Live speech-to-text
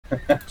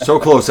So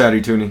close,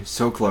 Addy Tooney.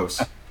 So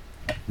close.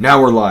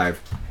 Now we're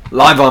live.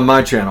 Live on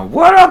my channel.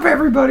 What up,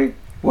 everybody?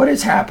 What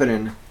is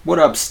happening? What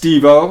up,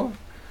 Steve-O?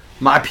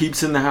 My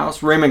peeps in the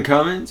house. Raymond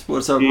Cummins.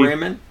 What's up,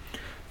 Raymond?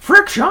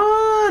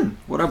 Friction!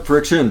 What up,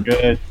 Friction?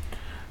 Good.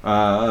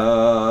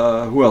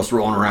 Who else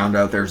rolling around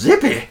out there?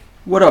 Zippy!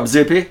 What up,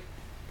 Zippy?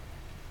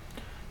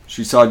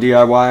 She saw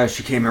DIY.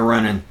 She came in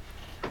running.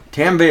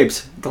 Tam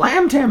Vapes.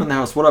 Glam Tam in the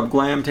house. What up,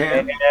 Glam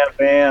Tam? Bam,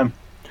 bam.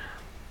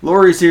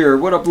 Lori's here.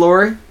 What up,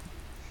 Lori?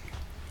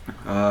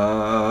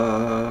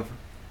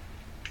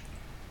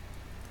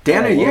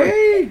 Dana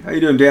Yay! How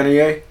you doing, Dana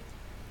Yay?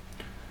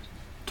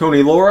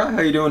 Tony Laura,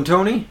 how you doing,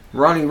 Tony?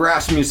 Ronnie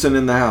Rasmussen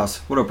in the house.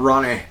 What up,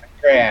 Ronnie?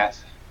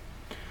 Grass.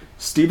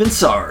 Steven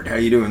Sard, how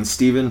you doing,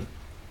 Steven?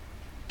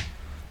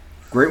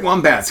 Great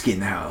Wombatsky in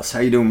the house.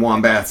 How you doing,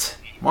 Wombats?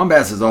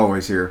 Wombats is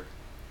always here.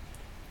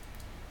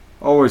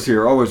 Always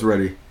here, always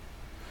ready.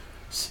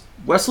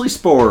 Wesley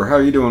Sporer, how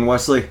you doing,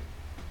 Wesley?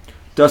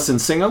 Dustin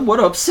Singham, what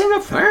up,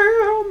 Singham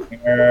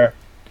fam?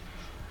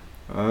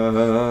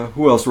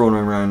 Who else rolling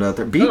around out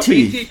there? BT. Oh,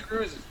 BT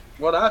Cruz.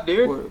 What up,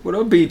 dude? What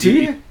up,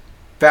 BT?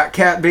 Fat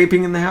Cat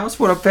vaping in the house.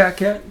 What up, Fat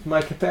Cat? Is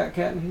my Fat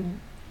Cat in here?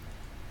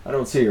 I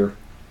don't see her.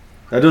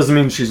 That doesn't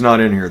mean she's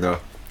not in here, though.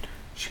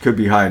 She could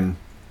be hiding.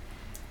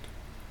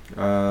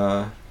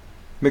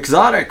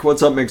 Mixotic.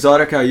 What's up,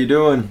 Mixotic? How you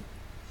doing?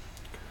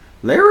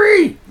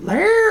 Larry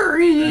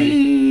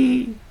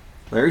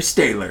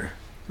Staler.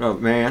 What up,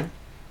 man?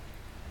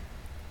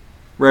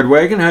 Red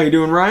Wagon. How you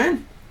doing,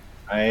 Ryan?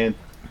 I ain't.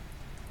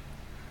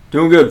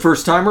 Doing good.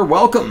 First timer.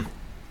 Welcome.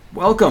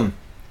 Well,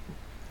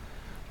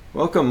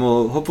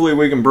 hopefully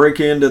we can break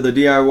into the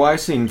DIY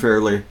scene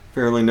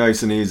fairly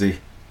nice and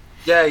easy.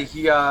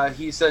 Yeah,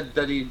 he said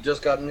that he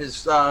just gotten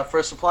his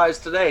first supplies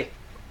today.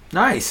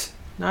 Nice.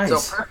 So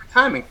perfect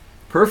timing.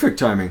 Perfect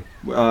timing.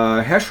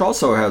 Hesh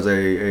also has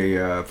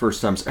a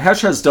first time.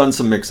 Hesh has done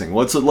some mixing.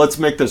 Let's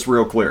make this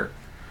real clear.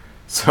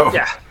 So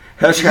Yeah.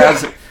 Hesh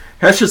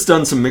has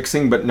done some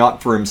mixing, but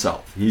not for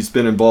himself. He's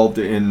been involved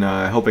in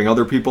helping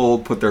other people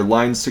put their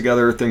lines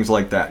together, things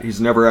like that.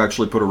 He's never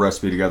actually put a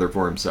recipe together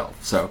for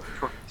himself. So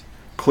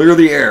clear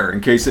the air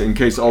in case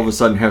all of a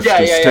sudden Hesh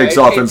takes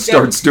off and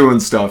starts doing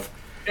stuff.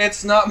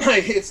 It's not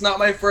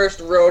my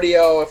first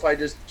rodeo if I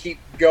just keep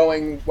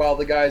going while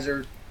the guys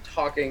are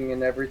talking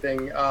and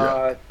everything.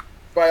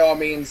 By all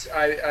means,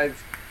 I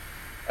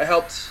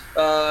helped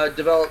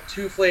develop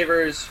 2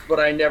 flavors, but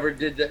I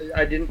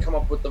didn't come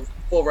up with the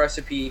full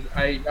recipe.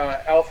 I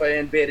alpha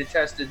and beta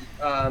tested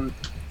a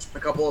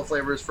couple of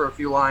flavors for a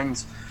few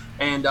lines,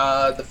 and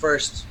the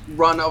first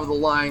run of the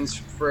lines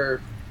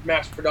for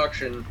mass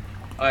production,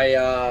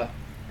 I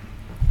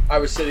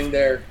was sitting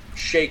there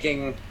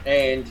shaking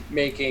and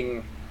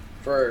making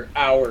for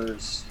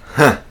hours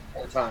at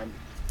a time.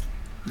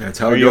 That's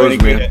how it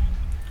goes, man.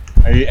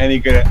 Are you any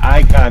good at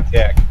eye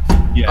contact?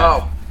 Yeah.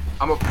 Oh,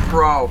 I'm a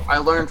pro. I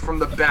learned from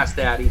the best,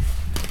 Daddy.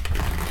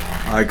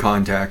 Eye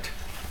contact.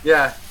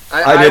 Yeah.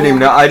 I didn't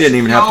even have to. I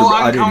didn't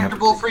have to.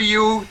 Uncomfortable for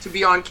you to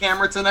be on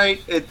camera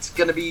tonight. It's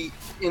gonna be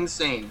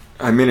insane.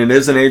 I mean, it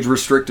is an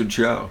age-restricted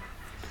show.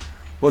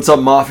 What's up,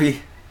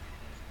 Moffy?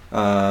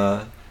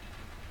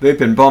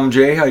 Vapin' Bum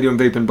J. How you doing,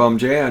 Vapin' Bum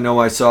J? I know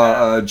I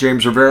saw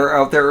James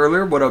Rivera out there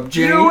earlier. What up,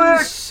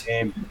 James?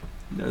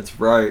 That's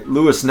right.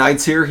 Lewis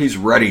Knight's here. He's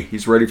ready.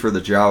 He's ready for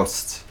the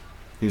jousts.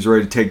 He's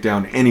ready to take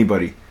down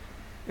anybody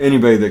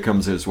that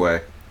comes his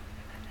way.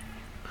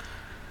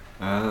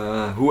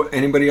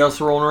 Anybody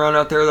else rolling around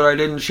out there that I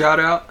didn't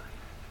shout out?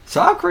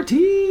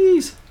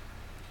 Socrates.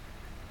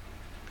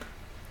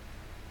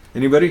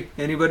 Anybody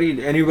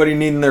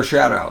needing their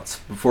shout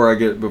outs before I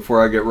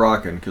get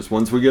rocking? Because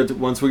once we get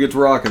to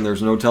rocking,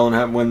 there's no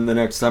telling when the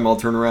next time I'll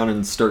turn around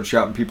and start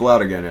shouting people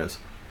out again is.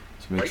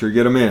 So make sure you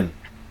get them in.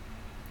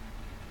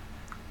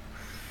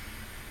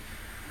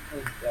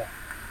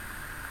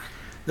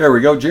 There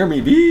we go,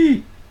 Jeremy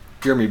V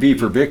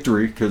for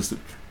victory, because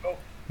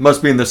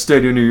must be in the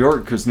state of New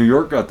York, because New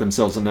York got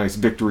themselves a nice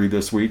victory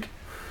this week.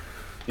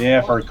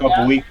 Yeah, for a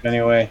couple weeks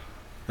anyway.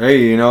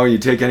 Hey, you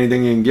take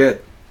anything you can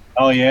get.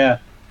 Oh yeah.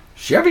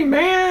 Chevy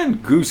Man,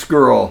 Goose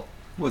Girl.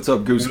 What's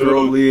up, Goose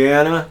Girl?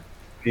 Leanna.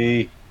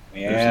 Hey,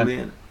 yeah.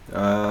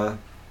 Leanna.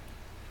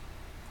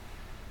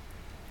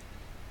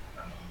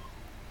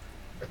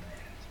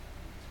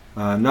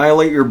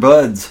 Annihilate Your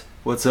Buds.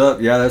 What's up?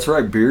 Yeah, that's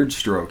right. Beard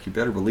Stroke. You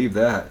better believe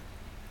that.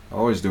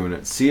 Always doing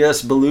it.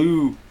 CS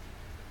Baloo.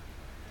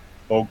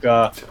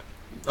 Boca.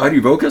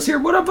 Heidi Voca's here.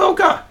 What up,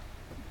 Voca?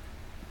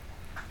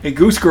 Hey,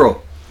 Goose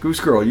Girl. Goose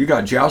Girl, you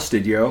got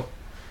jousted, yo.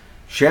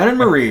 Shannon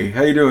Marie.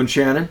 How you doing,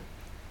 Shannon?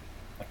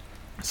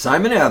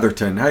 Simon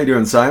Atherton. How you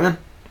doing, Simon?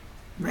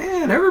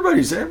 Man,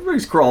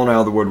 everybody's crawling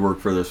out of the woodwork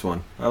for this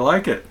one. I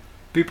like it.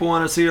 People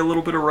want to see a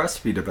little bit of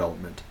recipe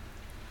development.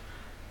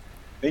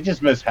 They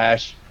just miss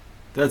Hash.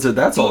 That's it.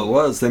 That's all it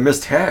was. They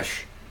missed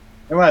Hesh.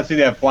 They want to see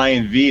that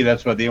flying V.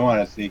 That's what they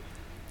want to see.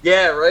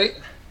 Yeah, right?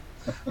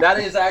 That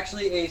is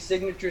actually a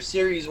signature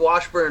series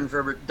Washburn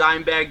for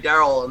Dimebag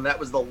Darrell, and that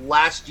was the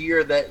last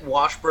year that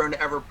Washburn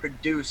ever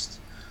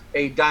produced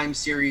a Dime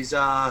series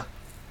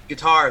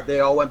guitar. They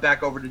all went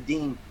back over to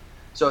Dean.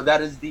 So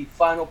that is the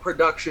final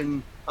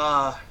production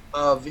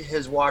of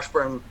his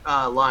Washburn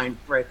line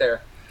right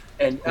there.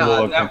 And Cool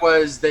looking. that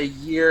was the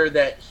year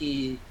that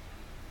he,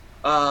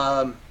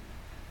 2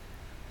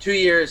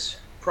 years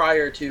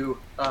prior to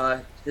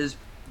his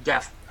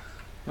death.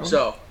 Oh.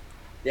 So,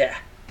 yeah.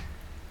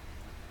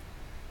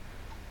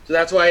 So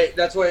that's why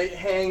it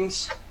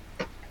hangs,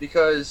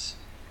 because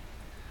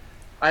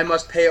I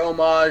must pay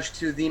homage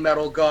to the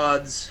metal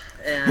gods,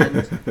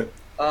 and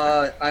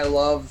I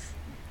love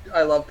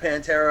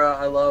Pantera,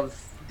 I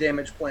love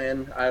Damage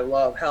Plan, I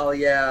love Hell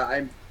Yeah,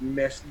 I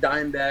miss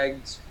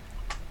Dimebag's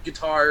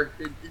guitar.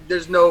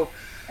 There's no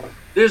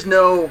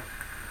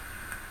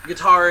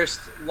guitarist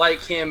like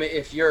him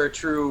if you're a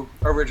true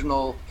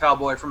original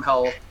Cowboy from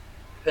Hell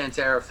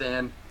Pantera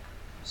fan.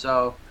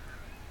 So,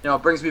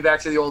 it brings me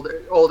back to the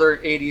older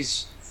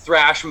 80s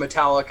thrash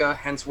Metallica,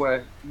 hence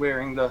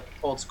wearing the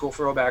old school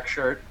throwback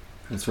shirt.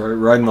 That's right,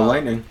 riding the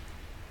lightning.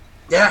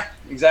 Yeah,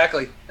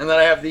 exactly. And then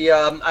I have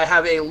I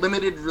have a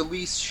limited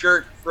release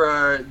shirt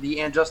for the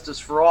And Justice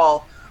for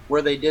All,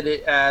 where they did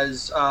it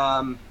as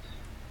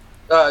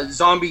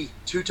zombie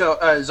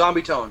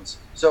tones.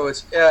 So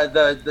it's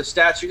the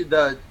statue,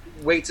 the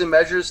Weights and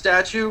Measures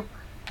statue,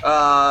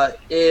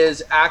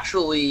 is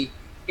actually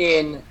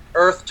in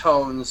earth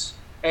tones,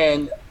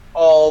 and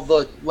all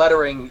the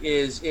lettering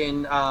is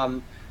in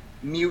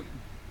mute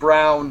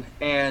brown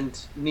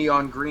and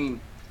neon green.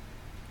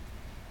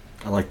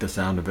 I like the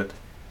sound of it.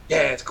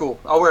 Yeah, it's cool.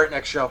 I'll wear it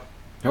next show.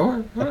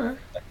 All right.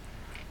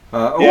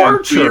 Yeah, Or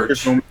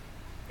church.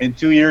 In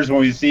 2 years when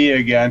we see you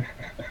again.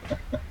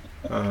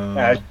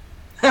 Uh,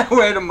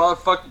 Wait a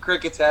motherfucking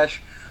crickets,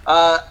 Ash.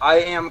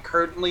 I am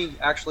currently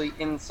actually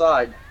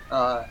inside.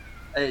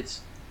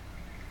 It's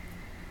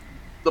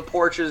the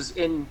porch is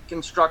in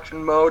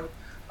construction mode,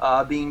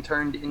 being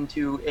turned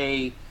into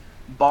a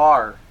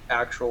bar,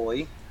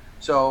 actually.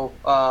 So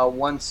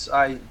once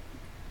I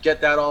get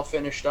that all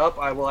finished up,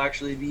 I will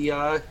actually be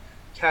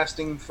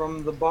casting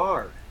from the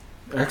bar.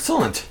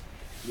 excellent.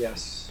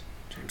 Yes.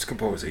 James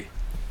Capozzi.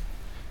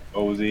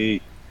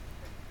 Cozy.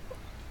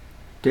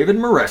 David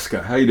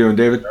Maresca. How you doing,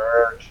 David?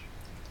 Church.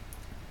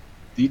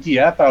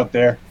 DTF out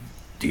there.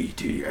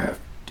 DTF.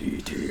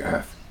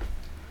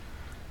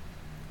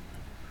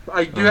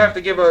 I do have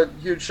to give a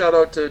huge shout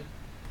out to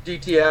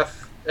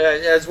DTF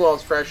as well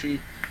as Freshy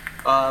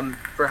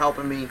for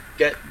helping me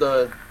get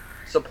the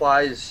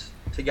supplies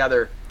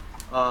together.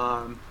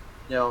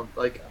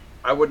 Like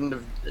I wouldn't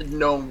have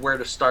known where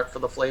to start for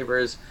the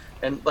flavors,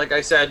 and like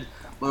I said,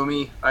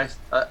 Lumi,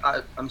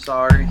 I'm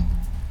sorry.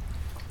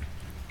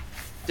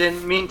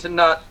 Didn't mean to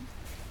not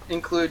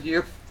include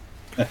you.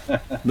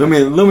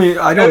 Lumi,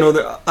 I don't know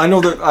that.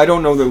 I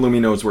don't know that Lumi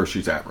knows where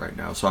she's at right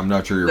now, so I'm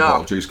not sure your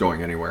apology's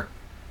going anywhere.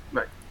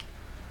 Right.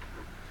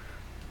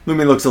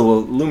 Lumi looks a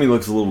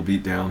little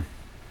beat down.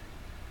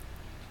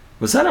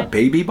 Was that a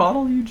baby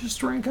bottle you just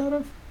drank out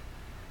of?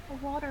 A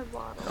water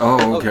bottle.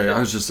 Oh, okay. I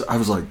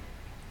was like,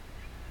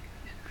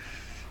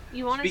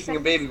 You want Speaking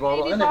of baby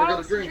bottle, I never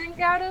got a drink.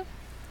 out of?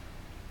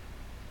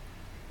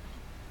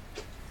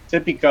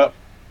 Sippy cup.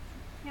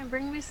 Yeah,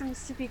 bring me some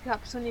sippy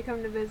cups when you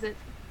come to visit.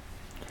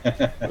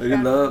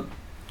 in the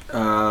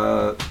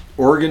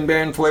Oregon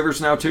banned flavors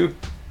now too.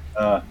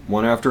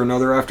 One after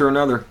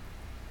another.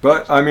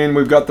 But I mean,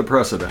 we've got the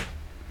precedent.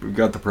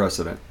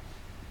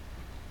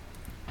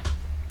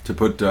 To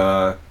put,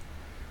 yeah.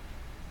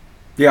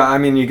 I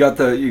mean, you got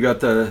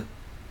the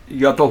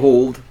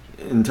hold,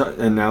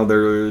 and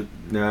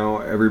now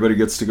everybody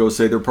gets to go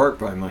say their part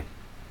finally.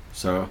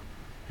 So,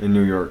 in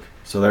New York.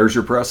 So there's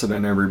your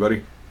precedent,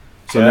 everybody.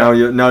 So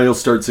Yeah. now you'll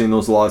start seeing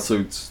those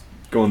lawsuits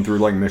going through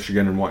like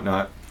Michigan and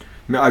whatnot.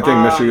 I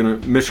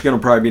think Michigan will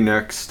probably be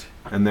next,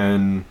 and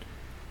then,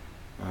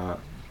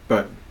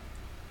 but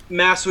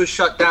Mass was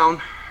shut down.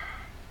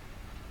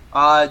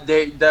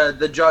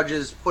 The judge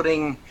is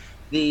putting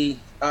the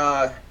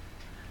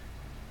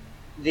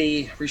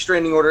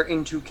restraining order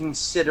into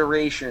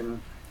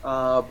consideration,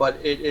 but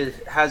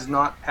it has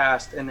not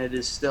passed, and it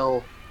is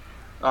still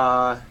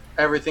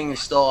everything is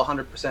still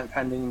 100%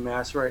 pending in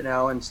Mass right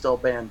now and still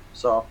banned.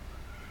 So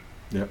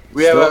yeah,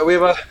 we have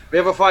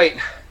a fight.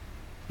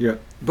 Yeah,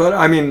 but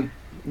I mean,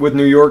 with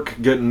New York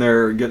getting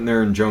their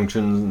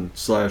injunction /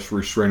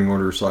 restraining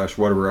order /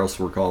 whatever else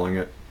we're calling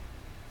it.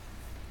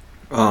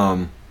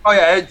 Oh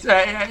yeah, it's,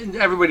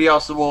 everybody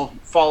else will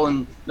fall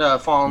in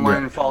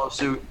line and follow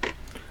suit.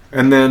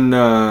 And then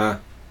I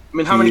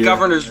mean, how many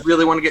governors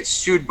really want to get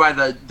sued by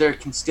their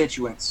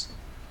constituents?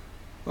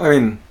 I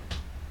mean,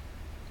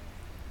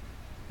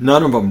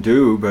 none of them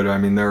do, but I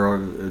mean,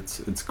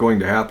 it's going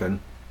to happen.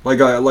 Like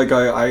I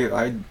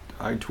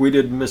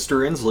tweeted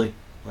Mr. Inslee.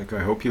 Like I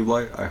hope you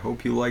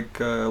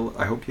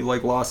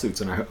like lawsuits,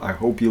 and I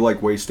hope you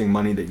like wasting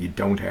money that you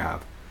don't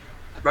have.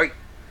 Right.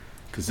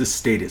 Because this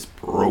state is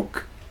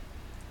broke.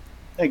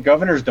 Hey,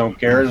 governors don't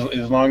care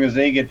as long as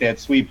they get that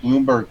sweet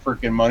Bloomberg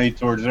freaking money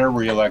towards their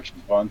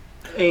re-election fund.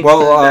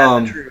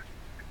 Well,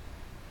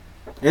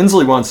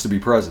 Inslee wants to be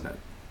president.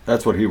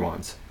 That's what he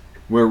wants.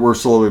 We're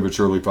slowly but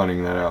surely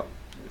finding that out.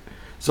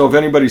 So if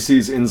anybody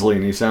sees Inslee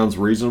and he sounds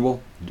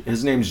reasonable,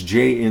 his name's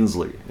Jay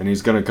Inslee, and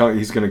he's gonna come.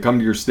 He's gonna come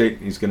to your state.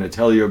 And he's gonna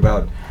tell you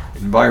about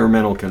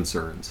environmental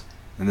concerns,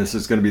 and this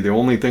is gonna be the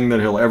only thing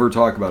that he'll ever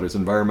talk about is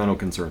environmental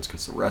concerns,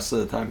 because the rest of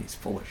the time he's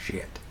full of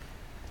shit.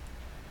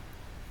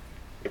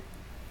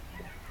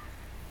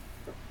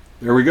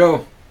 There we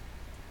go.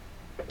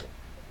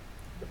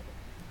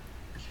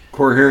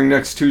 Court hearing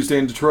next Tuesday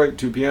in Detroit,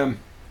 2 p.m.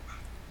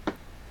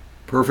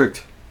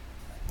 Perfect.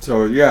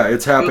 So yeah,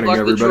 it's happening, luck,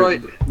 everybody.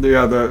 Detroit.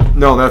 Yeah,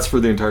 no, that's for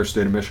the entire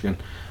state of Michigan.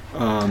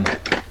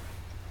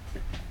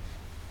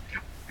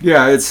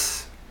 Yeah,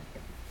 it's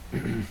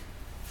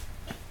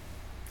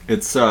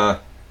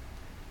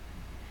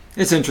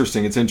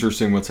interesting. It's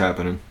interesting what's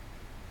happening.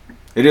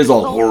 It is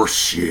all horse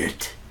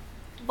shit.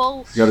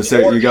 Bullshit. You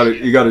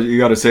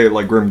gotta say it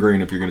like Grim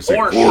Green if you're gonna say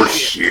horse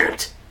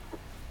shit.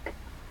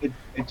 It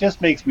just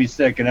makes me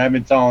sick, and I've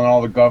been telling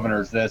all the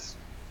governors this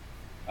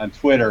on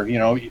Twitter.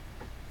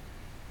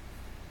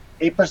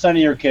 8% of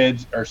your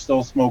kids are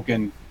still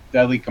smoking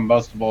deadly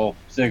combustible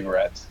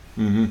cigarettes,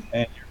 Mm-hmm.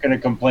 and you're going to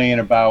complain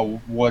about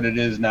what it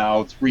is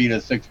now, 3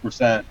 to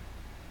 6%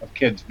 of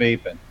kids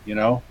vaping.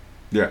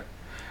 Yeah,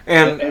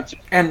 It's-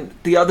 and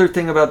the other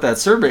thing about that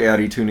survey,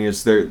 Addie Tooney,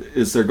 is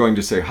they're going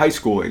to say high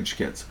school age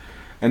kids,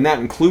 and that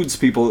includes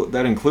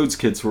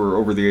kids who are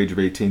over the age of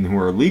 18 who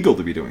are legal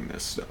to be doing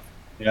this stuff.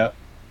 Yeah.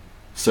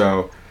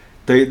 So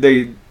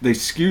they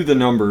skew the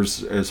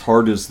numbers as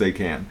hard as they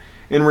can.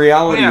 In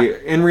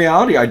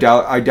reality, I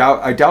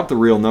doubt the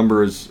real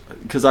number is,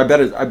 because I bet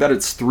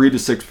it's 3 to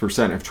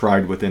 6% have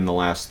tried within the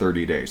last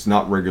 30 days,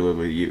 not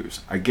regularly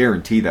used. I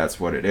guarantee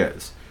that's what it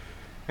is.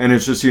 And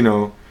it's just,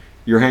 you're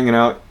hanging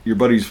out, your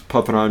buddy's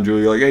puffing on you,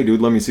 you're like, hey dude,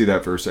 let me see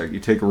that for a sec.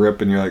 You take a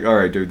rip and you're like, all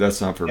right dude, that's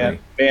not for me.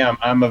 Bam,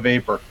 I'm a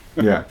vapor.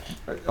 Yeah.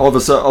 All of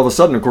a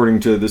sudden,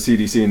 according to the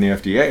CDC and the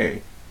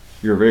FDA,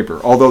 you're a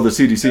vapor. Although the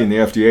CDC and the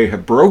FDA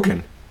have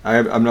broken.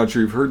 I'm not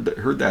sure you've heard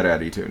that,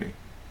 Addie Tooney.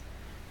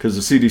 Because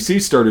the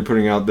CDC started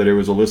putting out that it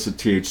was illicit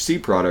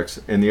THC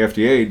products, and the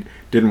FDA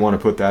didn't want to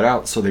put that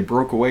out, so they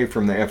broke away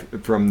from the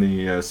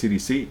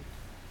CDC.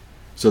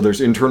 So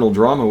there's internal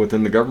drama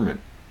within the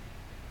government.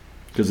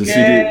 Because the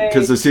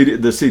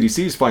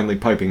CDC is finally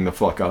piping the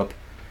fuck up.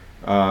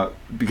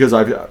 Because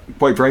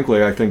quite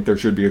frankly, I think there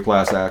should be a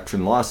class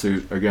action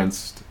lawsuit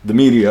against the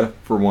media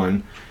for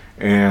one,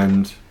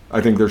 and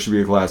I think there should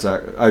be a class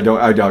act. I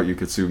doubt you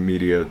could sue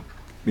media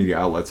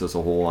outlets as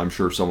a whole. I'm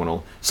sure someone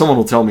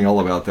will tell me all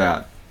about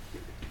that.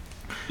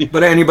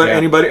 But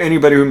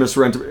anybody who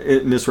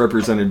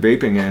misrepresented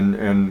vaping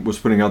and was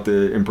putting out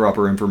the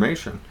improper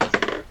information,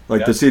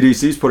 like the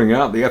CDC's putting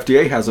out, the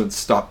FDA hasn't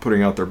stopped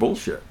putting out their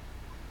bullshit.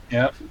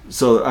 Yeah.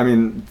 So I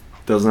mean,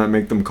 doesn't that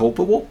make them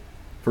culpable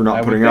for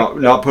not putting out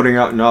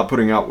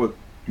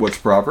what's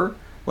proper?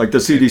 Like the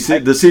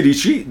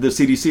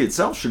CDC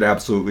itself should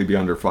absolutely be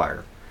under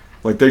fire.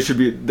 Like they should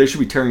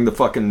be tearing the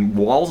fucking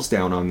walls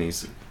down on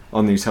these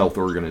health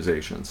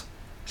organizations.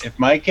 If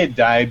my kid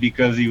died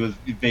because he was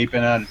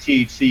vaping on a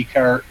THC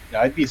cart,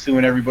 I'd be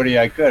suing everybody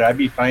I could. I'd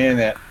be finding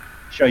that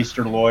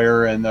shyster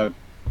lawyer and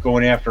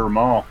going after them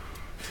all.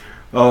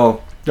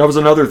 Oh, that was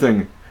another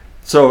thing.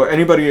 So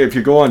anybody, if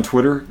you go on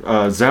Twitter,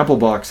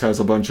 Zappelbox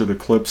has a bunch of the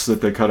clips that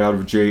they cut out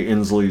of Jay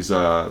Inslee's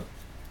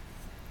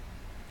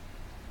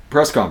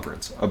press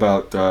conference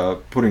about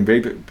putting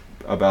vaping,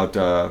 about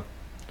the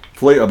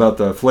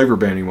flavor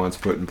ban he wants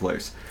put in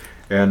place.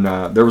 And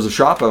there was a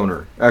shop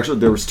owner. Actually,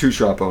 there was 2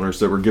 shop owners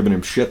that were giving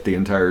him shit the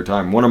entire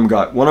time. One of them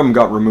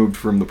got removed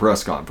from the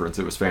press conference.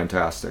 It was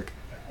fantastic.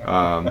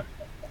 But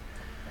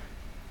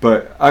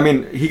I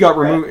mean, he got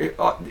removed.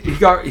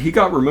 He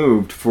got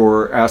removed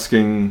for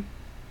asking,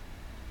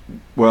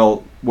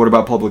 well, what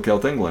about Public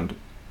Health England?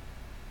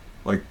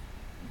 Like,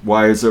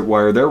 why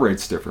are their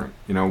rates different?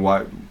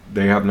 Why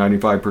they have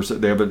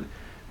 95%?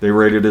 They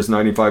rate it as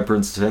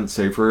 95%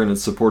 safer, and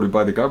it's supported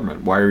by the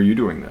government. Why are you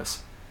doing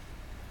this?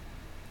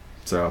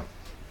 So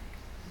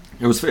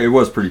it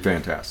was pretty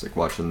fantastic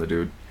watching the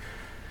dude.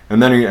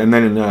 And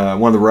then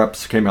one of the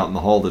reps came out in the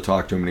hall to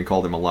talk to him, and he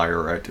called him a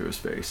liar right to his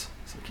face.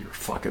 It's like, you're a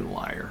fucking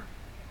liar.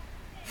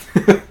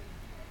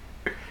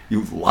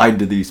 You lied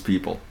to these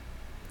people.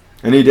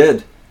 And he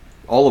did.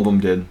 All of them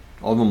did.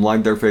 All of them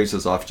lied their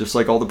faces off, just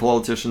like all the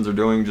politicians are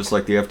doing, just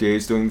like the FDA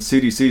is doing. The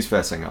CDC's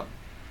fessing up.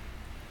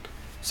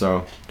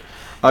 So,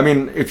 I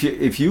mean, if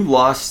you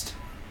lost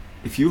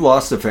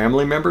a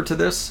family member to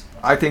this,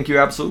 I think you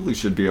absolutely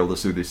should be able to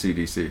sue the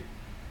CDC,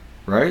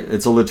 right?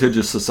 It's a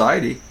litigious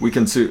society. We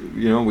can sue,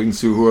 we can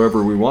sue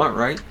whoever we want,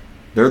 right?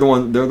 They're the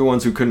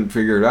ones who couldn't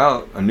figure it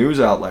out. A news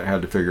outlet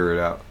had to figure it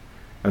out,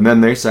 and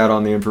then they sat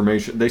on the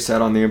information. They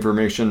sat on the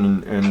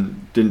information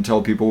and didn't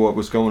tell people what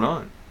was going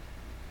on.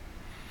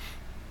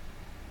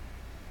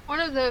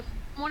 One of the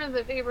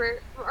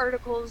favorite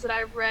articles that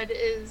I've read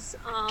is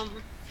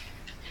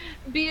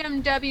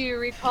BMW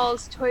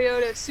recalls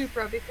Toyota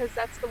Supra because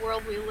that's the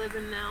world we live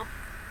in now.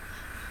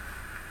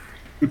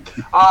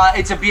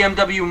 It's a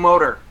BMW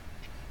motor.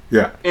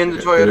 Yeah. In the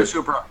Toyota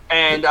Supra,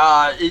 and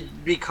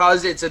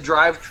because it's a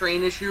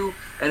drivetrain issue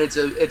and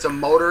it's a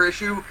motor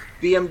issue,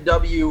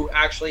 BMW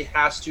actually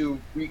has to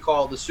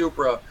recall the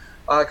Supra.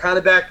 Kind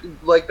of back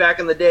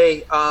in the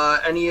day,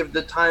 any of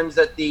the times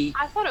that the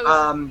I thought it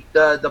was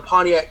the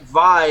Pontiac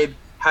Vibe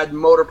had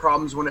motor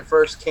problems when it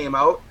first came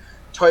out,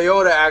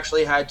 Toyota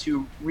actually had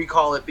to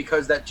recall it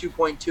because that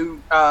 2.2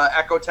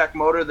 Ecotec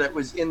motor that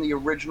was in the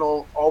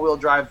original all-wheel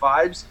drive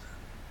Vibes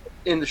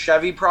in the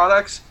Chevy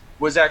products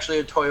was actually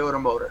a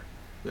Toyota motor.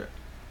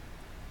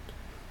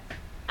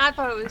 I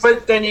thought it was.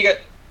 But then you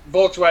get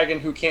Volkswagen,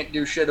 who can't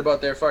do shit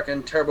about their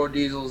fucking turbo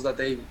diesels that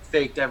they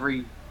faked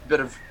every bit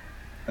of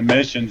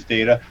emissions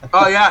data.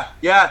 Oh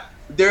yeah.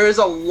 There is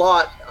a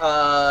lot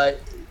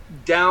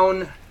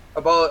down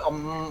about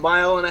 1.5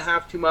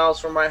 miles, 2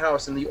 miles from my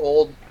house in the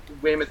old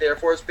Weymouth Air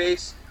Force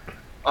Base.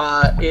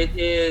 It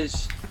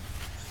is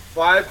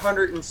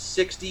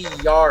 560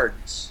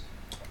 yards.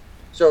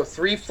 So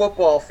 3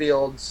 football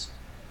fields,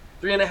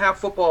 3.5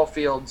 football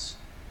fields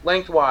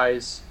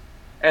lengthwise,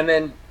 and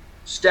then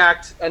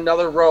stacked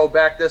another row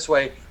back this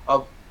way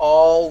of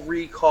all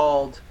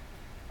recalled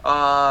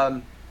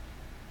Volkswagens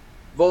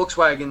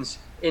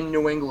in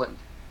New England.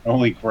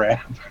 Holy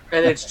crap.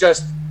 And it's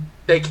just,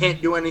 they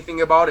can't do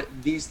anything about it.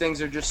 These things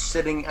are just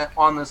sitting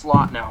on this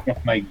lot now. Oh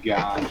my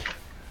God.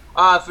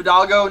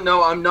 Fidalgo,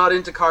 no, I'm not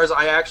into cars.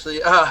 I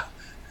actually,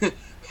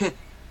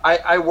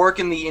 I work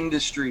in the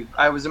industry.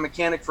 I was a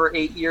mechanic for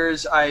 8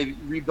 years. I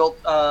rebuilt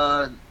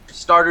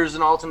starters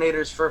and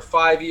alternators for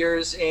 5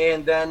 years,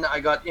 and then I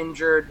got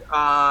injured,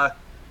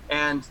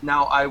 and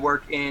now I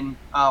work in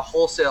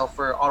wholesale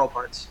for auto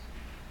parts.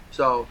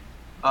 So,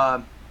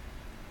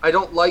 I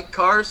don't like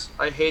cars.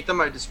 I hate them.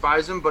 I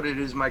despise them, but it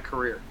is my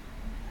career.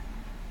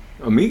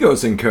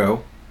 Amigos and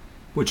Co.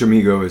 Which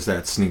amigo is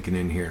that sneaking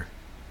in here?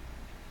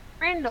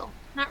 Randall,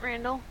 not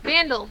Randall.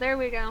 Vandal. There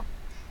we go.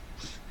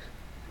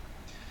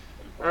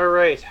 All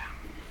right.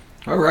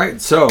 All right,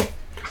 so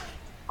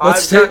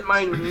I've got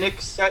my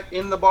Nick set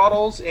in the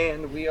bottles,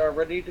 and we are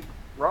ready to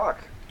rock.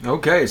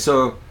 Okay,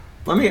 so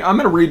I'm going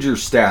to read your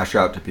stash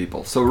out to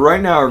people. So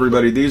right now,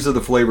 everybody, these are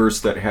the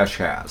flavors that Hesh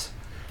has.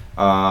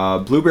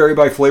 Blueberry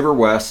by Flavor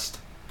West,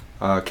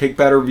 Cake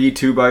Batter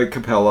V2 by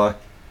Capella,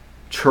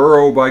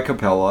 Churro by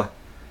Capella,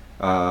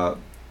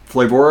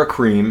 Flavora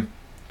Cream,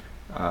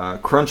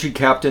 Crunchy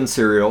Captain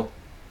Cereal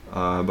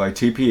by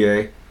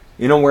TPA,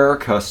 Inawera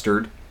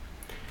Custard,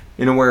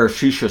 Inawera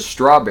Shisha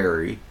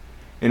Strawberry,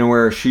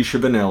 Inawera Shisha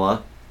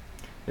Vanilla,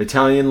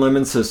 Italian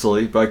Lemon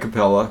Sicily by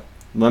Capella,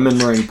 Lemon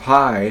Meringue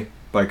Pie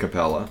by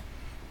Capella,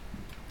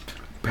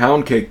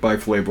 Pound Cake by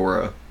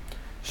Flavora,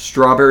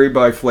 Strawberry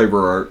by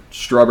Flavor Art,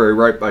 Strawberry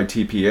Ripe by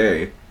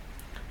TPA,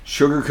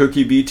 Sugar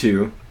Cookie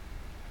B2,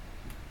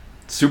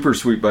 Super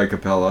Sweet by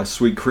Capella,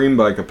 Sweet Cream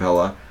by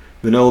Capella,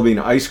 Vanilla Bean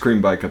Ice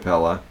Cream by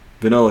Capella,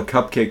 Vanilla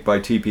Cupcake by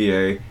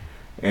TPA,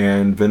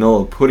 and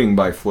Vanilla Pudding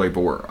by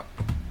Flavora.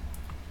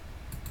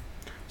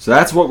 So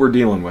that's what we're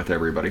dealing with,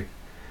 everybody.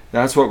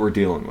 That's what we're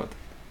dealing with.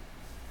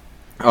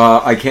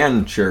 I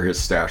can share his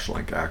stash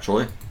link,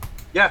 actually.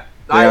 Yeah,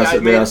 I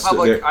made it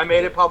public. I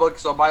made it public,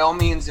 so by all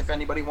means, if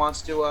anybody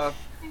wants to...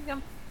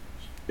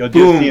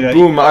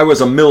 Boom, I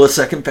was a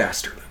millisecond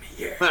faster than me,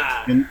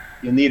 yeah.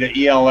 You'll need an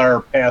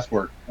ELR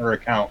password or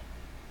account.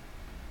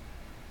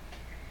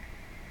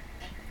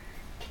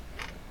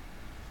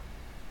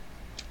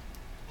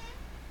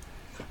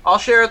 I'll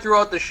share it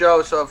throughout the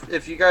show, so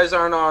if you guys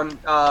aren't on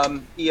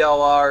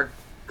ELR,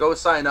 go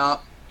sign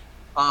up,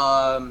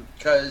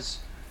 because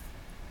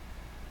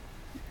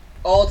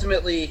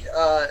ultimately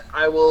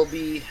I will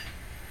be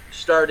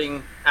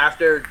starting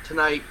after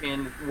tonight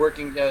and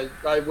working.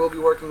 I will be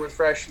working with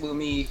fResh,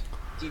 Lumi,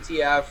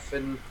 DTF,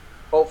 and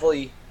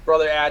hopefully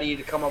Brother Addy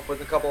to come up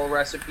with a couple of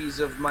recipes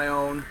of my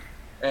own,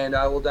 and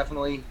I will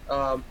definitely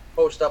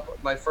post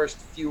up my first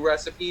few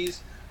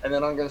recipes, and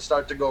then I'm going to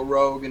start to go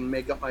rogue and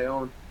make up my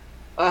own.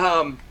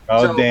 So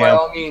damn. by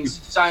all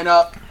means, sign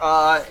up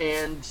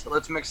and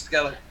let's mix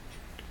together.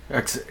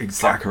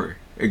 Exactly,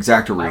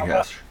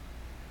 Hesh.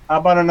 How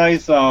about a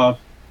nice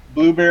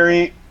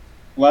blueberry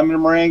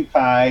lemon meringue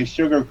pie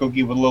sugar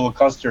cookie with a little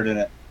custard in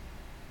it?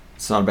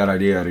 It's not a bad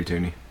idea, Eddie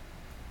Tooney.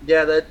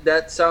 Yeah,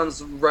 that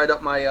sounds right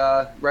up my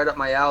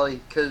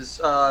alley.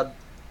 Because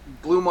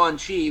Blue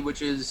Monchi,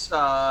 which is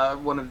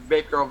one of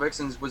Vape Girl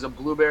Vixen's, was a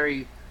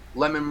blueberry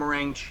lemon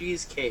meringue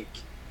cheesecake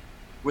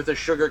with a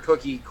sugar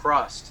cookie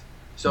crust.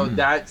 So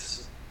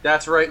that's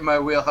right in my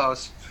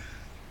wheelhouse.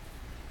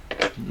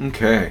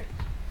 Okay,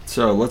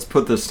 so let's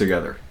put this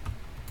together.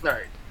 All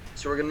right.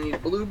 So we're gonna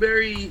need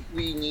blueberry.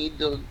 We need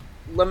the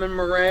lemon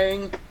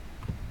meringue.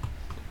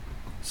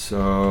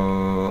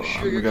 So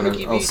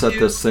I'll set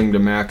this thing to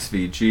max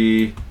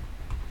VG.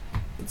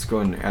 Let's go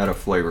ahead and add a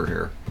flavor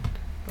here.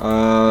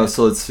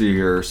 So let's see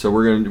here. So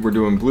we're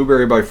doing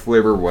blueberry by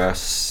Flavor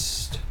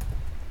West.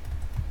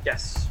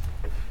 Yes.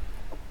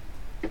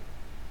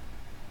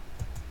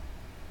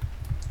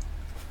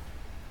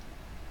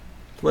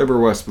 Flavor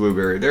West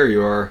blueberry. There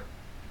you are.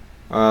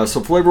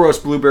 So Flavor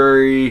West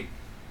blueberry,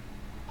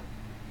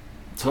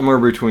 somewhere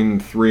between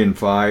 3 and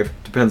 5.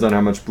 Depends on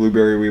how much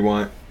blueberry we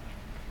want.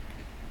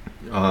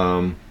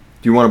 Do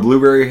you want a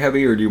blueberry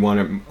heavy or do you want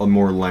it a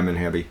more lemon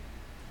heavy?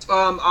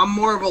 I'm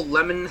more of a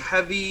lemon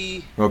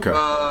heavy. Okay.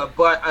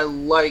 But I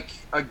like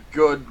a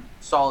good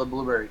solid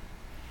blueberry.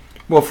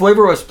 Well,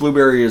 Flavor West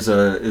blueberry is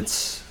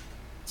it's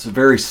a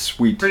very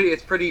sweet,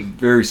 It's pretty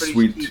very pretty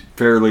sweet,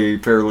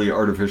 fairly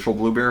artificial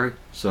blueberry.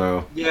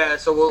 So Yeah,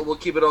 so we'll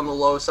keep it on the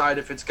low side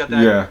if it's got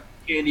that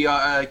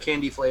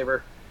candy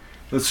flavor.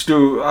 let's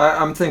do.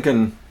 I'm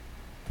thinking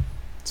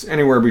it's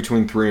anywhere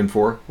between 3 and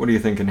 4. What are you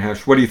thinking,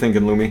 Hash? What are you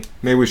thinking, Lumi?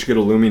 Maybe we should get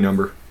a Lumi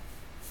number.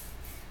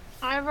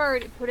 I've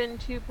already put in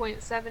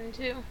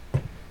 2.72.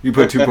 You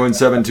put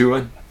 2.72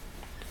 in.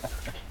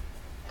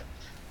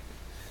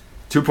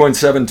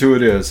 2.72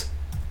 it is.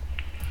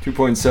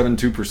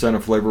 2.72%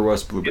 of Flavor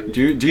West blueberry.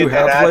 Do you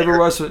have Flavor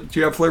West? Do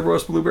you have Flavor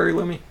West blueberry,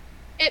 Lumi?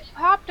 It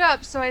popped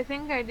up, so I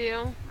think I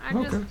do. I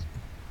don't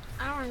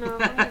know.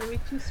 I'm gonna be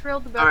too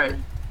thrilled about All right. it.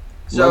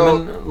 So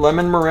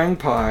Lemon meringue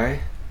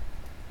pie.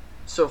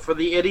 So for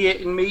the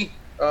idiot in me,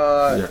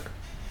 I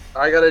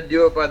gotta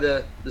do it by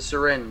the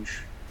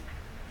syringe.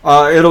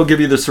 It'll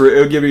give you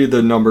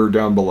the number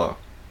down below.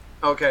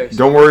 Okay. So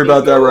Don't worry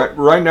about that.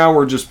 Right now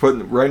we're just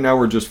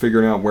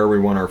figuring out where we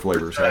want our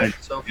flavors. Right.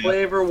 So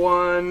flavor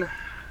one.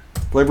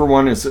 Flavor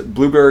one is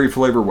blueberry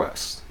Flavor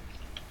West.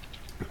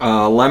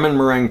 Lemon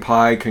meringue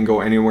pie can go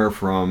anywhere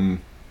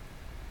from.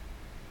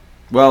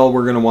 Well,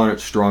 we're gonna want it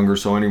stronger,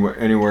 so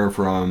anywhere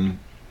from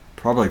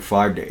probably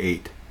 5 to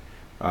 8.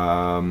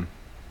 Oh,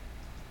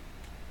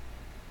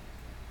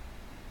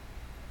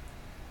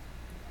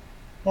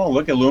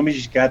 look at Lumi.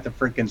 She's got the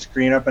freaking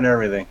screen up and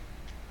everything.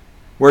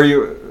 Where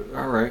you?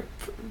 All right,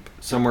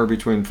 somewhere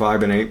between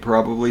 5 and 8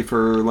 probably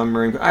for lemon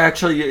meringue.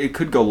 Actually, it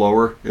could go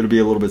lower. It'll be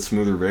a little bit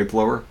smoother vape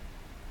lower.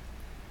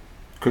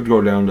 You could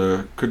go down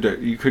to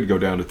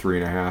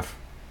 3.5.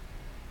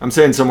 I'm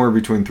saying somewhere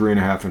between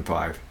 3.5 and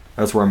 5.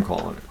 That's where I'm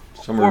calling it.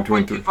 Somewhere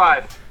between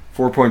 4.25.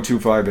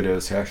 4.25 it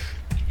is, Hesh.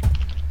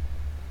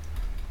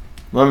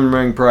 Lemon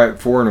meringue pie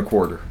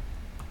 4.25.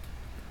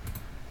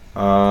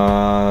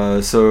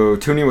 So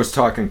Toonie was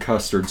talking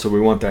custard, so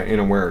we want that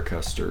Inawera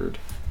custard.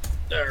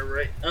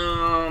 Alright,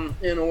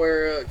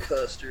 Inawera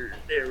custard.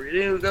 There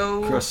we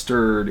go.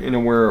 Custard,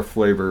 Inawera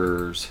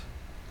flavors.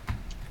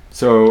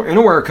 So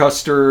Inawera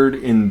custard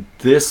in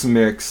this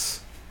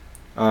mix,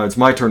 it's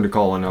my turn to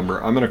call a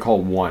number. I'm going to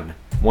call 1%.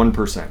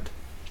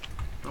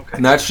 Okay.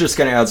 And that's just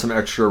going to add some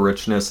extra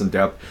richness and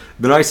depth.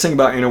 The nice thing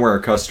about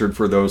Inawera custard,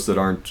 for those that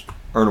aren't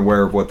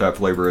aware of what that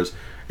flavor is,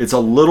 it's a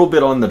little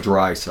bit on the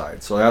dry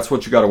side. So that's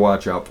what you got to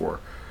watch out for.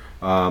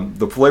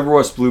 The Flavor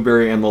West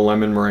blueberry and the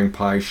lemon meringue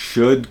pie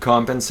should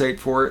compensate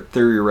for it,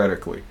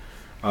 theoretically.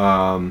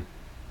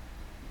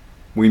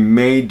 We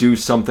may do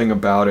something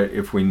about it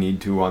if we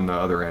need to on the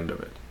other end of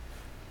it.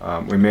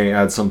 We may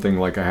add something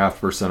like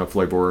 0.5% of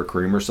Flavor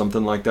cream or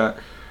something like that.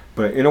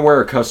 But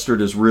Inawera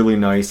custard is really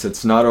nice.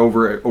 It's not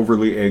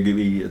overly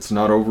eggy. It's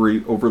not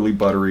overly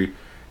buttery.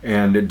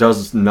 And it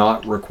does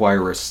not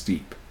require a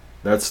steep.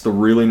 That's the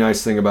really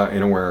nice thing about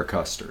Inawera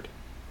custard.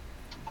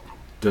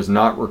 Does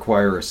not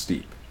require a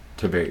steep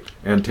to vape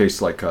and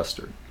tastes like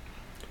custard.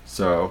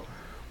 So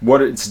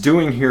what it's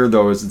doing here,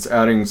 though, is it's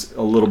adding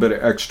a little bit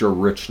of extra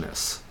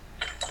richness.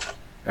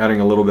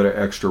 And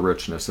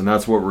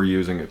that's what we're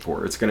using it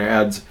for. It's going to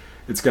add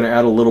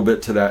a little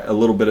bit to that, a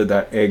little bit of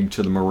that egg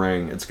to the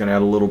meringue. It's going to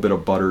add a little bit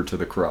of butter to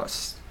the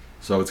crust.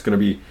 So it's going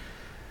to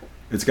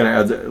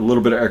add a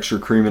little bit of extra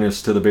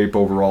creaminess to the vape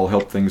overall,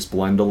 help things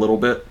blend a little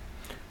bit.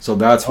 So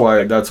that's why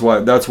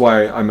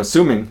I'm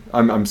assuming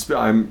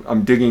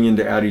I'm digging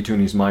into Addy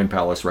Tooney's mind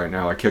palace right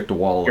now. I kicked a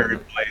wall in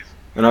it.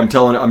 And I'm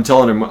telling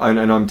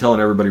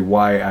everybody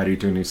why Addy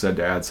Tooney said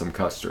to add some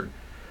custard.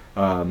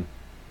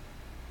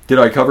 Did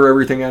I cover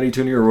everything, Addy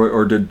Tooney,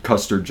 or did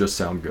custard just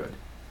sound good?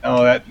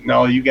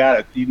 No, you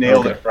got it. You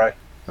nailed it, right?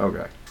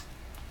 Okay.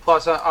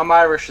 Plus, I'm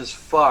Irish as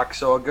fuck,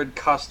 so a good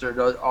custard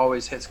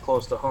always hits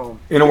close to home.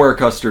 Inawera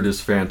custard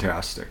is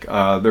fantastic.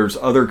 There's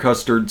other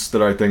custards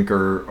that I think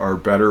are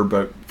better,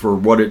 but for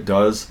what it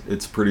does,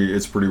 it's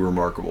pretty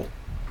remarkable.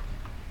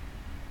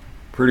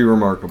 Pretty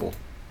remarkable.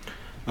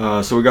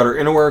 So we got our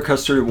Inawera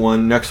custard at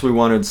 1. Next, we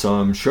wanted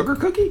some sugar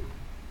cookie.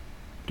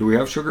 Do we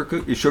have sugar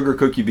cookie? Sugar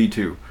cookie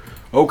V2.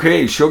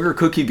 Okay, sugar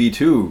cookie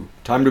V2.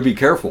 Time to be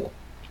careful.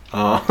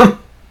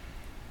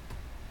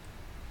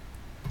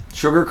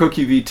 Sugar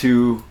cookie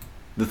V2.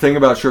 The thing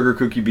about sugar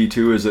cookie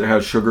V2 is it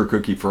has sugar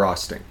cookie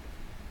frosting.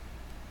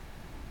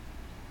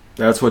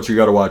 That's what you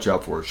got to watch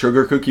out for.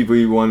 Sugar cookie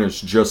V1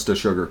 is just a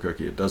sugar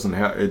cookie. It doesn't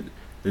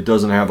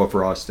have a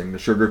frosting. The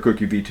sugar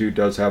cookie V2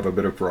 does have a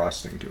bit of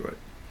frosting to it.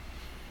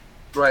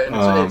 Right,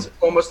 and it's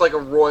almost like a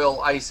royal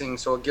icing,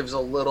 so it gives a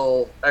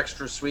little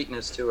extra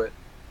sweetness to it.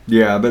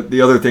 Yeah, but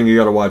the other thing you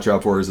got to watch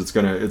out for is it's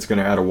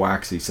gonna add a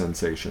waxy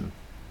sensation.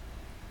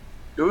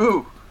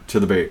 Ooh. To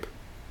the vape.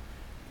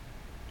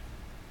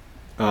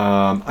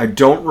 I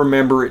don't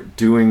remember it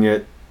doing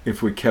it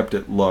if we kept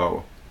it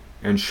low.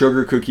 And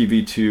Sugar Cookie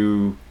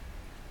V2...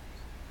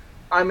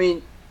 I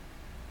mean...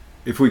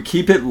 If we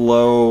keep it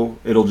low,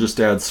 it'll just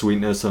add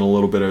sweetness and a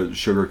little bit of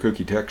sugar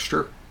cookie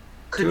texture.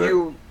 Could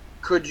you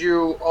could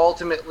you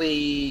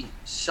ultimately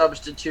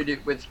substitute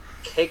it with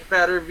cake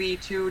batter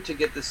V2 to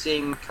get the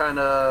same kind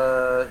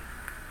of?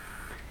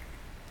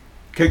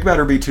 Cake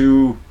batter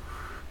B2.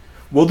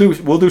 We'll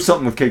do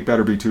something with cake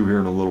batter B2 here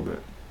in a little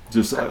bit.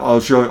 Just I'll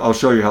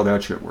show you how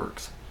that shit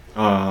works.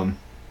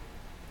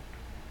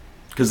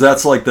 Because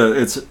that's like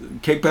it's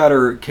cake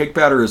batter. Cake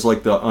batter is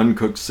like the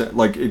uncooked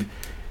like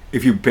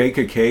if you bake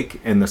a cake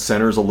and the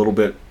center's a little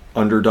bit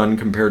underdone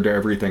compared to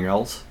everything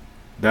else.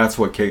 That's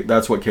what cake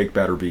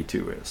batter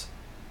B2 is.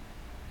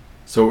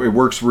 So it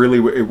works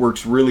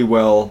really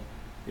well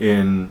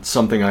in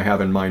something I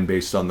have in mind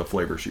based on the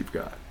flavors you've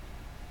got.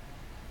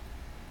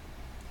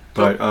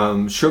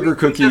 But sugar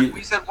cookie.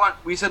 We said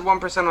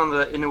 1% on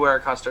the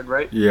Inuera custard,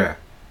 right? Yeah.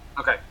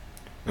 Okay.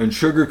 And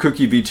sugar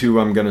cookie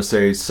V2, I'm gonna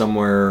say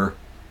somewhere.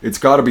 It's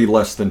got to be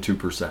less than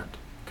 2%,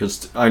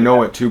 because I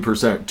know at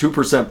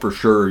 2% for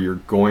sure, you're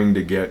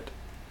gonna get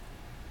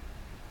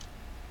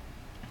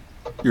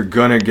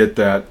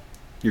that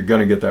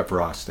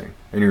frosting,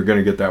 and you're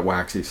gonna get that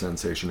waxy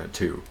sensation at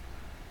 2.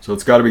 So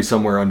it's got to be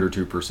somewhere under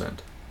 2%.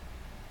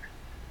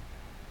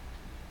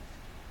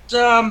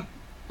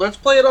 Let's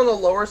play it on the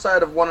lower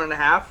side of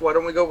 1.5. Why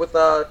don't we go with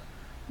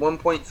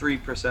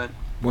 1.3%?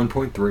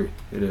 1.3.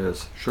 It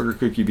is sugar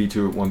cookie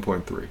V2 at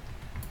 1.3.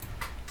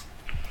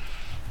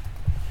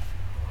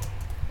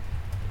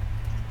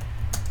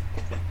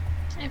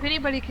 If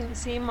anybody can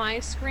see my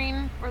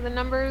screen or the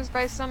numbers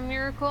by some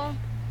miracle,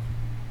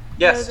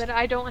 Yes. know that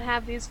I don't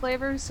have these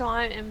flavors, so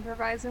I'm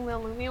improvising the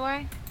Lumi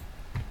way.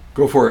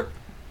 Go for it.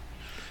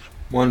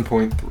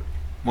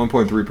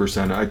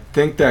 1.3%. I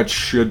think that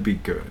should be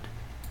good.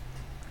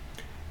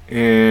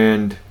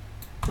 And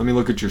let me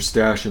look at your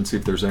stash and see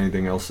if there's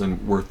anything else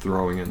worth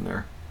throwing in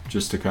there,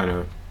 just to kind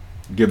of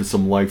give it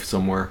some life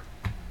somewhere.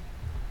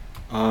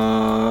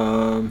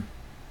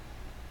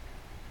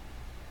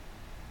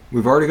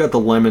 We've already got the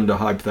lemon to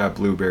hype that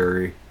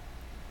blueberry,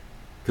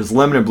 because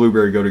lemon and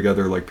blueberry go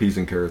together like peas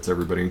and carrots.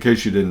 Everybody, in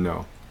case you didn't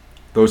know,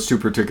 those two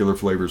particular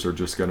flavors are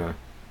just gonna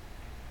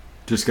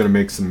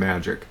make some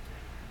magic.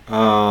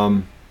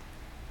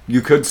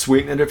 You could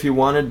sweeten it if you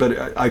wanted,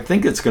 but I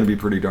think it's going to be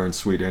pretty darn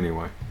sweet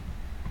anyway.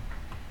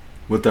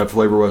 With that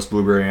Flavor West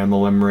blueberry and the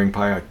lemon meringue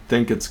pie, I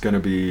think it's going to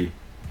be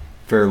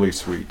fairly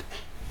sweet.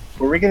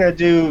 Were we going to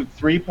do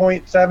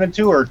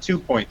 3.72 or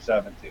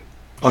 2.72?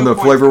 On the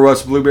Flavor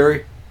West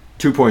blueberry,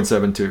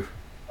 2.72.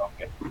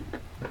 Okay.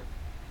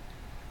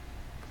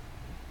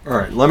 All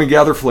right, let me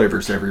gather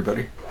flavors,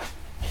 everybody.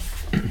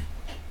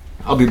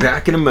 I'll be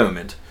back in a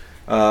moment.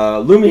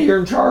 Lumi, you're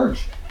in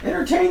charge.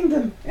 Entertain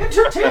them.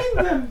 Entertain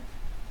them.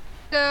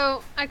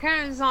 So, I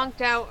kind of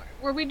zonked out.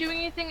 Were we doing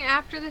anything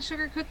after the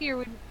sugar cookie, or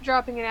were we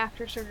dropping it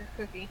after sugar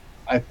cookie?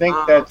 I think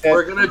that's it.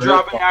 We're going to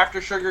drop it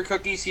after sugar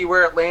cookie, see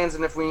where it lands,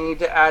 and if we need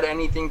to add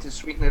anything to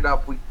sweeten it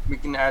up, we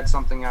can add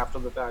something after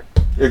the fact.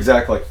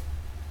 Exactly.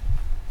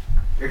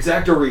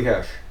 Exact or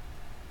rehash.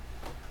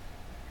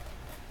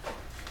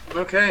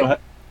 Okay.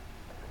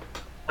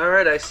 All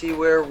right, I see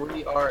where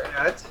we are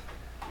at.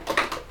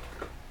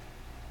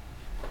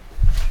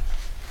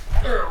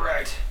 All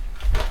right.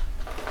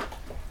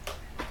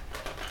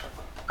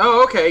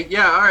 Oh, okay.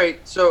 Yeah, all right.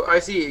 So I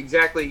see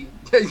exactly.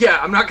 Yeah,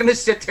 I'm not going to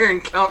sit there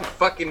and count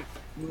fucking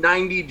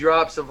 90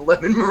 drops of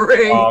lemon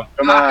meringue. Oh,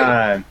 come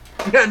on.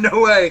 Yeah,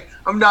 no way.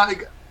 I'm not.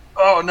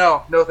 Oh,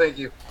 no. No, thank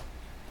you.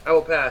 I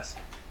will pass.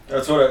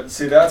 That's why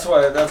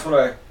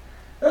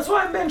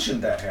I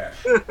mentioned that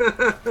hash.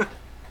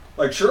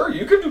 Like, sure,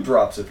 you can do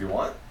drops if you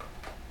want.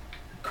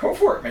 Go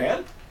for it,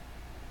 man.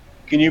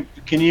 Can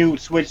you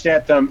switch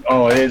that to?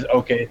 Oh, it is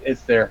okay.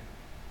 It's there.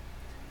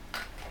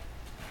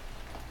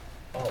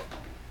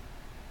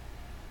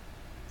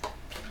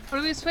 What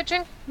are we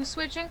switching? Who's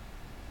switching?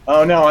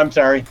 Oh no, I'm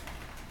sorry.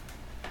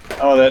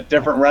 Oh, that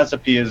different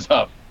recipe is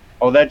up.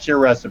 Oh, that's your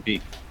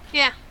recipe.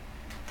 Yeah.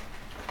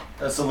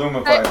 That's the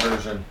Lumify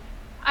version.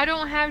 I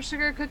don't have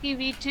sugar cookie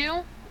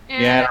V2.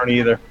 And Yeah, I don't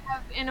either. I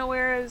have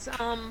Inuera's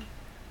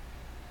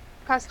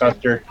custard.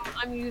 Custard.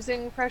 I'm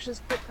using Fresh's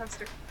quick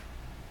custard.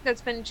 That's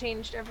been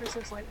changed ever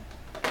so slightly.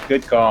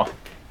 Good call.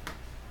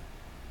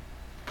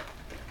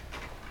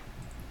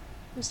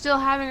 I'm still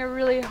having a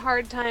really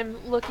hard time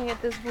looking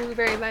at this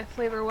blueberry by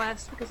Flavor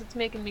West because it's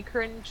making me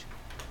cringe.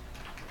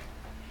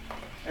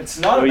 It's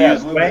not a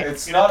bad blueberry.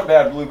 It's not a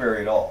bad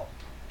blueberry at all.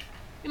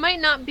 It might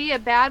not be a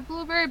bad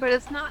blueberry, but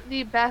it's not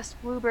the best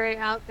blueberry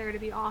out there to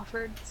be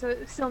offered, so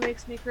it still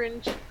makes me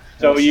cringe.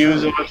 So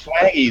use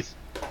swaggies.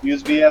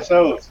 Use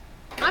VSOs.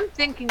 I'm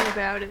thinking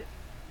about it.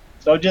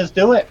 So just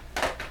do it.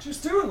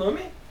 Just do it,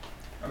 Lumi.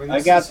 I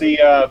got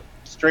the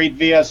straight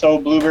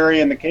VSO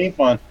blueberry and the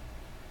K-Fun.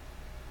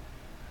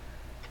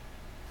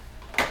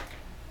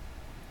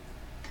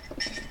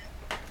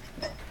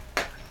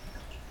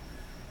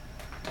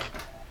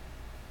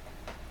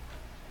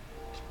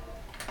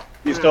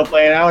 You still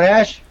playing out,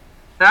 Ash?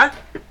 Huh?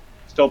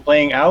 Still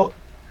playing out?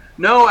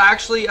 No,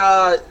 actually,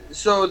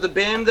 so the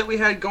band that we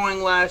had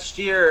going last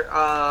year,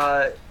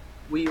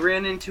 we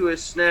ran into a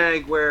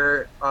snag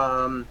where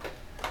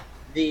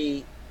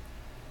the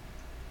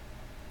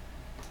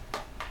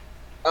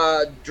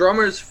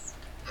drummer's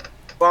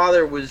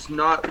father was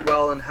not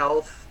well in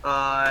health,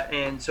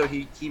 and so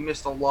he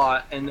missed a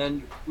lot. And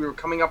then we were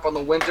coming up on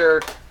the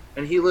winter,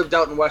 and he lived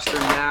out in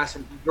Western Mass,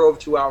 and he drove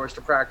 2 hours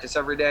to practice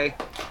every day.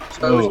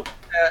 So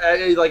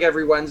it was, like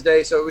every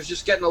Wednesday. So it was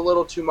just getting a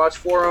little too much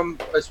for him,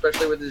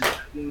 especially with his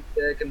being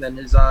sick, and then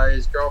his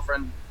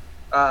girlfriend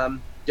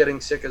getting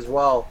sick as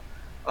well.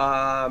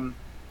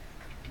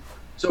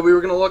 So we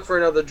were going to look for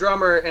another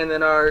drummer, and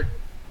then our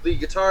lead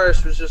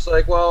guitarist was just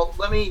like, well,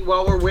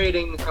 while we're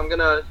waiting, I'm going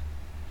to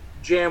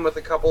jam with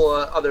a couple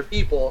of other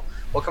people.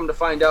 Well, come to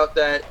find out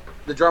that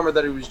the drummer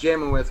that he was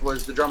jamming with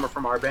was the drummer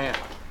from our band.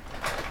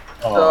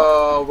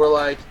 So we're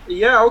like,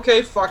 yeah,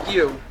 okay, fuck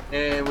you.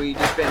 And we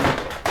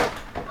disbanded.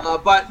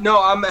 But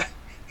no, I'm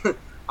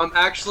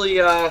actually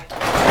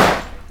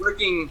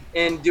working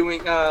and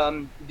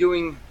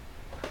doing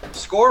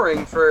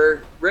scoring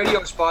for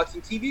radio spots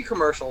and TV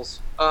commercials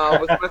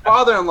with my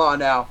father-in-law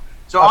now.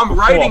 So I'm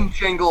writing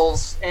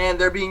jingles and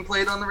they're being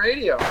played on the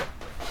radio.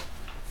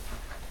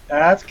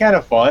 That's kind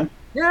of fun.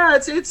 Yeah,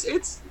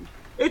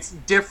 it's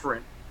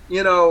different.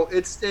 You know,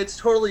 it's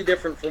totally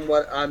different from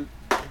what I'm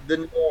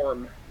the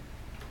norm.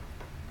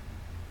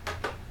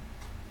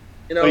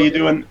 You know, So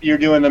you're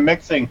doing the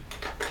mixing.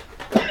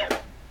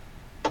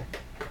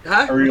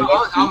 Huh?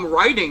 No, I'm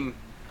writing.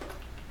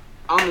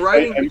 I'm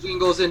writing the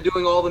jingles and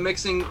doing all the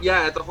mixing.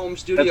 Yeah, at the home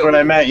studio. That's what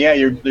I meant. Yeah,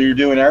 you're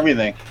doing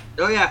everything.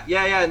 Oh yeah.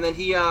 And then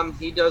he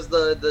does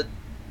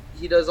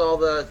he does all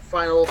the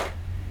final.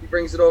 He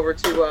brings it over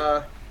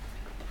to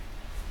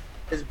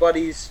his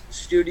buddy's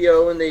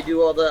studio, and they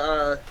do all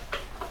the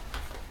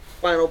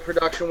final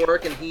production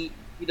work, and he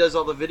does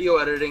all the video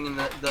editing and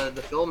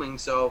the filming.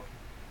 So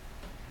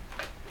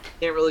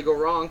can't really go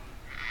wrong.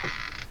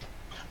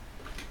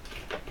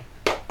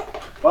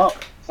 Well,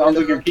 sounds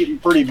like you're keeping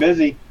pretty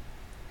busy.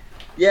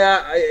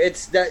 Yeah,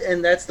 it's that,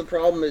 and that's the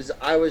problem. Is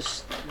I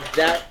was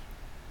that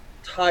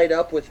tied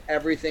up with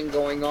everything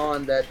going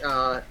on that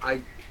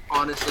I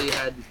honestly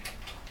had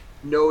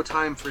no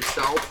time for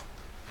self.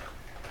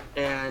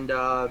 And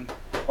well,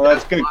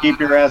 that's good. Keep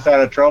your ass out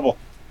of trouble.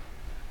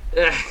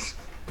 I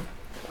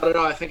don't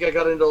know. I think I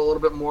got into a little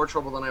bit more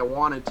trouble than I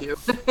wanted to.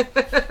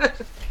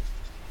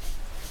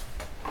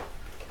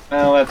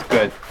 Well, that's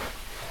good.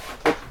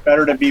 It's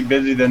better to be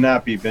busy than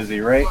not be busy,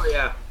 right? Oh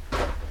yeah.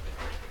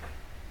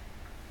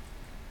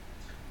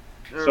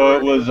 So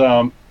it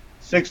was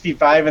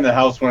 65 in the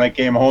house when I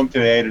came home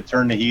today to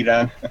turn the heat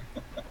on.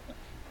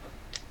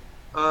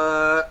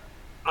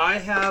 I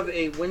have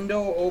a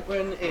window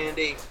open and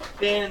a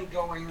fan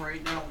going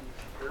right now.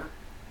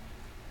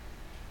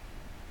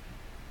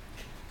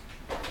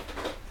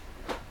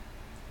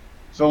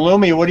 So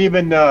Lumi, what have you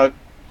been?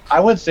 I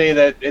would say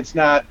that it's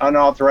not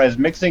unauthorized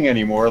mixing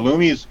anymore.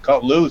 Lumi's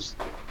cut loose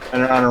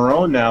and on her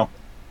own now.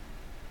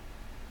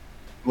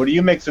 What are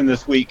you mixing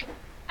this week?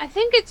 I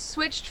think it's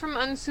switched from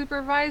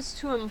unsupervised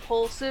to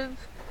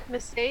impulsive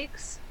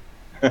mistakes.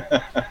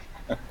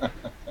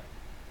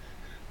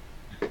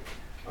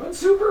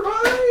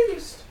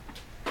 Unsupervised.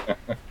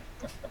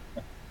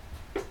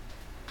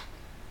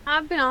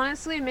 I've been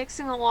honestly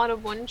mixing a lot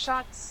of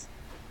one-shots.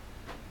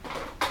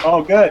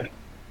 Oh, good.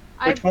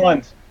 Which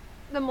ones?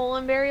 The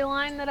Mullenberry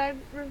line that I.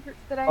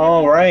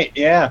 Oh, right,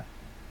 yeah.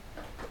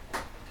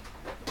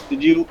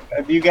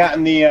 Have you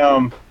gotten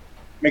the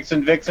Mix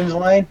and Vixens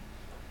line?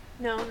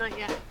 No, not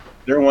yet.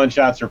 Their one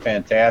shots are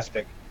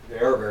fantastic. They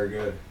are very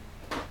good.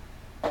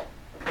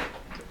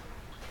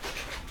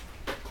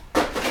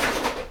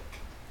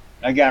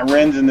 I got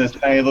Rens in this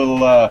tiny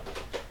little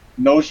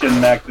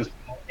Notion neck, this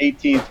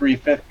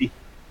 18350.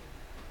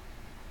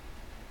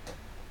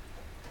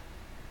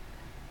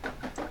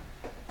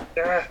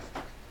 Yeah.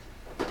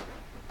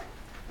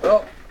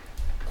 Oh.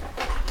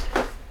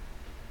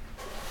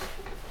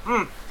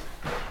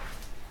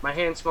 My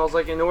hand smells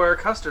like Nowhere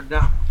custard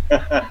now.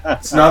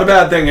 It's not a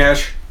bad thing,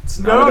 Ash. It's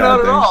not a bad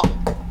not thing.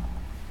 at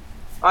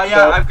all.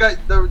 Yeah, I've got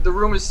the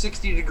room is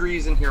 60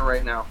 degrees in here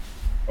right now.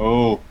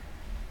 Oh.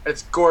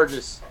 It's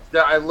gorgeous.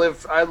 I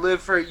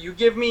live for, you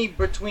give me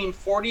between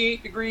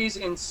 48 degrees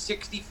and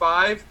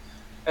 65,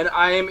 and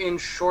I am in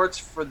shorts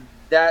for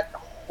that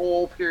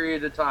whole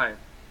period of time.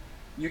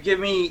 You give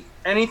me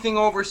anything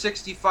over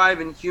 65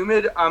 and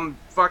humid, I'm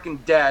fucking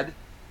dead.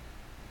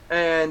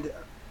 And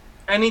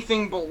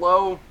anything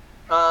below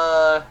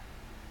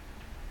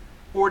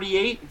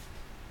 48,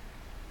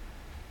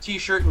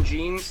 t-shirt and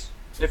jeans.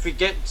 If it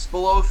gets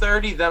below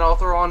 30, then I'll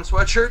throw on a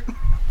sweatshirt.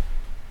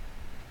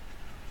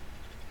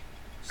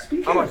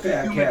 Speaking of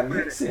fat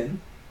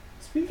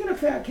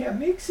cat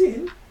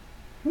mixing,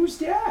 who's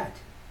that?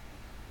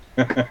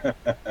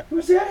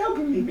 Who's that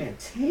helping me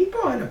mix? Hey,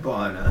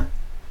 Bonabana.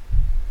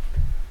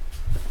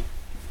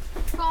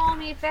 Call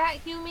me fat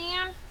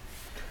human.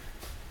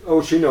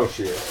 Oh, she knows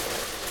she is.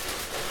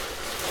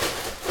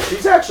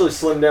 She's actually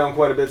slimmed down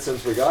quite a bit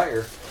since we got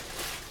here.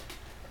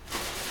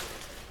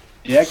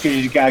 Yeah, because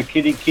you got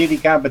kitty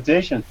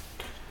competition.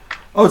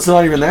 Oh, it's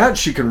not even that.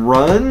 She can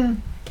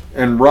run,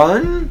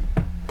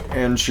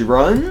 and she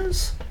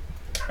runs.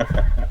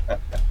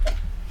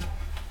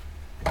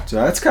 So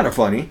that's kind of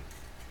funny.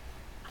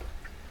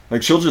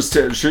 Like she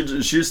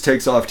just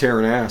takes off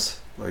tearing ass.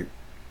 Like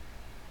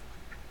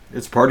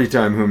it's party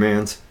time,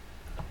 humans.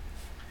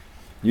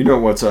 You know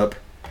what's up.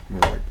 We're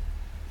like,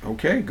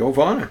 okay, go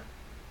Vana.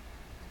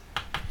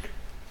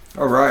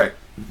 All right.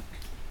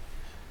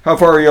 How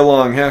far are you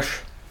along, Hesh?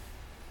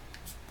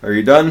 Are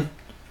you done?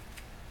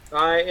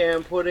 I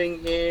am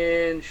putting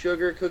in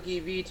Sugar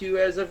Cookie V2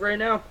 as of right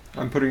now.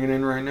 I'm putting it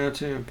in right now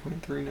too.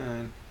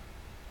 0.39.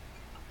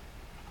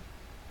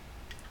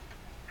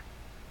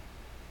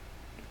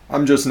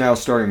 I'm just now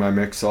starting my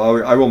mix,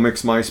 so I will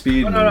mix my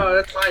speed. No,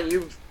 that's fine.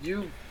 You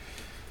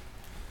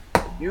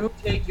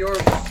take your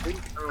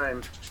sweet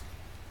time.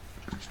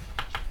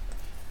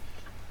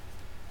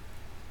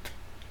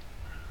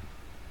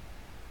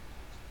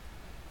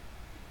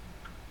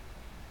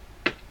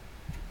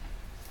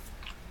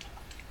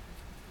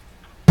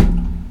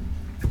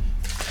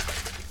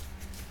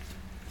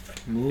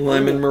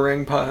 Lemon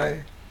meringue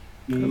pie.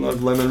 I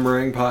love lemon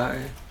meringue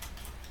pie.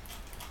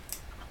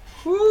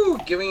 Woo!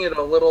 Giving it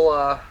a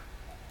little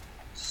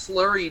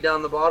slurry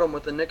down the bottom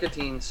with the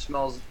nicotine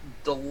smells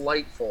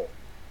delightful.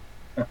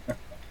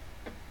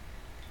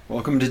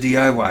 Welcome to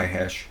DIY,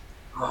 Hesh.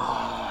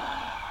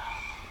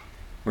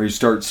 Where you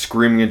start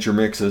screaming at your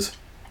mixes.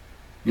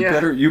 You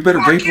better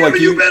vape like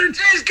you better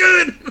taste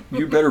good.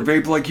 You better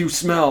vape like you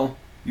smell.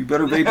 You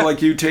better vape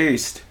like you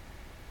taste.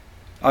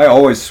 I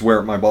always swear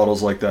at my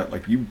bottles like that.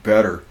 Like, you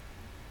better.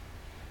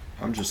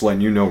 I'm just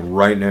letting you know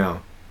right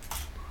now.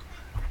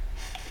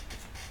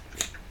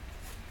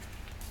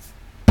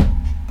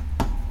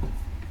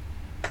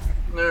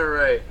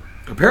 Alright.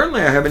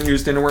 Apparently I haven't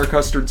used Dinnerware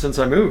custard since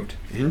I moved.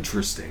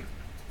 Interesting.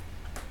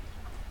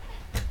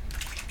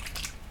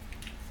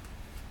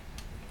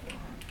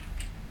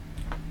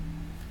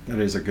 That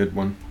is a good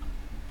one.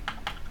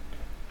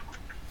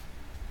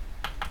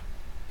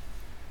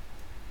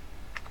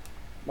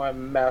 My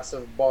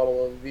massive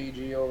bottle of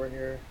VG over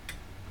here.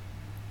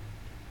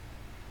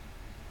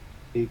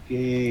 Going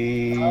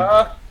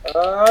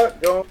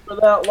for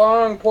that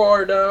long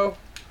pour, though.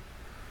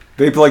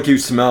 Vape like you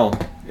smell.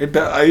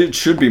 It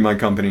should be my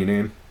company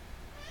name.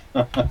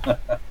 You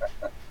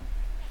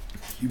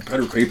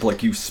better vape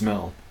like you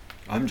smell.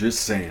 I'm just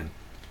saying.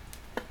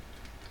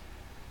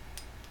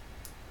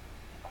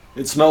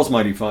 It smells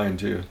mighty fine,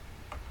 too.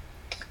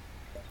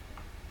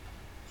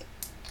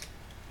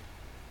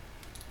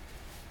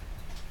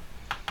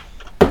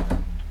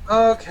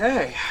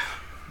 Okay.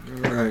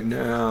 Alright,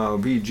 now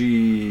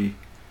BG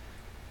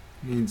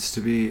needs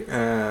to be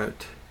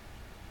at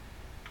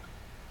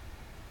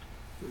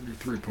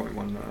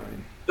 33.19.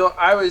 So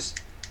I was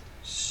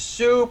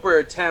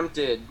super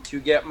tempted to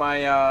get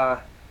my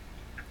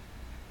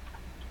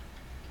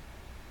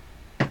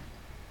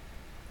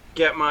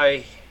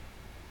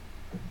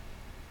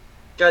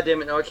God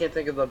damn it, no, I can't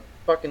think of the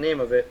fucking name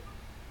of it.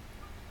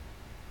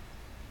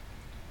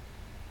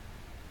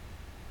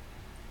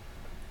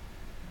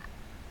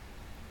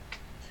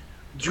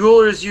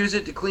 Jewelers use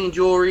it to clean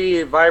jewelry.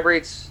 It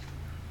vibrates.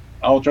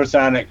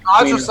 Ultrasonic.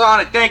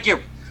 Ultrasonic, thank you.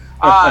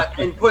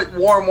 And put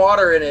warm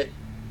water in it,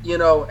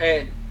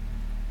 and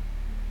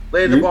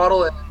lay the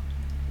bottle and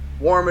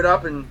warm it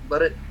up and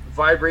let it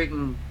vibrate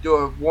and do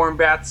a warm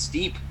bath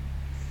steep.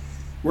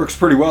 Works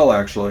pretty well,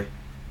 actually.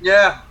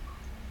 Yeah.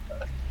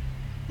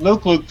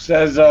 Luke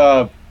says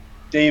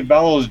Dave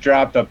Bellows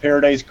dropped a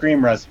Paradise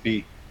Cream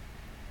recipe.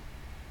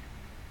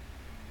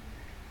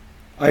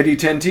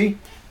 ID10T?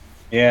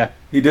 Yeah.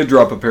 He did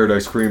drop a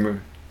Paradise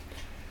Cream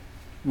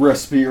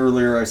recipe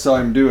earlier. I saw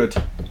him do it.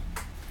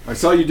 I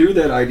saw you do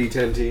that,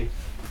 ID10T.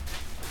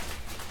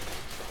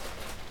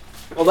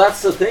 Well,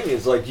 that's the thing,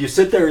 is like you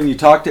sit there and you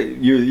talk to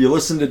you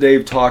listen to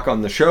Dave talk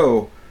on the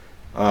show,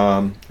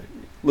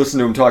 listen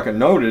to him talk and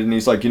note it, and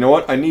he's like, you know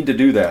what, I need to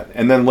do that.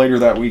 And then later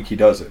that week he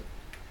does it.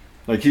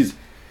 Like he's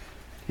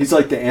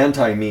like the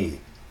anti-me.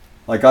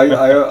 Like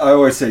I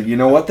always say, you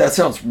know what, that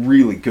sounds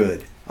really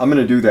good. I'm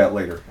gonna do that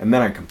later, and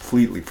then I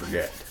completely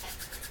forget.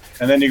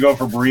 And then you go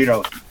for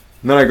burritos.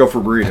 And then I go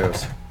for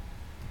burritos.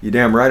 You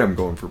damn right I'm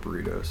going for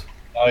burritos.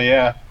 Oh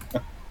yeah.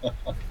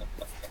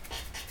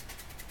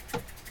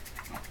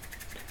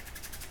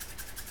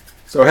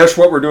 So Hesh,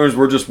 what we're doing is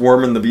we're just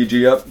warming the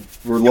VG up.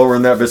 We're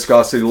lowering that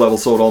viscosity level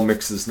so it all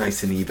mixes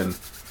nice and even.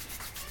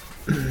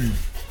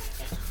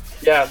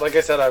 Yeah, like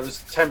I said, I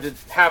was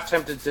half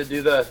tempted to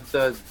do the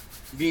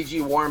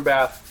VG warm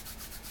bath.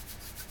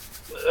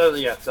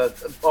 The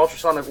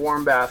ultrasonic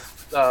warm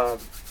bath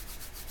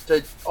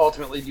to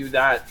ultimately do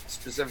that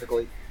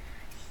specifically.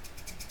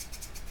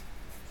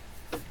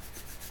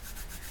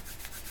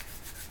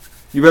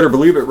 You better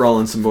believe it,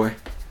 Rollinson boy.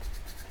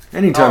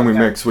 Anytime we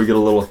mix, we get a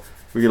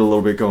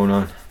little bit going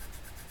on.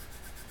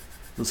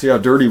 Let's see how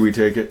dirty we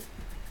take it.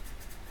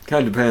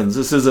 Kind of depends.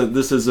 This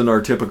isn't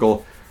our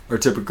typical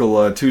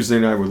Tuesday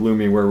night with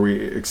Lumi where we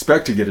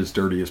expect to get as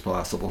dirty as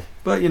possible.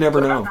 But you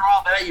never know. After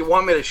all that, you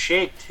want me to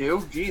shake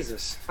too?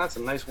 Jesus, that's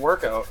a nice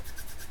workout.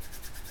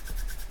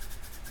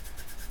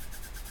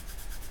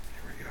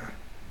 There we go.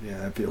 Yeah,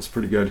 that feels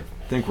pretty good.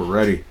 I think we're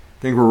ready,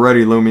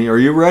 Lumi. Are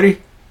you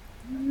ready?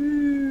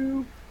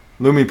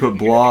 Lumi put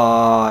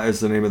blah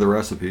as the name of the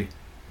recipe.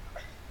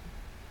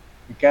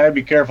 You gotta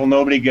be careful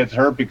nobody gets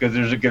hurt because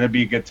there's gonna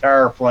be a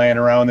guitar flying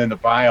around in the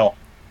pile.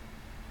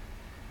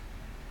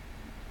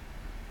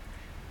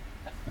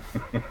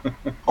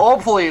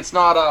 Hopefully it's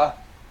not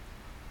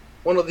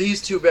one of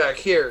these two back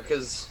here,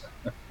 because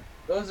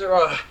those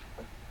are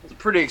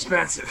pretty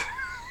expensive.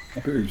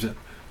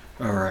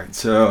 All right,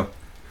 so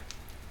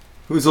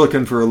who's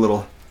looking for a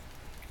little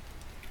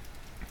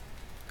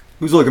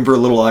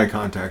eye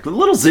contact? A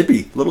little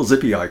zippy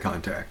eye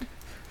contact.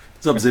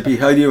 What's up, Zippy?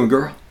 How you doing,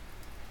 girl?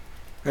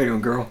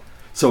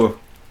 So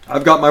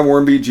I've got my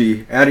warm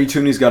BG. Addy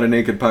Tooney's got a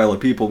naked pile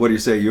of people. What do you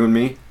say, you and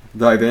me?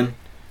 Dive in.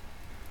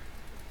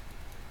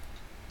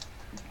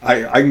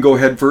 I can go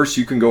head first.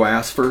 You can go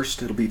ass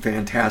first. It'll be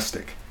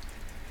fantastic.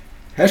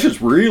 Hesh is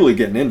really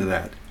getting into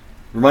that.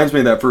 Reminds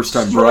me of that first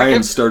time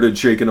Brian started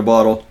shaking a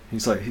bottle.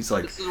 He's like,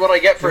 this is what I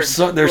get for.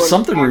 There's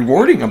something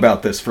rewarding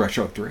about this Fresh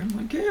 03. I'm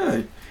like,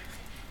 yeah,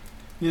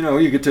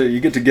 you get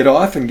to get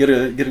off and get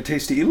a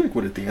taste of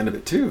e-liquid at the end of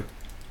it too.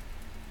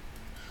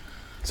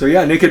 So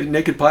yeah,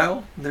 naked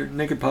pile.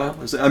 Naked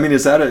pile. Is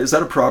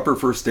that a proper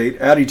first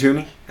date? Addy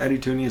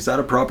Tooney, is that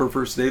a proper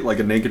first date? Like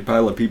a naked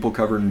pile of people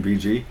covered in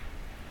VG?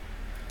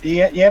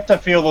 You have to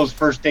feel those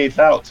first dates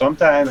out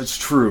sometimes. That's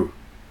true.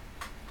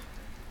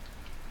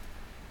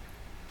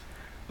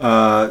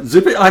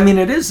 Zippy. I mean,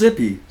 it is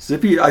Zippy.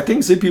 Zippy. I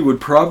think Zippy would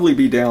probably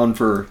be down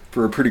for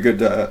a pretty good,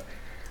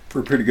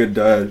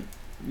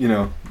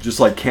 just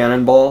like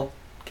cannonball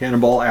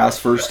ass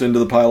first into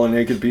the pile of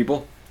naked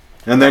people,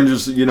 and then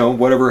just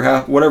whatever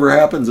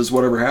happens is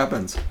whatever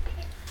happens.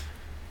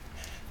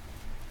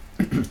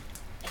 And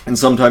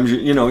sometimes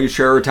you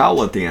share a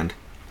towel at the end.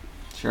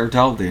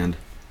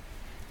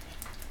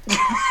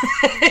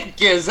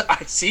 Giz,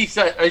 I see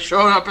I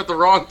showed up at the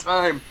wrong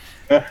time.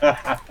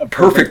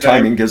 Perfect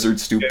timing, Gizzard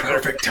Stew.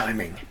 Perfect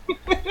timing.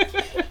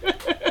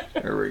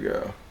 There we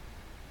go.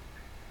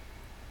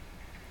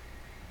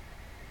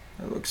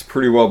 That looks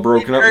pretty well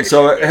broken up.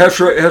 So Hesh,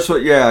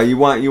 yeah, you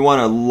want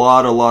a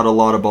lot of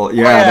bubbles.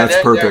 Yeah,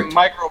 that's perfect.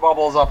 Micro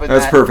bubbles up in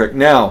That's perfect.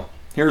 Now,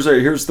 here's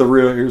the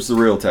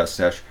real test,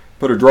 Hesh.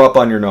 Put a drop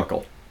on your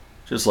knuckle,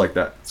 just like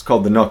that. It's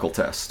called the knuckle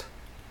test.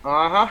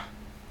 Uh-huh.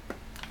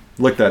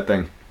 Lick that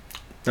thing.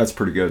 That's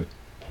pretty good.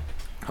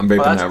 I'm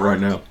vaping that right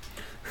now.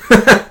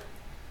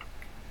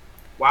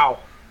 Wow.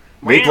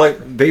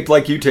 Vape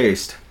like you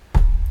taste.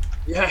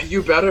 Yeah,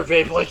 you better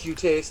vape like you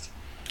taste.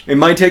 It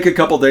might take a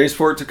couple days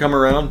for it to come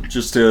around.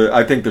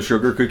 I think the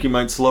sugar cookie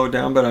might slow it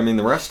down, but I mean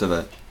the rest of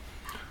it.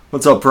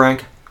 What's up,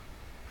 Frank?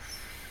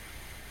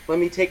 Let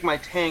me take my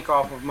tank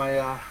off of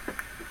my.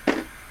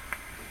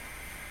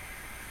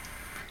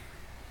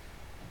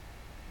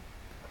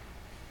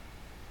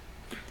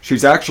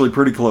 She's actually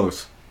pretty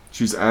close.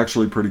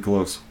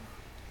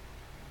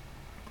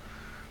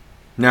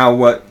 Now,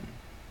 what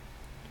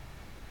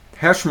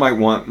Hesh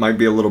might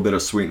be a little bit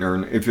of sweetener.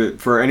 And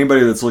for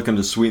anybody that's looking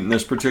to sweeten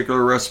this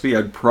particular recipe,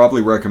 I'd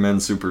probably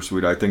recommend super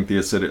sweet. I think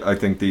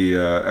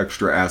the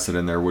extra acid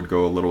in there would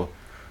go a little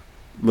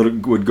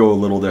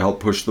to help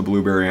push the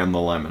blueberry and the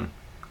lemon.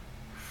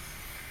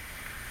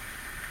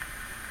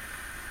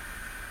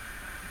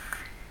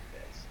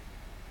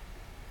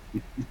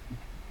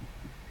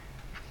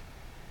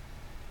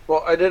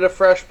 Well, I did a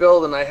fresh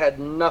build and I had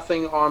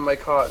nothing on my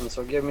cotton,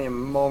 so give me a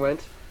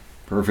moment.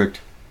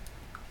 Perfect.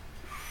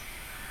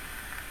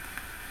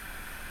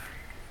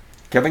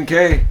 Kevin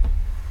K.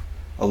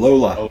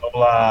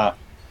 Alola.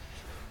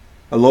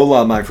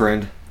 Alola, my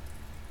friend.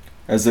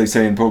 As they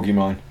say in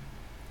Pokemon.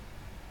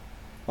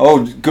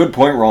 Oh, good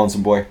point,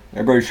 Rawlinson boy.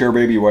 Everybody share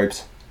baby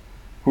wipes.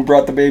 Who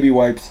brought the baby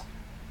wipes?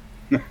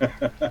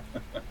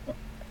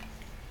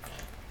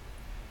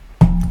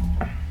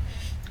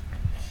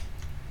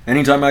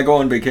 Anytime I go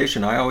on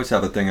vacation, I always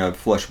have a thing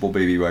of flushable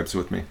baby wipes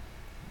with me.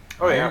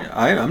 Oh, yeah.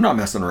 I'm not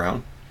messing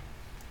around.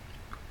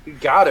 You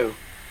got to.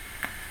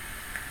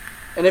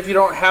 And if you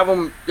don't have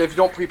them, if you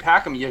don't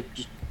pre-pack them, you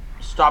just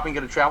stop and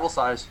get a travel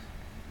size.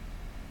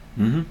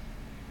 Mm-hmm.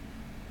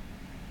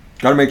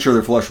 Got to make sure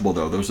they're flushable,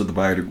 though. Those are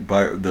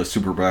the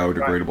super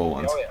biodegradable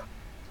ones. Oh, yeah.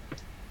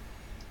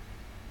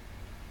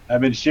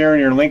 I've been sharing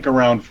your link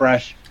around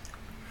Fresh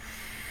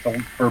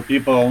for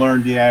people to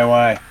learn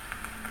DIY.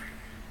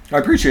 I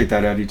appreciate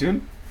that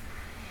attitude.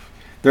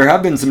 There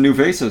have been some new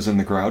faces in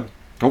the crowd.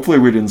 Hopefully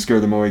we didn't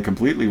scare them away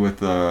completely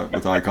with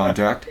eye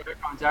contact.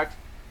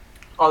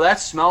 Oh,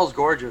 that smells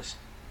gorgeous.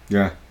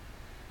 Yeah.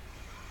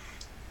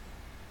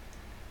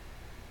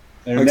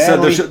 Like I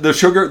said, the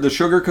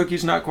sugar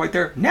cookie's not quite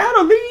there.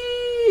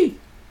 Natalie!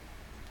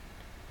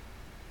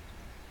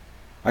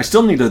 I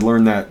still need to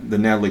learn the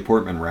Natalie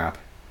Portman rap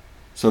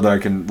so that I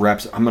can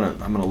rap. I'm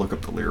gonna look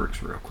up the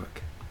lyrics real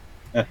quick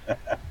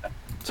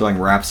so I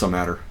can rap some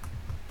at her.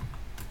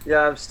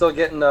 Yeah, I'm still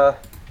getting that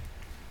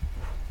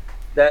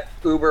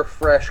uber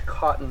fresh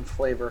cotton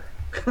flavor.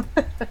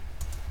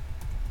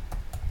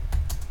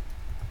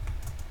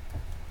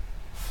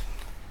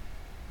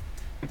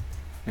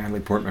 Natalie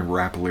Portman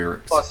rap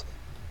lyrics. Plus,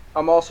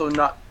 I'm also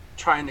not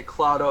trying to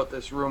cloud out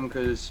this room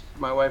because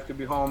my wife could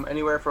be home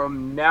anywhere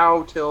from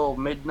now till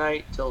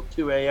midnight till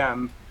 2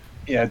 a.m.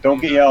 Yeah, don't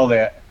get yelled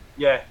at.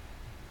 Yeah.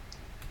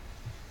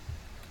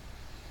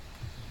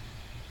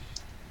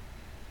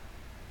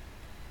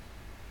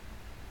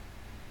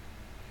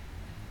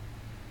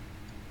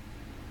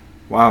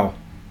 Wow.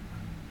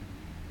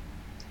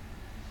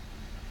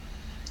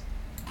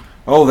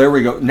 Oh, there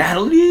we go.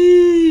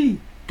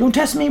 Natalie! Don't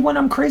test me when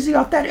I'm crazy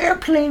off that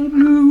airplane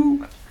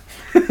glue.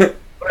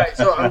 Right,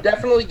 so I'm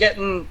definitely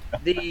getting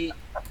the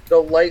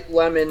light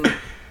lemon.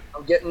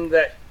 I'm getting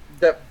that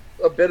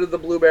a bit of the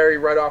blueberry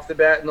right off the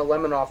bat and the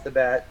lemon off the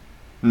bat.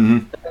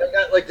 Mm-hmm. I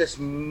got like this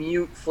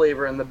mute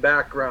flavor in the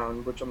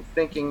background, which I'm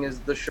thinking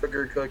is the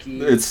sugar cookie.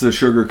 It's the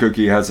sugar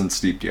cookie hasn't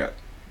steeped yet.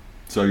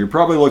 So you're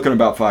probably looking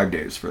about 5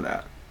 days for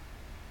that.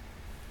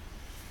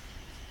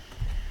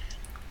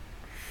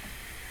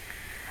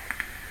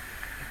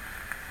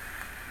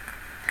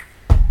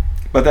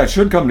 But that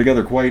should come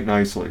together quite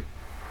nicely.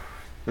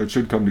 That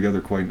should come together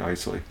quite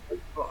nicely.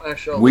 Well,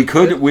 actually, We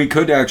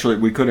could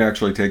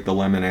actually take the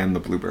lemon and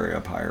the blueberry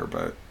up higher,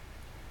 but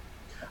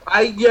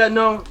I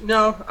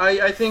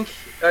think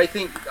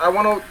I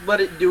want to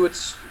let it do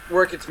its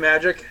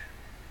magic.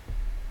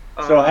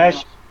 So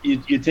Hesh,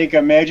 you take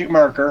a magic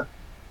marker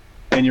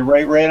and you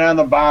write right on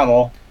the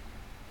bottle,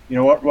 you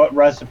know what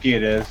recipe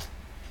it is,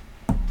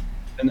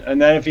 and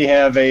then if you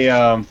have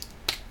a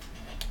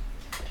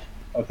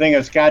thing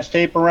of Scotch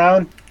tape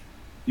around,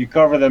 you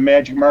cover the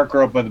magic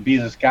marker up with a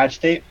piece of Scotch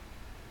tape.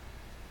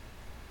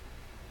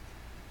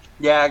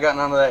 Yeah, I got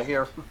none of that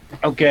here.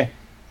 Okay.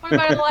 What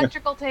about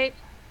electrical tape?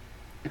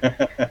 Not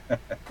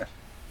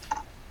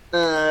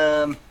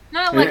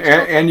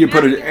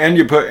electrical. and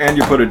you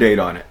put a date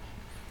on it.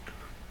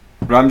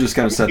 But I'm just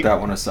gonna set that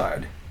one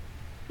aside.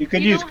 You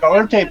could use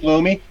color tape,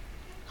 Lumi.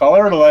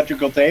 Colored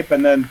electrical tape,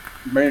 and then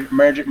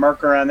magic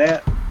marker on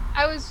that.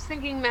 I was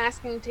thinking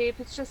masking tape.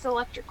 It's just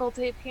electrical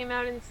tape came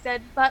out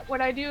instead. But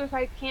what I do if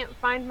I can't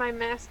find my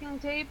masking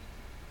tape,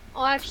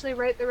 I'll actually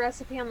write the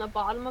recipe on the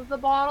bottom of the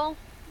bottle.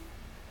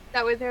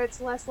 That way there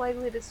it's less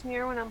likely to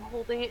smear when I'm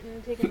holding it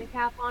and taking the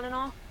cap on and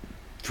off.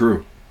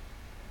 True.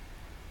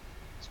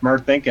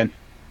 Smart thinking.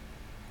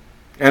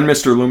 And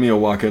Mr. Lumi will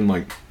walk in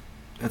like,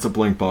 that's a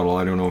blank bottle.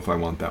 I don't know if I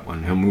want that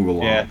one. He'll move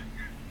along. Yeah.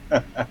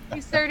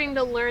 He's starting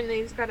to learn that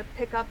he's got to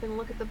pick up and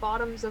look at the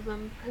bottoms of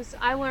them. Because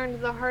I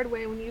learned the hard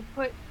way when you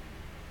put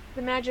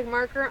the magic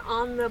marker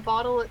on the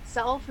bottle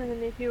itself, and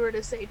then if you were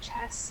to say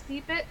chest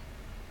steep it,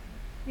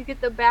 you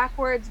get the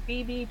backwards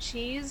BB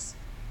cheese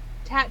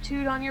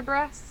tattooed on your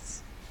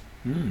breasts.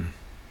 Hmm.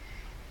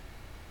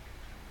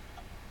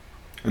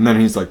 And then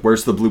he's like,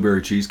 where's the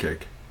blueberry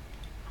cheesecake?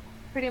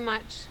 Pretty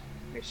much.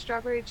 Or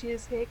strawberry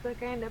cheesecake.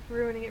 Like, I end up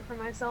ruining it for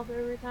myself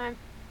every time.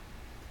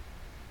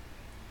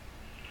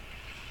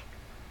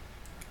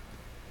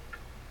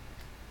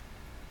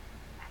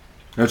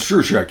 That's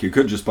true, Shaq. You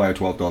could just buy a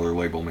 $12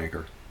 label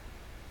maker.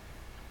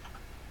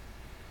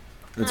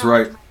 That's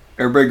right.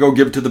 Everybody go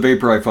give to the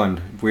Vapor Eye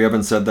Fund. If we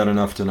haven't said that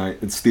enough tonight.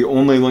 It's the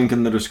only link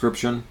in the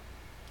description.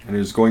 And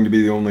it's going to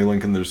be the only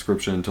link in the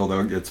description until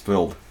that gets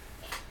filled.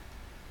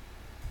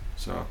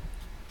 So,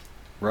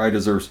 Rye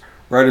deserves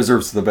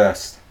the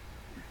best.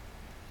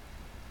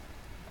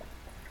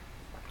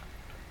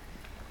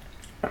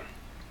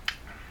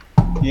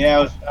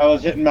 Yeah, I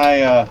was hitting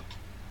my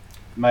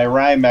my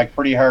Rymac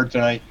pretty hard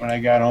tonight when I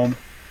got home.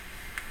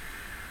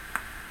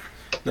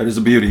 That is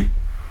a beauty.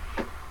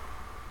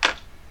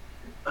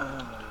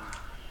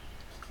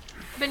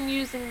 I've been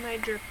using my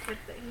drip tip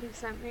that he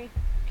sent me.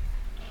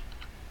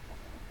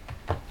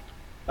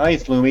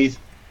 Nice, Loomies.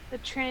 The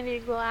Trinity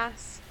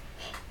glass.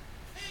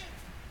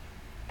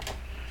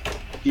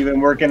 You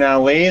been working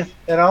on lathe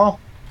at all?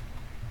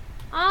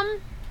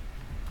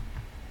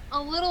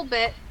 A little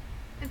bit.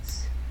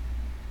 It's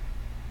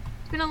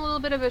been a little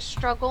bit of a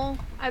struggle.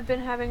 I've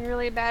been having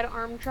really bad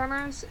arm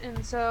tremors,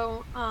 and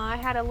so I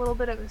had a little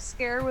bit of a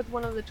scare with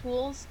one of the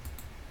tools.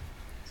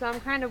 So I'm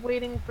kind of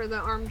waiting for the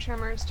arm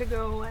tremors to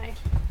go away.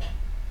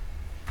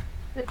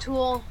 The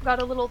tool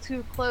got a little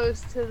too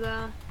close to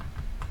the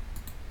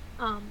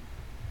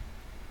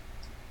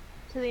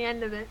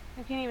end of it.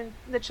 I can't even,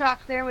 the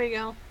chuck, there we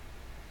go.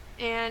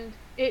 And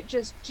it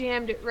just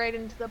jammed it right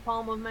into the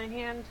palm of my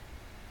hand.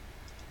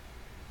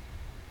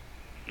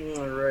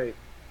 All right.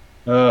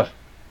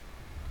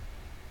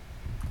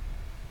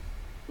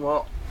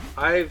 Well,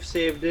 I've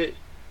saved it.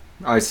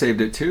 I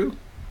saved it too.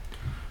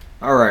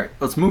 Alright,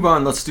 let's move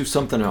on. Let's do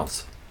something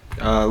else.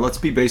 Let's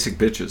be basic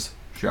bitches,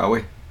 shall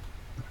we?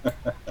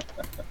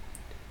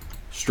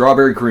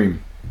 Strawberry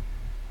cream.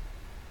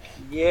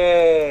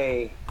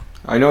 Yay.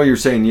 I know you're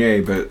saying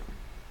yay, but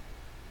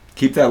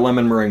keep that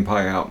lemon meringue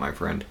pie out, my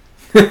friend.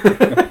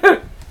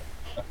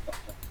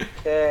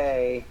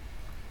 Okay.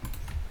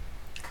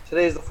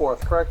 Today's the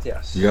 4th, correct?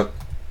 Yes. Yep.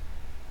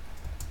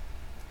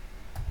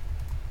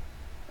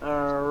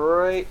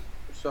 Alright.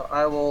 So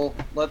I will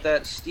let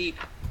that steep.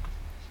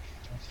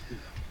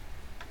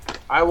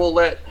 I will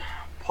let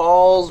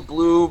Paul's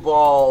Blue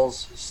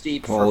Balls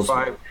steep for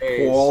 5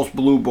 days. Paul's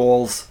Blue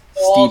Balls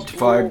Paul's steeped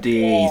Blue 5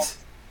 days. Balls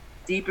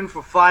steeping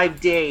for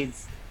 5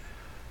 days.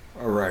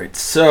 Alright,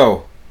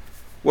 so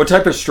what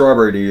type of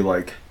strawberry do you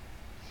like?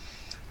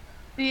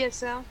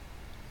 BSL.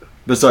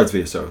 Besides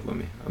VSO, let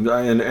me.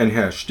 And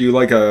Hesh, do you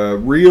like a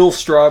real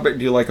strawberry?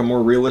 Do you like a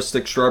more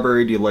realistic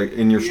strawberry? Do you like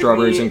in your Give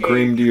strawberries me and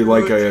cream? Do you true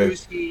like a?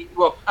 juicy,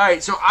 well, all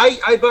right. So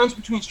I bounce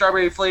between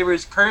strawberry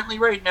flavors. Currently,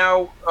 right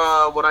now,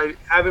 what I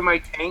have in my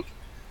tank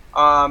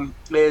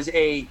is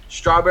a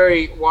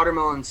strawberry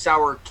watermelon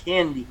sour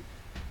candy.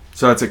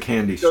 So that's a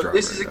candy So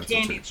strawberry. this is a That's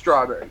candied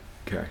strawberry,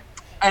 Okay.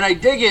 and I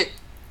dig it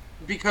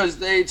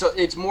because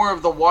it's more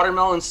of the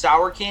watermelon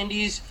sour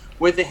candies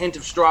with a hint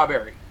of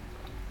strawberry.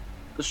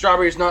 The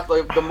strawberry is not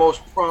like the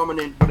most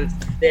prominent, but it's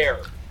there.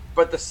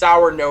 But the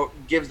sour note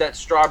gives that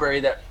strawberry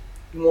that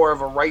more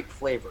of a ripe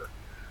flavor.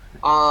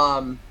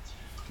 But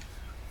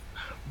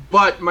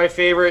my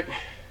favorite,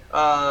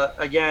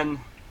 again,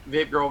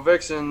 Vape Girl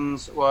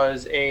Vixens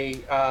was a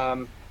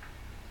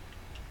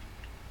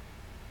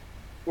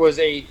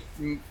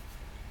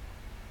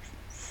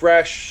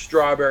fresh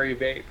strawberry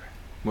vape.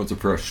 What's a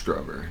fresh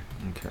strawberry?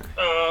 Okay.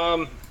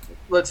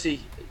 Let's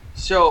see.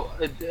 So,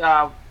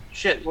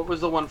 shit. What was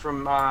the one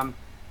from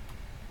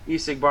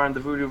E-Cig Barn, the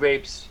Voodoo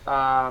Vapes,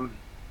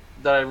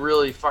 that I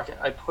really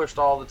I pushed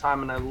all the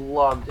time and I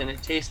loved, and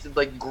it tasted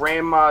like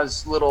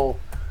grandma's little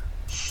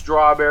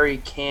strawberry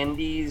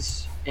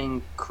candies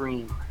and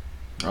cream.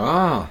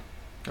 Ah,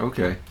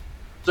 okay.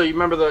 So you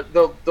remember the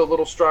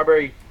little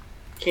strawberry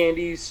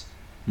candies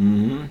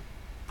Mm-hmm.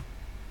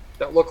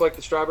 that look like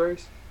the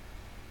strawberries?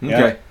 Okay.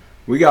 Yeah.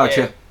 We got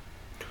Yeah. you.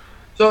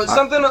 So it's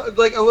something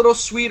like a little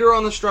sweeter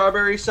on the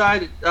strawberry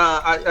side.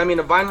 I mean,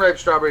 a vine ripe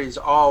strawberry is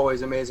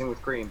always amazing with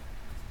cream.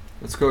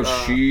 Let's go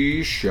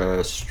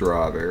shisha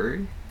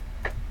strawberry.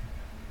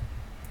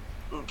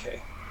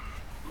 Okay,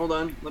 hold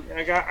on.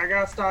 I got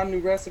to start a new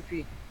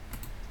recipe.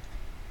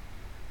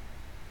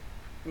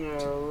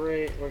 All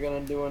right, we're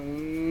gonna do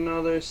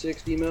another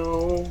 60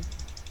 mil. 'Cause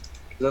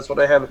that's what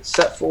I have it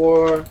set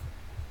for.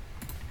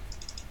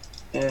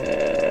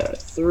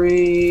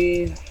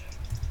 3.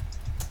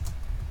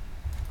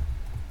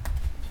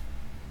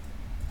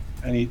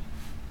 And he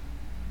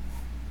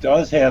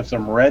does have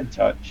some red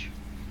touch.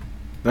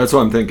 That's what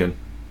I'm thinking.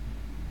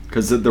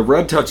 Because the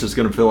red touch is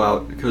going to fill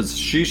out. Because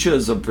shisha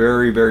is a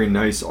very, very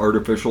nice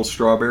artificial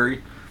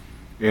strawberry.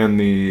 And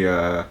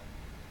the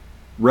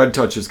red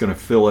touch is going to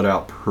fill it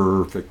out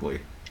perfectly.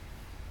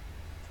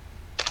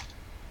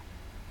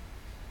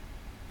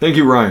 Thank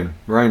you, Ryan.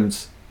 Ryan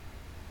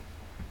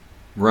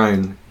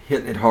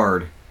hitting it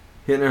hard.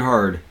 Hitting it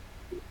hard.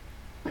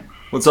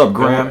 What's up,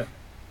 Graham?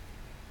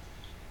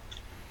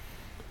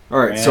 All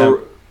right,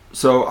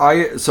 so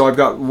I've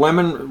got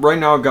lemon right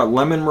now. I've got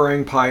lemon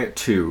meringue pie at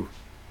 2.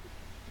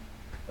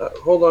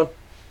 Hold on.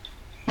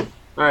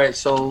 All right,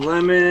 so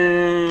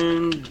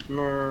lemon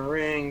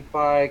meringue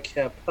pie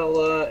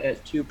Capella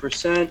at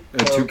 2%.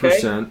 At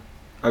 2%.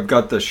 I've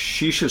got the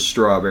shisha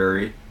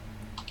strawberry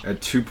at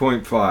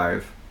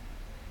 2.5,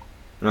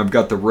 and I've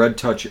got the red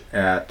touch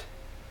at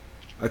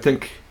I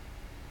think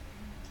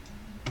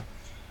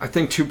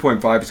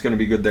 2.5 is going to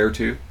be good there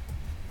too.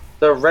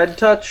 The red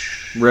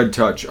touch. Red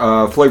touch,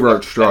 flavor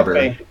art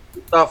strawberry.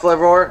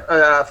 Flavor art.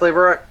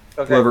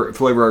 Okay.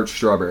 Flavor art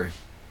strawberry.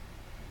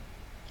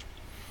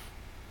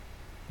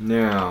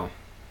 Now,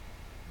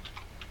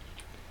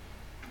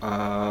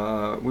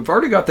 we've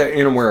already got that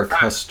Inawera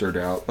custard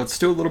out. Let's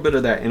do a little bit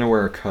of that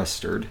Inawera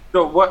custard.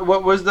 So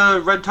what was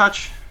the red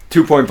touch?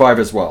 2.5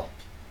 as well.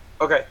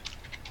 Okay.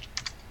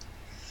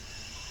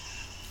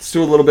 Let's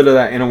do a little bit of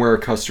that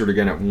Inawera custard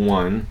again at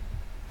 1.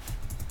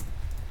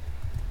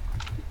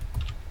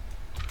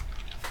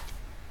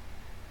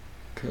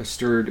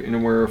 Custard,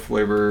 Inawera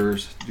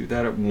flavors. Do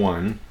that at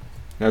 1.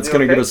 That's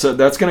gonna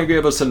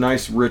give us a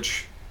nice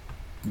rich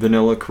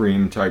vanilla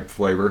cream type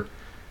flavor.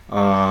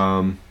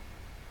 Lumi,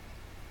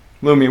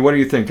 what are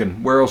you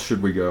thinking? Where else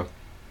should we go?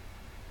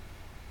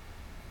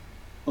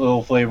 A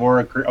little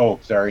flavor. Oh,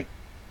 sorry.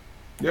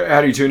 Yeah,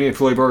 Addie Tooney,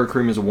 flavor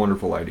cream is a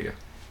wonderful idea.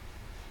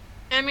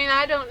 I mean,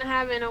 I don't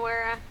have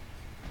Inawera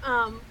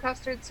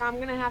custard, so I'm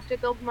gonna have to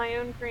build my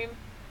own cream.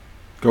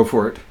 Go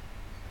for it.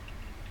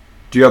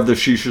 Do you have the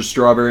shisha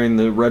strawberry and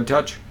the red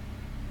touch?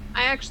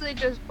 I actually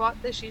just bought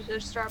the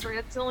shisha strawberry.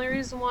 That's the only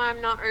reason why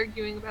I'm not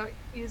arguing about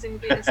using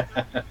VSO.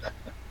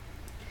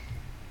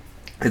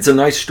 It's a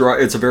nice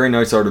It's a very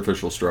nice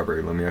artificial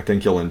strawberry, Lumi. I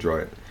think you'll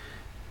enjoy it.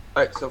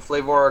 All right, so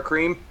flavor or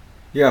cream.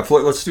 Yeah,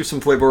 let's do some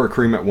flavor or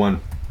cream at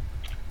 1.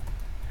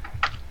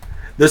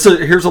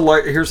 Here's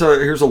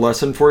a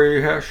lesson for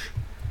you, Hesh.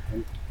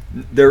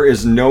 There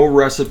is no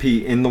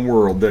recipe in the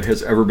world that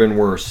has ever been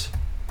worse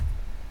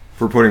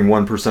for putting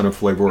 1% of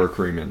flavor or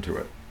cream into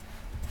it.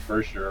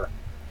 For sure.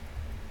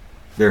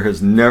 There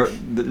has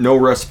no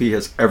recipe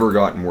has ever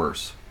gotten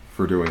worse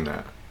for doing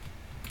that.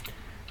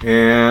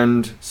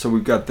 And so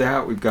we've got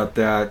that. Let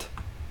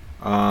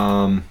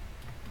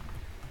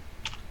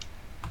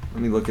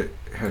me look at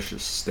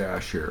Hesh's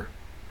stash here.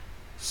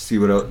 See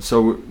what else.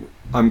 So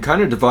I'm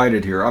kind of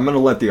divided here. I'm going to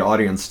let the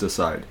audience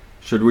decide.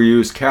 Should we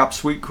use Cap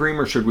sweet cream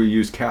or should we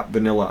use Cap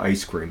vanilla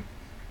ice cream?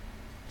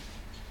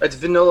 It's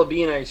vanilla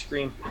bean ice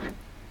cream.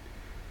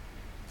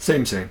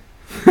 Same.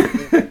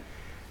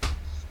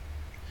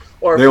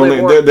 Or they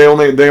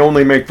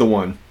only make the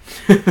one.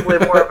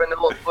 with more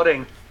vanilla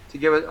pudding to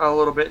give it a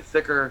little bit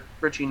thicker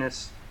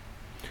richiness.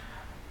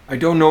 I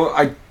don't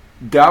know.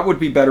 That would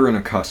be better in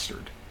a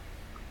custard.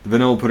 The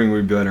vanilla pudding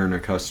would be better in a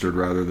custard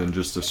rather than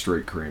just a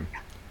straight cream.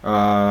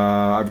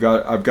 I've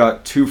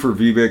got 2 for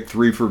Vivek,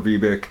 3 for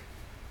Vivek.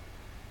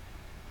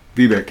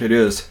 Vivek, it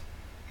is.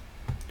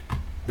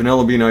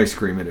 Vanilla bean ice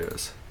cream, it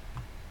is.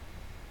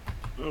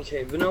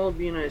 Okay, vanilla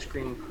bean ice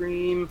cream,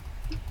 cream,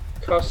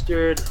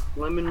 custard,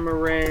 lemon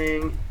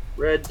meringue,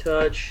 red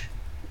touch,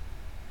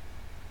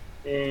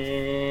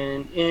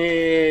 and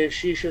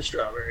shisha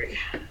strawberry.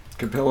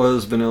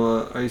 Capella's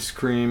vanilla ice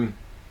cream.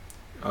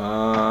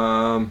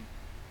 I'm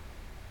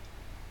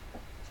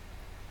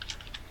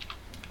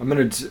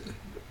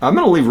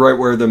gonna leave right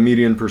where the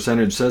median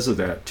percentage says it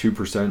at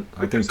 2%.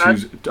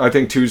 I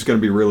think two's gonna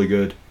be really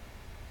good.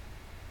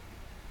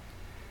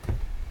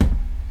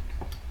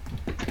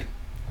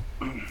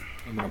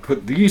 I'm gonna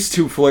put these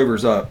 2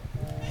 flavors up.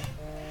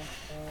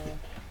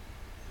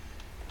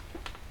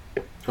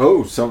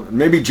 Oh,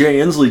 maybe Jay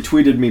Inslee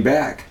tweeted me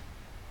back.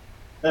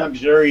 I'm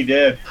sure he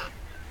did.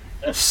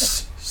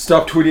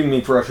 Stop tweeting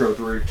me,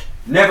 Fresh03.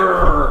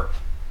 Never.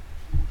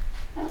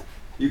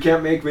 You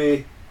can't make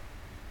me.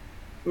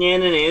 Nah,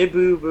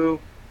 boo boo.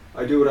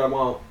 I do what I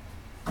want.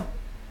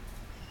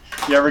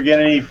 You ever get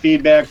any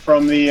feedback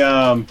from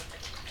the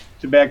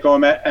tobacco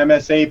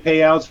MSA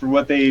payouts for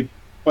what they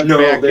put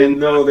back in?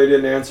 No, they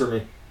didn't answer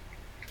me.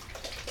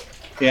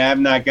 Yeah, I've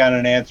not got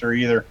an answer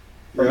either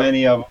from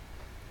any of them.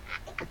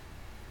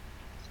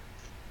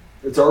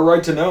 It's our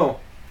right to know.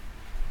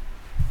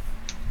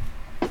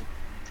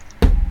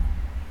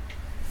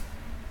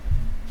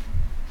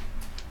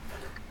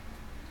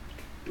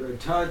 Red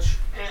Touch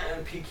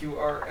and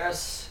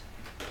PQRS.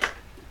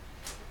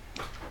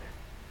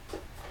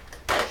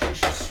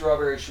 Shisha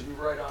strawberry should be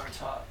right on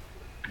top.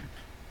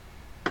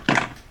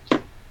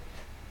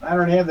 I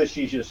don't have the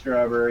shisha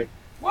strawberry.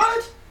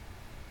 What?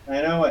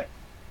 I know it.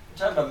 What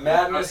type of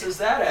madness is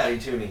that, Addy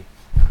Tooney?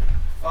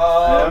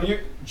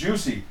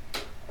 Juicy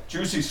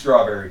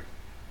strawberry.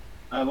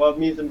 I love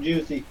me some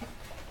juicy.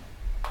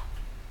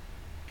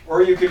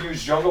 Or you could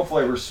use Jungle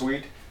Flavor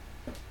Sweet.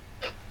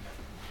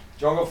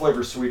 Jungle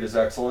Flavor Sweet is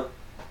excellent.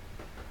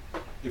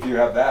 If you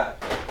have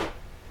that.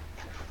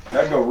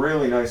 That'd go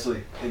really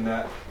nicely in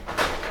that.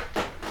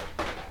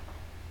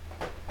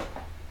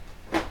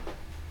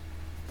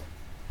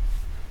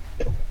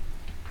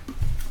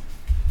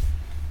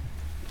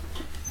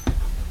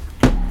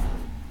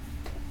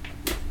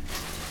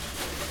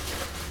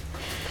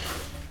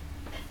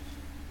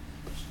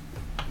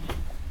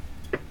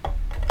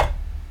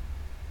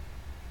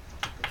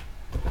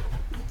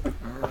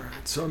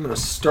 So I'm going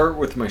to start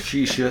with my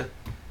shisha.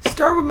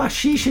 Start with my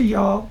shisha,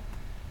 y'all.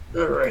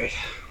 All right.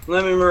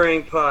 Lemon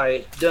meringue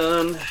pie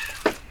done.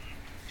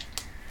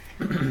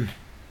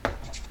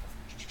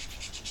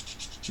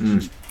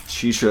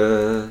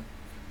 Shisha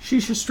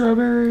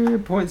strawberry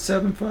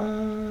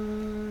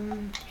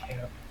 0.75.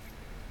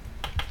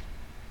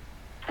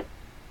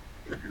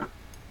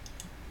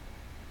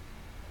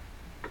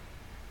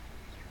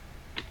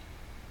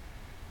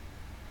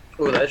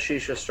 Oh, that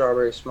shisha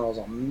strawberry smells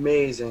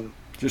amazing.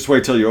 Just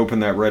wait till you open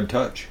that Red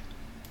Touch.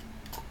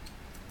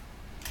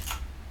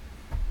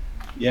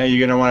 Yeah, you're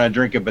gonna want to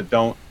drink it, but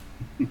don't.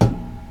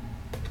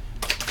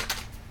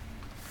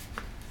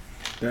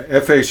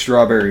 The FA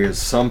strawberry is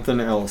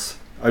something else.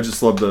 I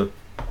just love the.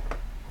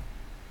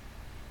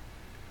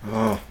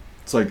 Oh,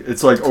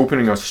 it's like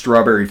opening a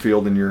strawberry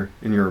field in your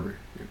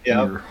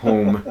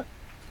home.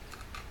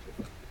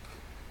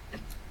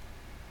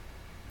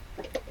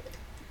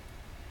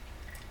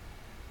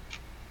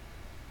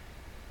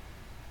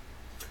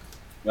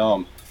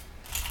 Yum.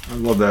 I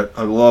love that.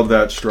 I love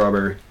that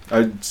strawberry.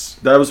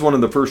 That was one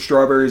of the first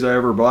strawberries I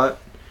ever bought,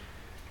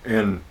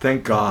 and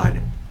thank God.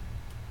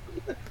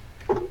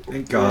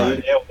 Thank God. Yeah,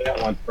 you nailed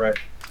that one,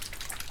 Fresh.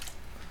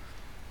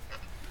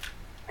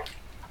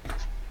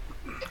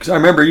 Because I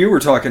remember you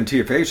were talking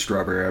TFA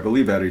strawberry, I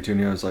believe, Addy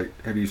Tooney. I was like,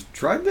 have you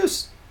tried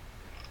this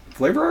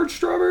Flavor Art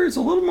strawberry? It's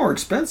a little more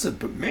expensive,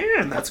 but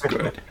man, that's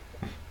good.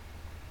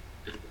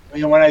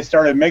 You know, when I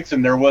started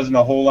mixing, there wasn't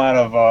a whole lot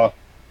of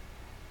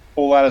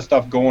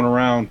stuff going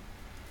around.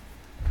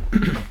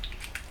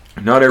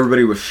 Not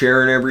everybody was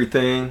sharing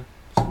everything.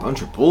 It's a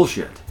bunch of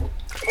bullshit.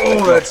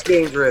 Oh, that's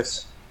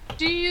dangerous.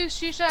 Do you use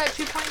shisha at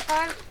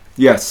 2.5?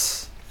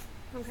 Yes.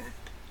 Okay.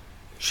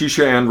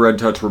 Shisha and Red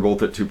Touch were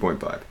both at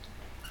 2.5.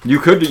 You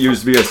could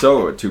use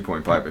VSO at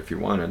 2.5 if you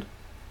wanted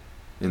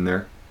in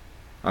there.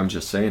 I'm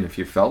just saying if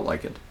you felt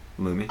like it,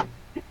 Lumi.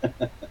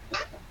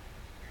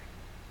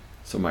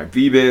 So my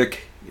VBIC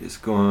is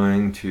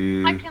going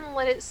to... I can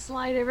let it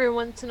slide every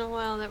once in a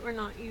while that we're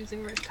not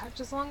using Red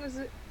Touch, as long as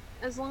it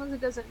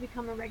doesn't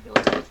become a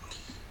regular.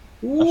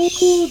 Ooh,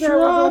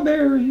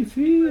 strawberry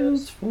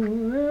fields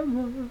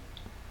forever.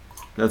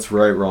 That's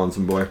right,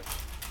 Ronson boy.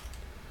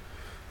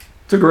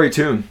 It's a great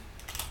tune.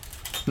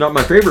 Not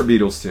my favorite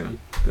Beatles tune,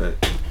 but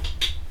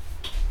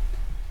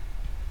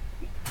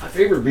my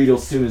favorite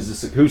Beatles tune is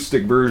this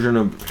acoustic version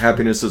of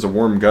 "Happiness Is a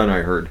Warm Gun" I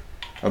heard.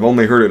 I've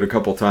only heard it a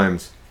couple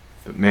times,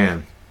 but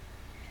man,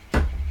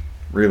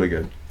 Really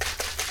good.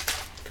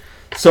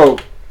 So,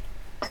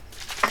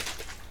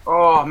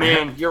 Oh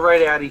man, you're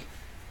right, Addy.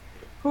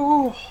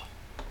 Ooh.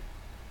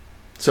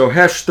 so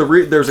Hesh,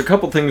 there's a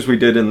couple things we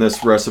did in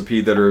this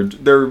recipe they're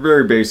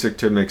very basic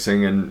to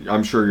mixing, and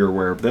I'm sure you're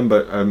aware of them.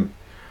 But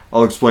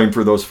I'll explain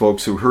for those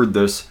folks who heard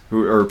this,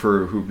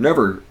 who've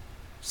never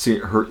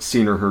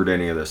seen or heard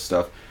any of this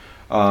stuff.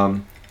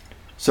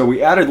 So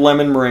we added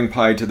lemon meringue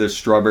pie to this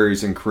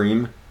strawberries and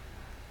cream.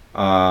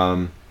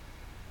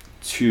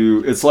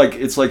 It's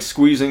like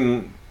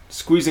squeezing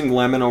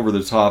lemon over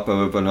the top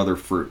of another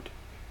fruit.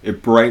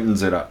 It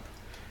brightens it up.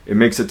 It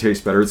makes it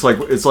taste better. It's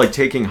like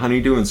taking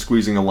honeydew and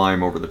squeezing a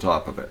lime over the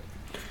top of it.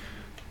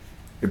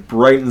 It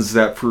brightens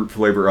that fruit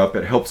flavor up.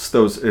 It helps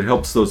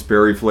those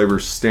berry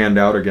flavors stand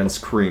out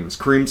against creams.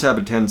 Creams have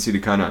a tendency to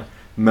kind of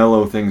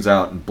mellow things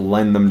out and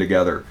blend them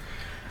together.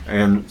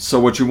 And so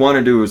what you want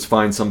to do is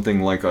find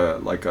something like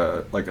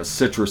a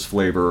citrus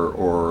flavor,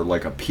 or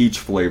like a peach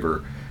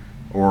flavor,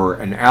 or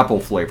an apple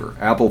flavor.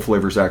 Apple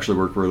flavors actually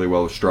work really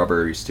well with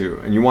strawberries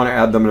too. And you want to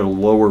add them at a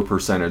lower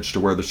percentage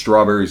to where the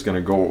strawberry is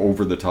going to go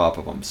over the top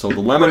of them. So the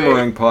lemon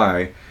meringue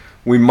pie,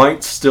 we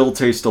might still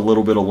taste a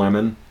little bit of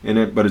lemon in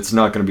it, but it's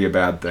not going to be a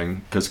bad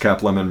thing because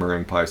Cap lemon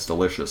meringue pie is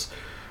delicious.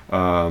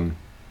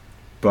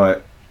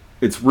 But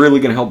it's really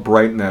going to help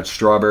brighten that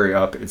strawberry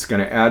up. It's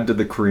going to add to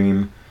the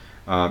cream.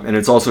 And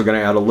it's also going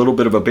to add a little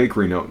bit of a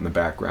bakery note in the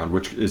background,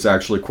 which is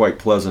actually quite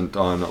pleasant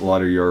on a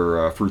lot of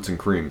your fruits and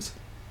creams.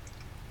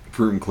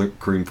 Fruit and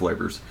cream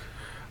flavors.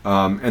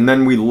 And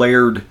then we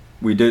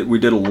did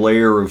a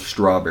layer of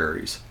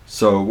strawberries.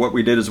 So what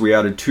we did is we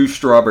added 2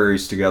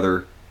 strawberries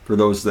together. For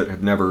those that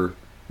have never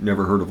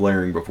heard of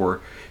layering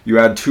before, you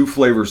add 2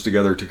 flavors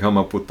together to come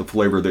up with the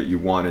flavor that you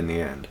want in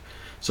the end.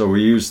 So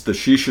we used the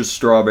Shisha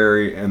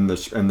strawberry and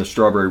the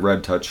strawberry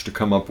red touch to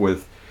come up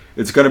with.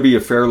 It's going to be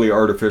a fairly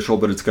artificial,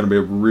 but it's going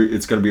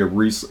to be a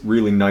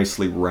really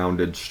nicely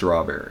rounded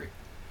strawberry.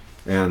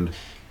 And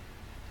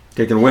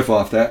taking a whiff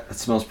off that, it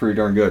smells pretty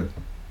darn good.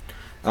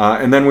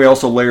 And then we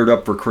also layered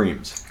up for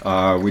creams.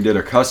 We did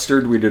a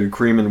custard, we did a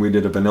cream, and we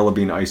did a vanilla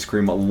bean ice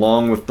cream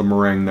along with the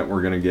meringue that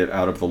we're going to get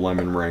out of the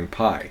lemon meringue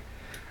pie.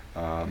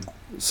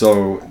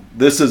 So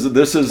this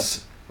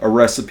is a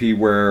recipe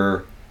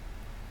where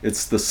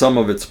it's the sum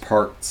of its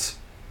parts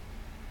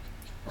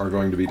are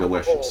going to be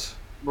delicious.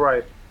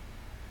 Right.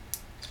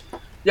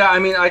 Yeah, I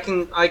mean, I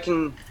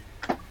can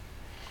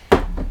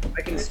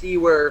see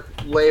where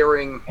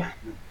layering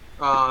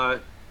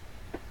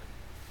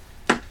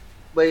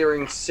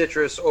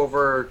citrus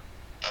over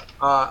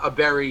a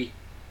berry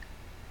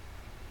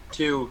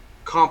to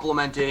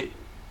complement it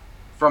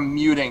from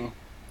muting.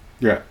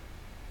 Yeah.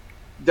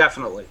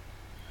 Definitely.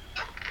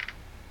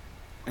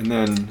 And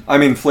then, I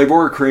mean,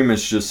 flavor cream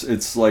is just,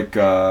 it's like,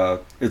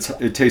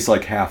 it tastes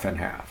like half and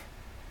half.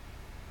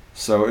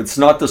 So it's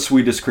not the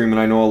sweetest cream, and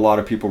I know a lot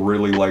of people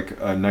really like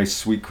a nice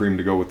sweet cream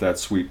to go with that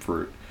sweet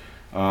fruit.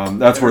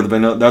 That's where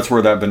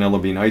that vanilla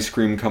bean ice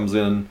cream comes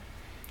in.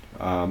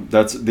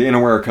 That's the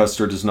Inawera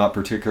custard is not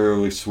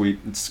particularly sweet.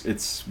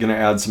 It's going to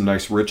add some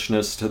nice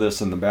richness to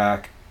this in the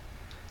back.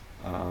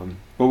 But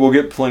we'll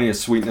get plenty of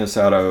sweetness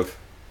out of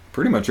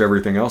pretty much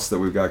everything else that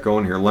we've got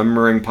going here. Lemon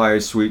meringue pie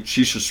is sweet.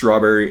 Shisha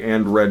strawberry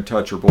and red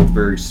touch are both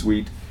very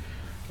sweet.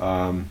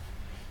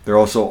 They're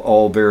also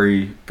all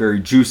very, very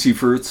juicy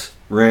fruits.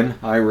 Rin,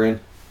 hi Rin.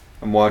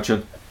 I'm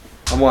watching.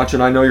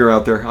 I know you're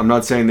out there. I'm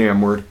not saying the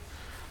M word.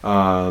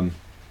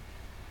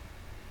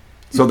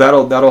 So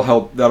that'll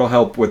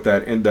help with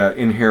that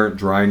inherent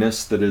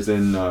dryness that is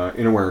in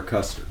Inawera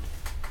custard.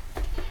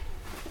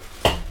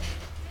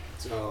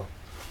 So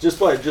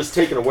just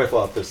taking a whiff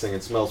off this thing,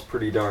 it smells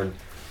pretty darn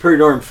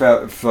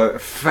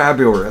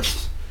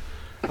fabulous.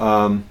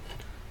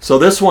 So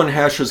this one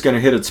Hesh is going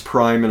to hit its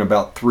prime in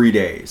about 3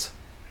 days.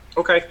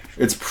 Okay.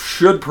 It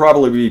should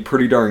probably be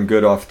pretty darn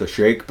good off the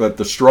shake, but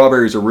the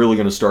strawberries are really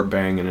going to start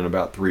banging in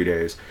about 3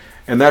 days.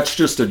 And that's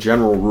just a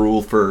general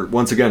rule for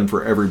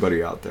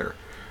everybody out there.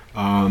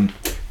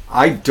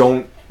 I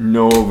don't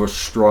know of a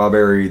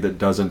strawberry that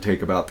doesn't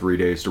take about 3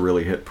 days to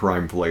really hit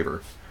prime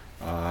flavor.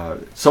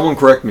 Someone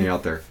correct me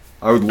out there.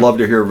 I would love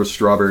to hear of a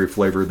strawberry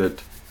flavor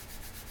that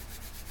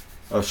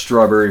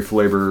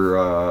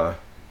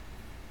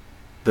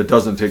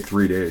doesn't take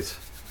 3 days.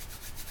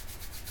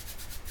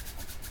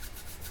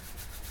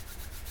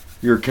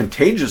 You're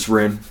contagious,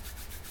 Rin.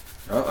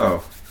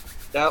 Uh-oh.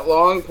 That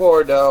long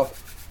pour dough.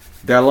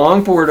 That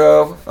long pour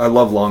dough. I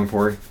love long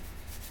pouring.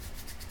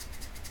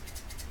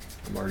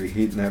 I'm already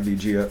heating that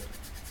BG up.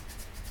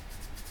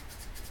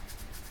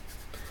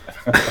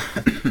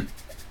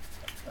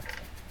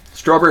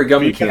 Strawberry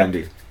gummy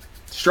candy.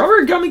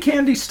 Strawberry gummy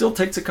candy still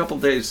takes a couple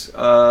days.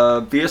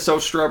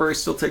 BSO strawberry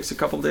still takes a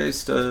couple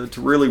days to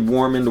really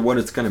warm into what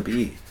it's going to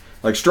be.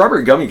 Like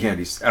strawberry gummy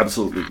candy is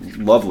absolutely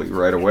lovely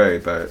right away,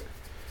 but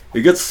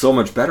it gets so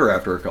much better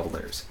after a couple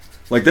days.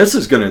 Like this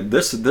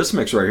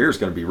mix right here is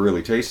going to be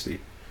really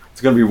tasty.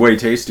 It's going to be way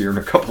tastier in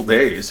a couple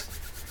days.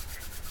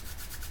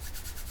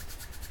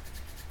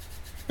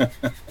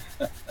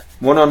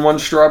 One-on-one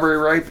strawberry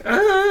ripe.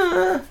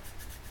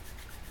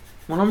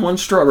 One-on-one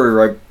strawberry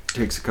ripe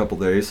takes a couple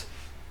days.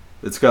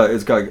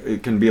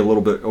 It can be a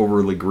little bit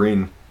overly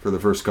green for the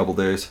first couple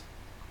days.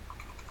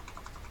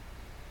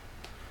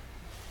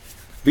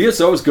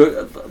 VSO is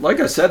good. Like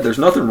I said, there's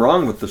nothing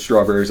wrong with the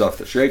strawberries off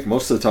the shake.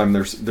 Most of the time,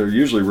 they're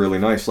usually really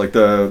nice.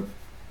 The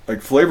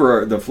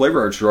flavor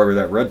art strawberry,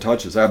 that Red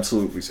Touch is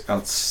absolutely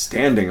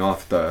outstanding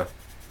off the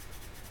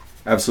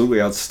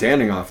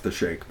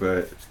shake.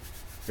 But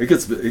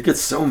it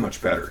gets so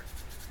much better.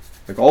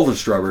 Like all the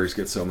strawberries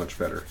get so much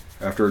better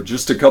after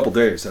just a couple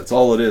days. That's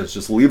all it is.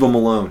 Just leave them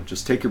alone.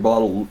 Just take your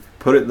bottle,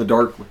 put it in the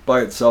dark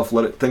by itself,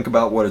 let it think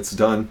about what it's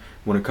done.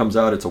 When it comes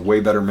out, it's a way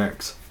better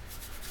mix.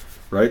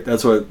 Right?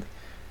 That's what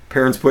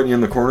parents putting you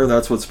in the corner.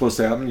 That's what's supposed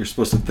to happen. You're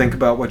supposed to think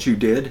about what you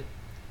did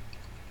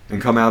and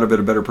come out of it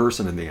a better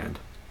person in the end.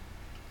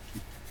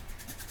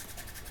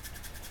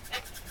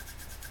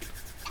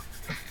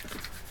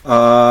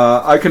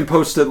 I can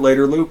post it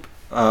later, Luke.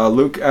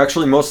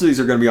 Actually, most of these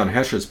are going to be on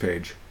Hesh's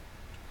page.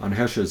 On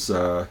Hesh's.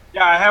 Yeah,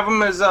 I have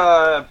them as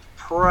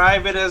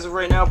private as of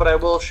right now, but I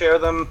will share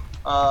them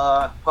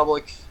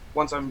public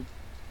once I'm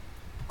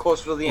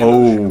closer to the end.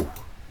 Oh,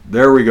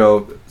 there we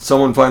go.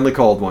 Someone finally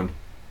called one.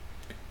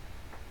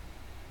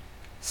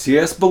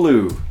 CS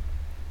Baloo.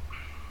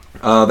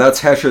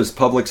 That's Hesh's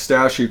public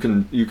stash. You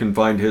can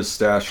find his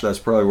stash. That's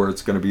probably where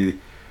it's going to be.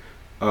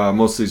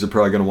 Most of these are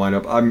probably going to wind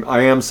up.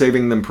 I am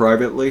saving them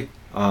privately.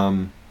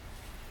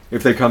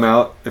 If they come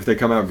out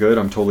good,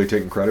 I'm totally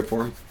taking credit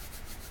for them.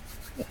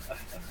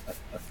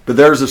 But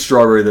there's a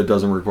strawberry that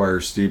doesn't require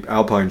steep.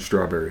 Alpine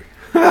strawberry.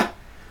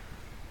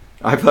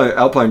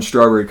 Alpine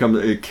strawberry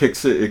it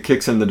kicks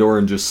in the door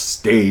and just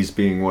stays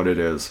being what it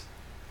is.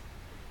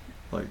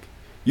 Like,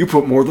 you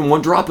put more than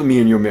one drop of me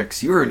in your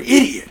mix. You're an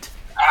idiot.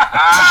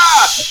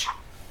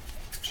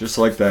 Just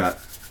like that.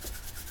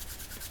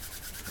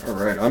 All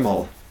right, I'm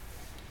all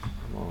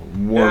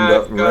warmed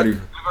up and ready.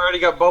 I've already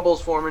got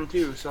bubbles forming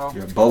too. So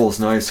yeah, bubbles,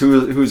 nice.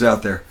 Who's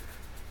out there?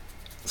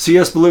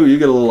 CS Blue, you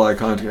get a little eye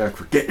contact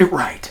for getting it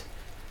right.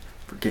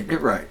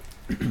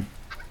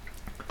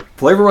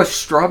 Flavor Rush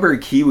strawberry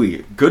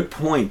kiwi. Good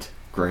point,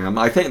 Graham.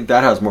 I think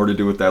that has more to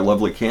do with that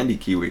lovely candy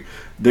kiwi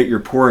that you're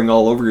pouring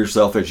all over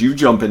yourself as you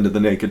jump into the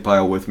naked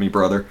pile with me,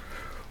 brother.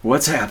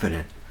 What's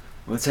happening?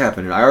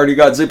 I already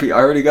got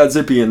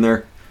Zippy in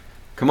there.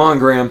 Come on,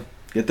 Graham.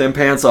 Get them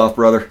pants off,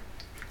 brother.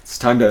 It's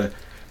time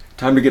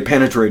to get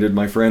penetrated,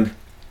 my friend.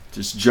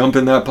 Just jump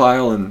in that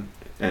pile and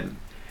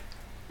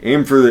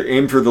aim for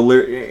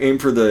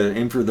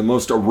the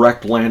most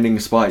erect landing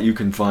spot you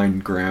can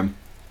find, Graham.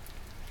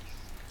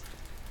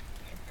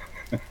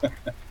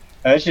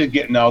 That's just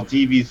getting all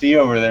TVC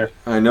over there.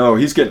 I know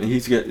he's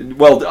getting.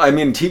 Well, I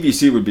mean,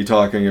 TVC would be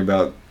talking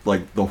about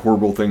like the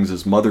horrible things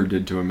his mother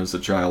did to him as a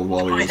child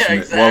while he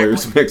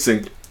was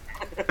mixing.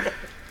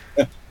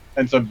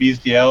 And some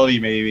bestiality,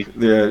 maybe.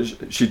 Yeah,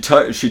 she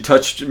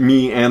touched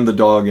me and the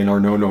dog in our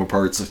no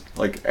parts,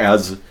 like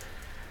as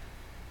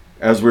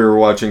we were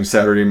watching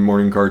Saturday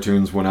morning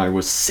cartoons when I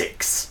was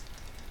 6.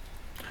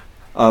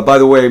 By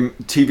the way,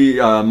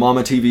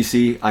 Mama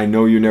TVC, I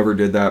know you never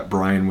did that.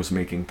 Brian was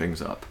making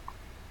things up.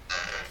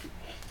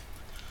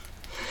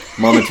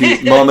 Mama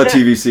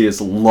TVC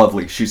is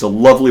lovely. She's a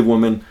lovely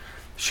woman.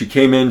 She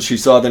came in, she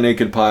saw the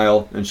naked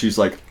pile, and she's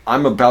like,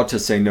 I'm about to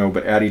say no,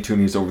 but Addie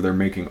Tooney's over there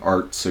making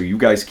art, so you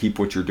guys keep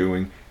what you're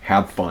doing.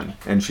 Have fun.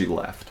 And she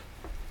left.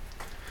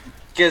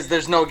 Giz,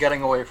 there's no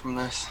getting away from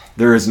this.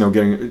 There is no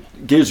getting...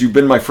 Giz, you've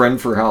been my friend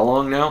for how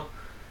long now?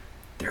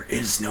 There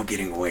is no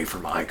getting away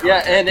from eye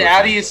contact. Yeah, and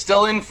Addie is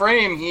still in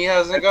frame. He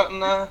hasn't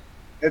gotten...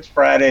 It's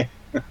Friday.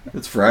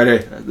 It's Friday.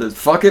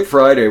 Fuck it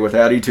Friday with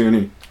Addie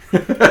Tooney.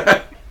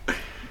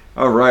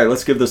 All right,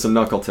 let's give this a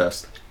knuckle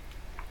test.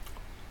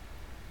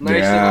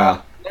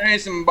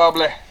 Nice and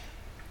bubbly.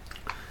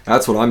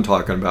 That's what I'm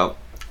talking about.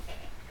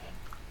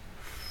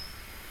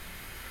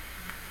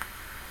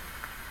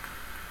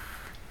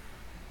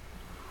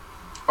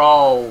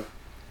 Oh.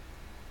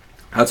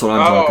 That's what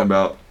I'm talking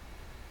about.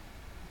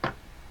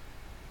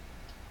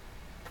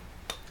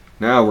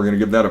 Now we're going to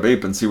give that a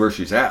vape and see where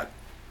she's at.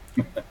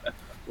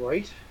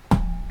 Right.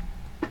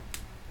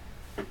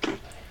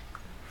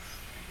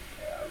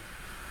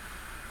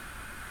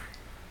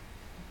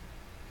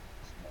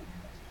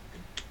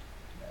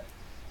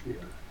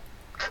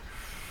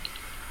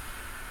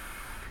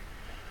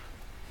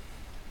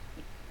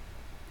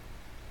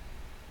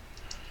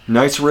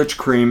 Nice rich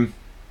cream.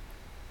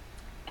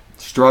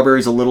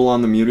 Strawberries a little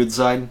on the muted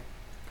side,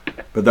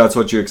 but that's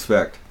what you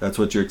expect. That's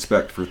what you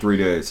expect for 3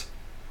 days.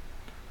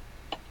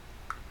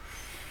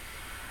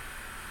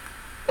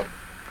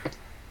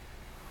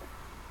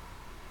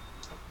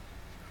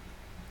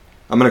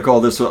 I'm gonna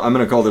call this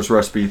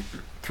recipe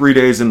 3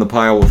 days in the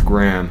pile with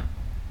Graham.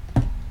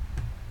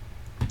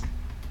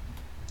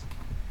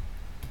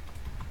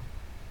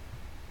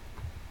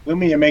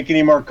 Lumi, you make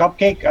any more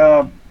cupcake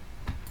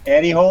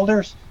Addy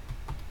holders?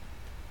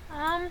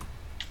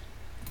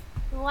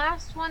 The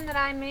last one that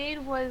I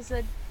made was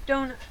a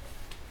donut.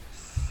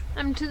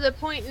 I'm to the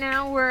point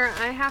now where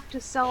I have to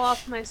sell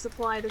off my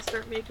supply to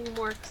start making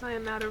more because I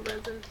am out of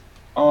resin.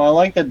 Oh, I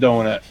like the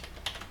donut.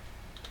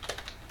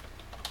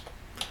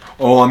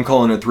 Oh, I'm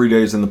calling it 3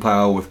 days in the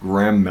pile with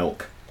graham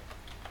milk.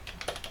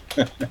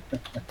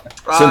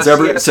 Since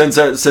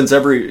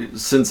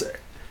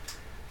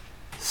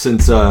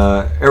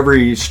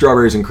every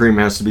strawberries and cream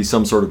has to be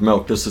some sort of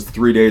milk, this is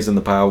 3 days in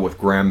the pile with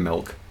graham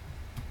milk.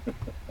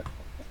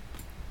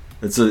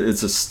 It's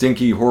a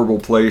stinky, horrible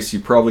place. You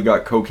probably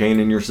got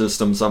cocaine in your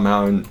system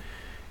somehow, and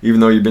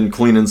even though you've been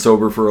clean and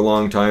sober for a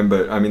long time,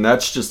 but I mean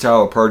that's just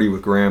how a party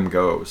with graham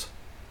goes.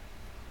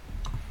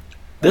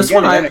 This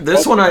one I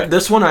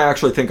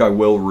actually think I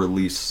will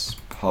release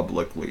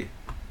publicly,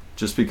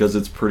 just because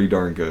it's pretty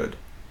darn good.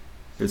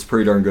 It's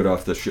pretty darn good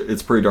off the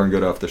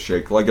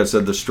shake. Like I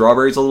said, the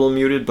strawberry's a little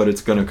muted, but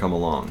it's gonna come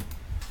along.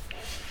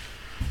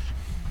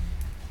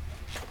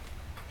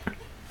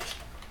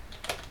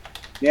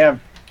 Yeah,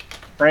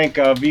 Frank,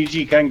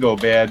 VG can go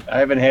bad. I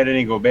haven't had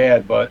any go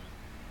bad, but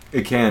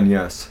it can,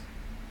 yes.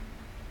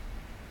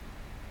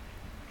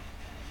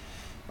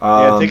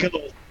 Take a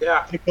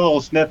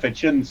little sniff. It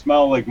shouldn't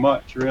smell like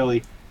much,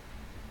 really.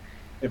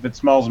 If it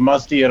smells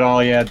musty at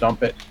all, yeah,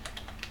 dump it.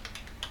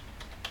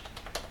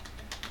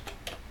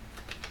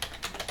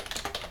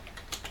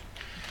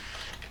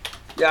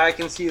 Yeah, I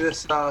can see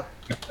this.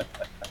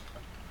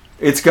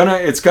 It's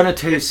gonna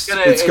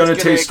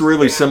taste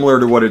really similar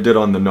to what it did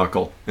on the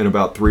knuckle in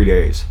about 3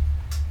 days.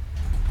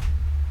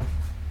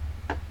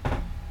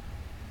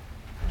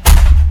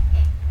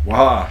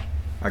 Wow,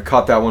 I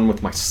caught that one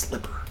with my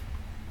slipper.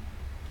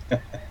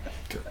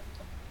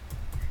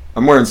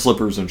 I'm wearing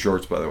slippers and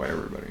shorts, by the way,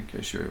 everybody, in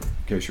case you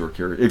were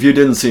curious. If you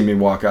didn't see me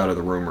walk out of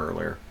the room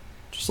earlier,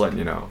 just letting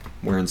you know,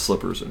 I'm wearing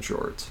slippers and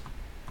shorts.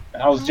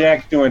 How's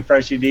Jack doing,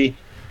 Freshy D?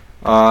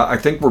 I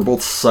think we're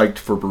both psyched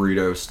for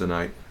burritos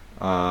tonight.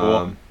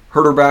 Cool.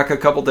 Heard her back a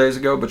couple days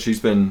ago, but she's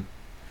been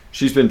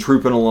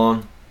trooping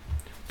along,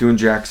 doing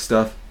Jack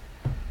stuff.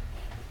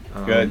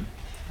 Good.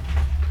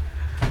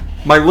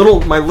 My little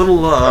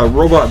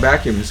robot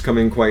vacuum has come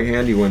in quite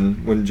handy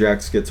when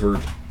Jax gets hurt.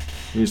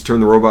 You just turn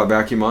the robot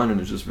vacuum on and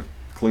it just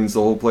cleans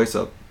the whole place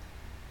up.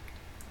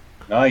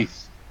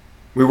 Nice.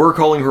 We were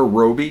calling her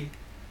Roby,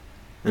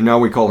 and now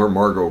we call her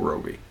Margot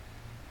Roby.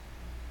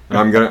 And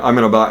I'm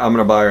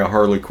gonna buy a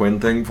Harley Quinn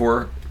thing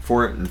for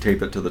it and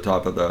tape it to the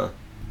top of the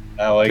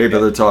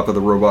top of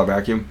the robot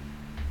vacuum.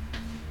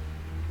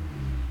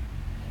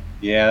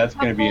 Yeah, that's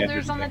Cup gonna be holders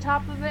interesting. on the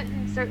top of it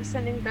and start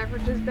sending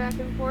beverages back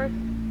and forth.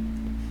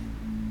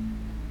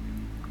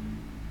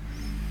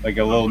 Like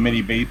a little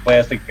mini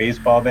plastic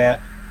baseball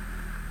bat.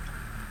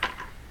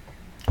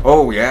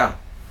 Oh yeah,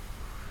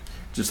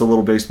 just a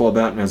little baseball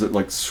bat, and as it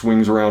like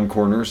swings around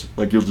corners,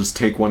 like you'll just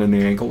take one in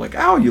the ankle, like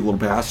ow, you little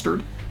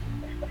bastard.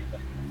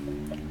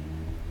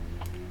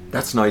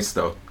 That's nice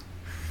though.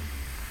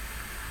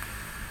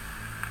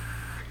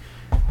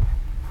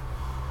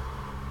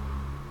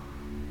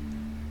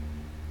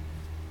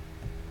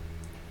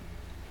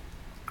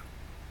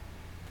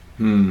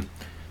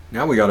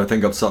 Now we got to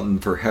think of something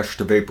for Hesh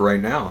to vape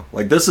right now.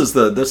 Like this is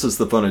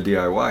the fun of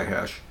DIY,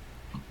 Hesh.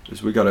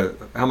 Is we gotta.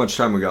 How much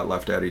time we got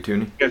left, Addy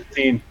Tooney?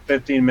 15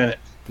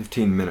 minutes.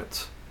 15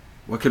 minutes.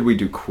 What could we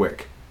do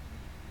quick?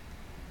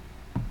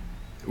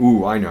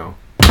 Ooh, I know.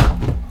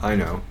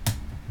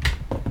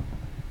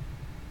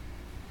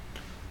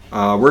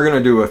 We're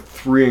gonna do a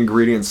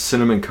 3-ingredient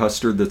cinnamon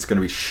custard that's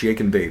gonna be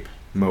shake and vape,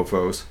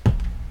 mofos.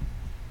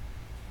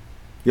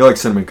 You like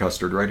cinnamon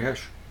custard, right,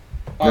 Hesh?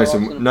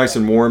 Nice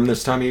and warm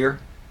this time of year.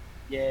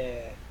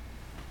 Yeah.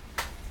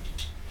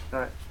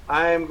 All right.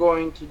 I'm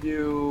going to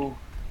do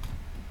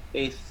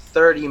a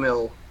 30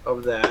 mil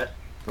of that.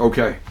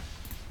 Okay.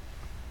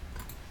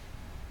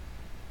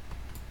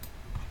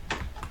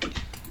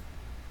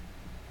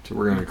 So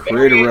we're gonna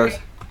create a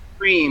recipe.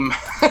 Cream.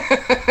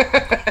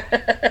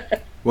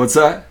 What's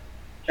that?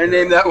 I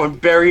named that one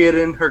 "Bury It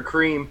in Her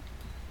Cream."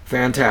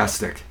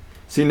 Fantastic.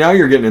 See, now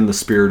you're getting in the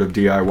spirit of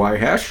DIY,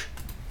 Hesh.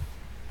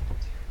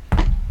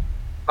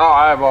 Oh,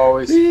 I've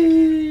always.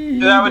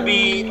 That would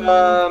be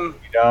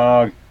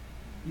Dog.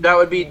 That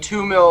would be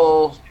 2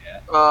 mil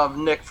of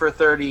Nick for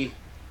 30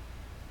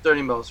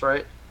 mils,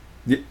 right?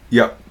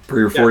 Yep. For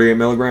your 48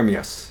 milligram,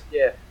 yes.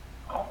 Yeah.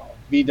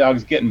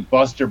 B-Dog's getting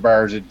Buster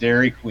bars at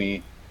Dairy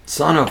Queen.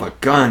 Son of a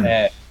gun.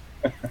 Eh.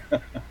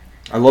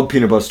 I love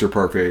peanut butter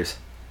parfaits.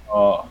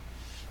 Oh.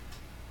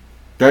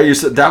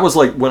 That was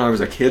like when I was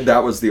a kid,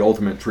 that was the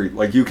ultimate treat.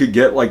 Like you could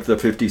get like the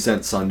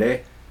 50-cent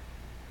sundae.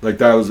 Like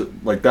that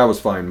was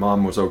fine.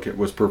 Mom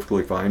was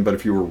perfectly fine, but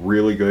if you were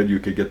really good, you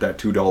could get that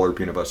 $2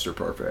 peanut butter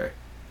parfait.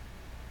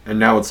 And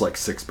now it's like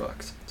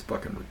 $6. It's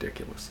fucking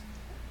ridiculous.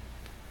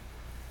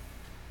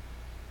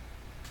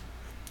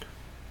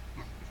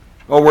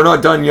 Oh, we're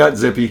not done yet,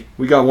 Zippy.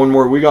 We got one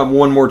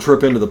more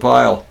trip into the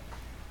pile.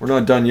 We're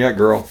not done yet,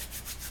 girl.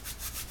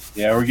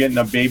 Yeah, we're getting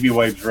the baby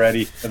wipes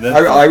ready for this.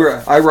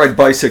 I ride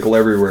bicycle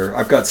everywhere.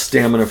 I've got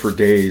stamina for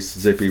days,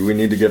 Zippy. We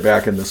need to get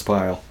back in this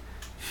pile.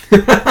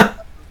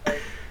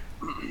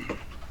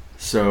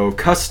 So,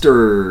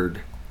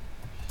 Custard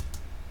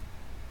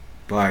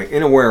by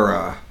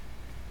Inawera.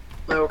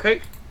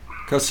 Okay.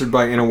 Custard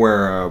by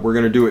Inawera. We're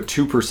going to do it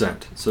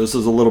 2%. So this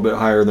is a little bit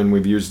higher than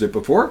we've used it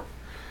before.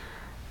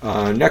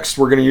 Next,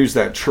 we're going to use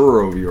that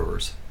churro of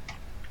yours.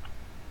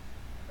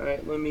 All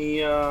right, let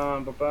me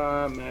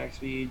max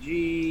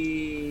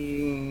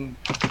VG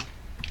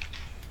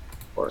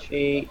for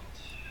 8.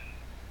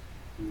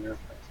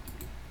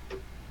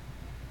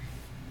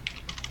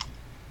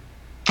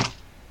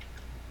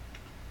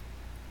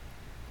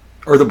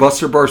 Are the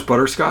Buster Bars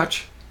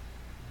butterscotch?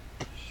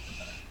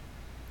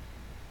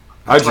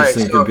 I just Right,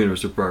 think so- they're peanut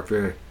butter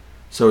parfait.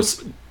 So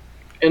it's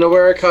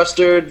Inawera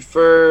custard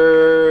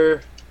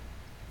for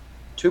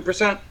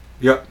 2%.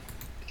 yep.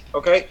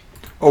 Okay.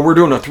 Oh, we're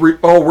doing a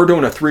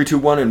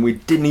 3-2-1, and we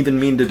didn't even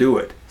mean to do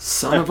it.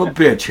 Son of a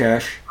bitch,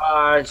 Ash.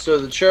 So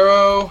the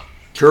churro.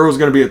 Churro's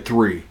going to be at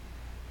 3.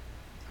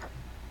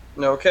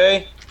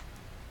 Okay.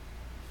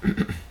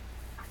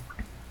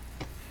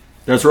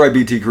 That's right,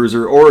 BT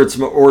Cruiser, or it's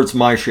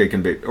my shake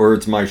and bake, or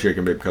it's my shake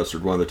and bake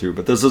custard, one of the two.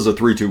 But this is a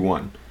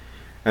 3-2-1,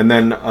 and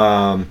then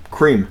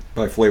cream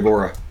by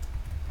Flavora.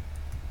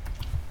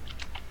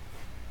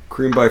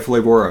 Cream by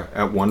Flavora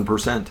at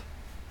 1%,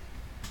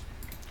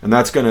 and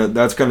that's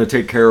gonna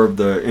take care of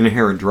the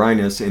inherent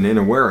dryness in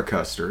Inawera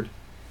custard.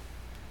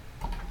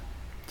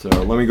 So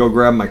let me go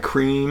grab my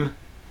cream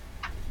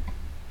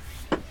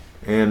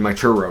and my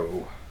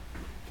churro,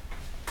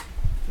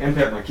 and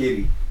pet my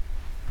kitty.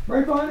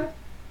 Right, Bonnet?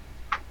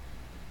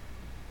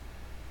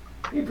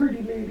 Hey,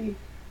 pretty lady.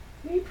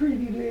 Hey,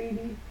 pretty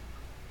lady.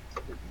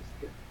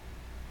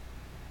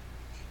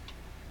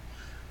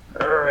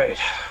 All right.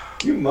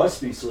 You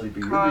must be sleepy.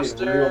 You're being real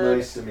Custard.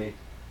 nice to me.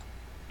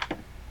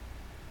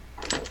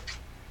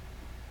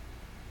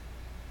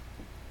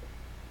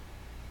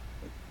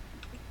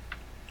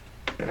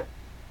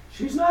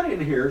 She's not in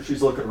here.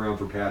 She's looking around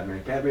for Padme.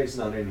 Padme's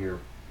not in here,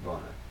 Vonna.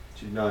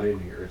 She's not in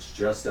here. It's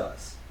just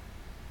us.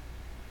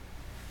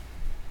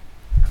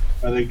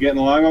 Are they getting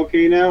along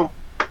okay now?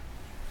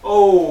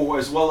 Oh,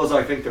 as well as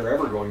I think they're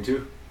ever going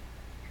to.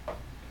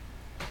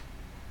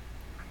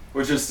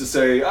 Which is to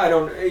say, I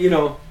don't,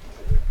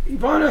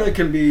 Ivana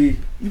can be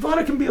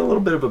a little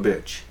bit of a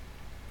bitch.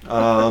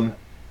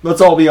 Let's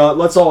all be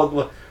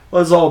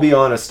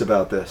honest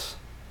about this.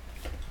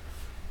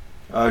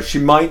 She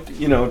might,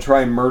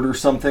 try and murder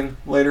something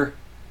later.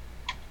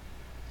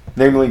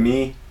 Namely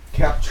me,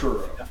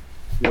 Capturo.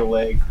 Your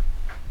leg.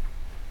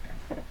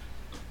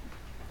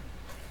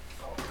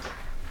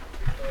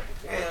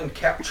 And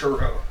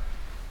Capturo.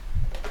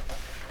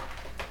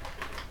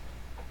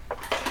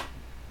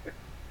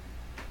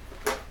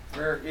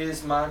 Where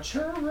is my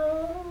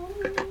churro?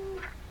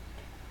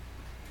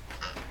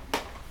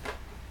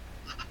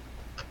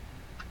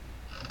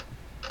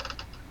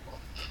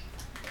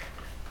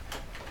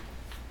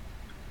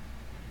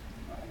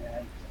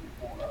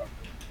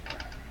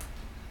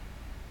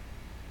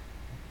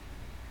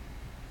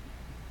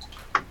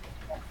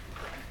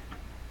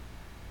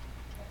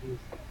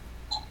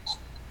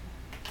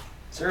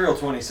 Serial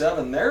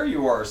 27, there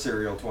you are,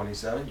 Serial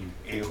 27, you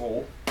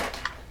a-hole.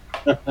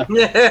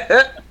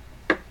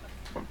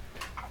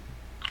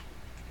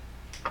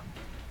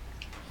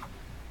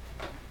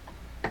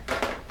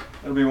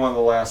 It'll be one of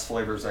the last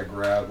flavors I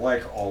grab,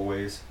 like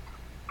always.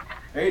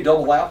 Hey,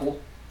 double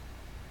apple.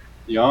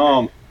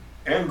 Yum.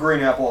 And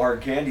green apple hard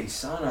candy.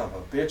 Son of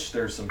a bitch,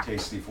 there's some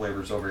tasty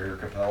flavors over here,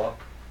 Capella.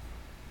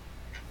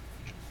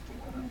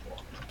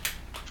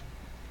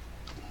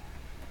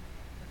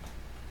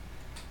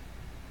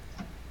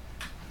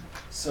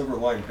 Silver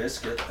lime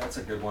biscuit, that's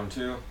a good one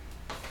too.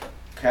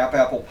 Cap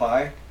apple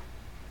pie.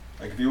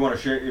 Like if you want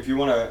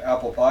an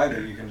apple pie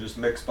that you can just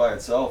mix by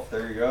itself,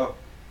 there you go.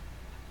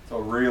 It's a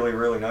really,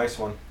 really nice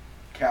one.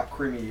 Cap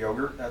creamy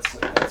yogurt, that's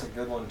a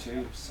good one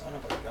too. Son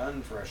of a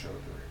gun, fresh over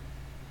here.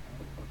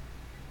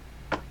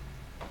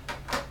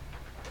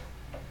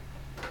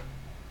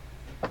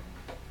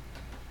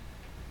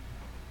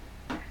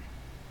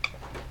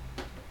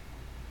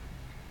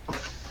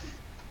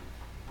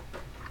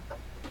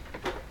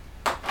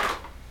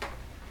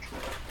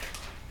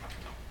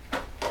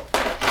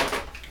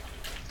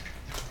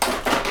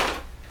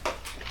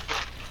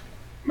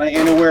 My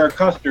Inawera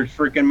custard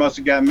freaking must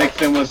have got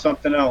mixed in with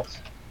something else.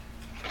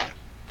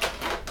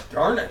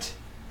 Darn it.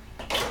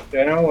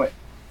 I know it.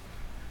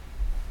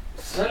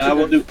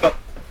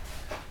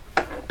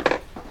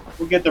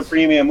 We'll get the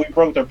premium. We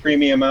broke the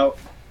premium out.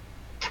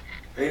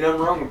 Ain't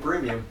nothing wrong with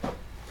premium.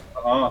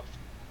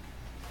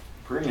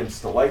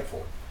 Premium's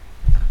delightful.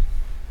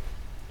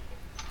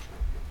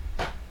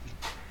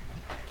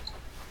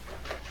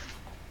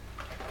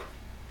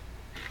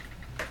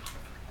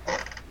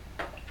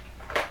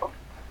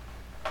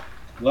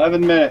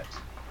 $11 minutes.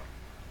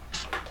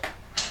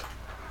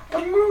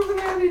 I'm moving,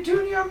 Andy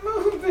Jr., I'm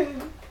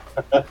moving.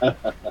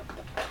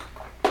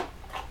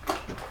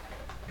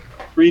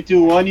 3,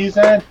 2, 1, you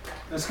said?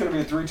 This is going to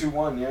be a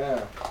 3-2-1,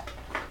 yeah.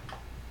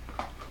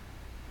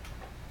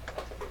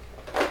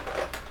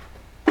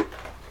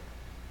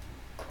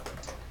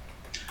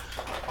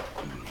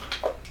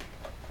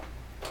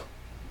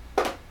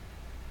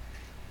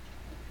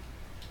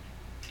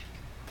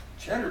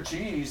 Cheddar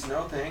cheese,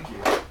 no thank you.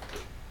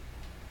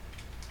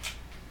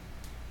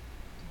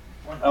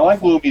 I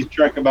like Luby's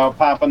trick about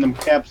popping them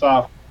caps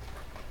off.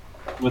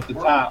 with the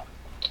top.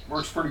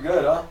 Works pretty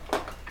good, huh?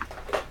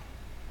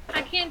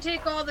 I can't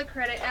take all the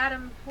credit.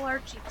 Adam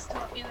Polarcheeks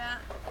taught me that.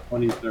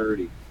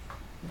 2030.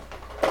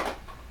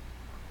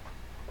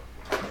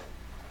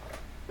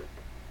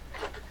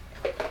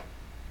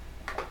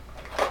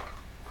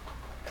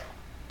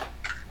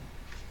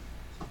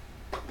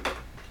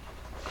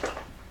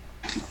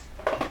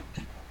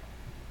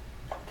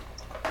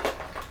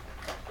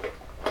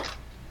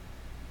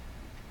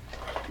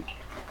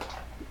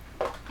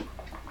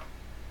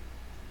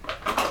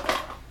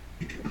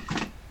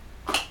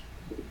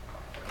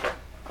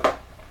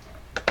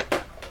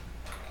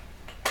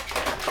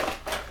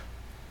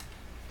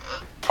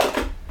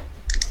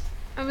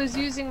 I was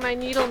using my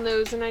needle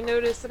nose and I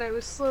noticed that I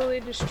was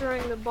slowly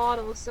destroying the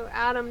bottle, so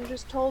Adam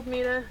just told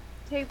me to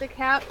take the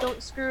cap,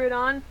 don't screw it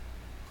on,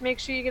 make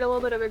sure you get a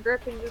little bit of a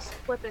grip and just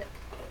flip it.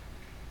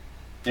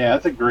 Yeah,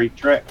 that's a great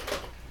trick.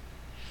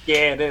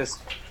 Yeah, it is.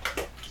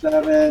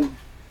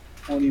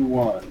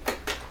 721.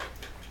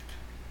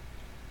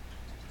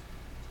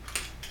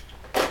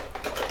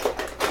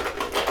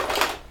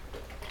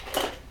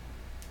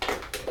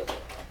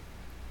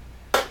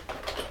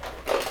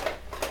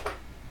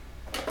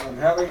 I'm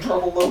having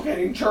trouble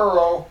locating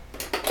churro.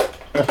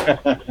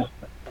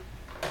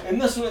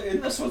 And this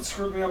what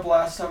screwed me up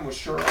last time was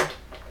churro.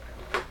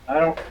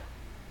 I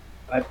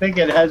think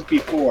it has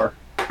before.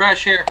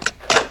 Fresh here.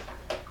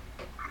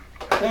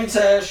 Thanks,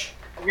 Ash.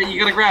 Okay, you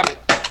gotta grab it.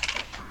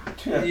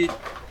 Yeah. You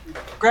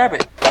grab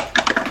it.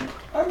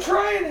 I'm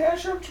trying,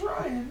 Ash. I'm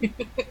trying.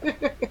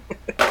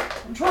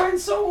 I'm trying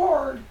so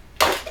hard.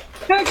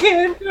 I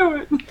can't do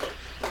it.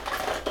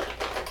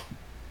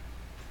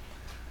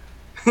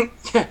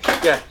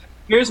 Yeah.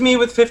 Here's me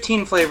with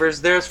 15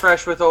 flavors. There's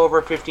Fresh with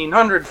over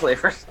 1,500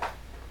 flavors.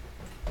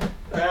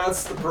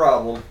 That's the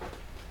problem.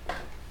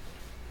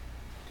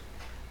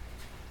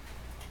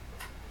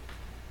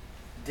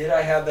 Did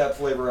I have that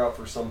flavor out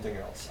for something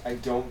else? I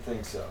don't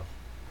think so.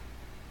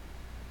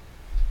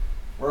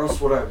 Where else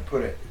would I have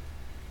put it?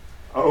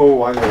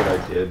 Oh, I know what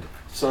I did.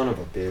 Son of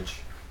a bitch.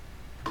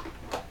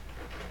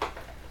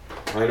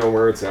 I know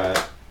where it's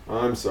at.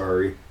 I'm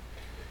sorry.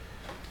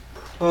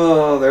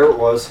 Oh, there it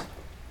was.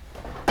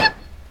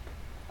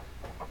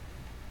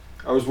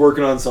 I was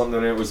working on something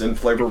and it was in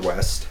Flavor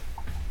West.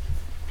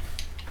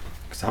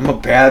 Cause I'm a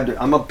bad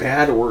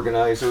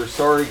organizer.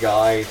 Sorry,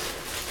 guys.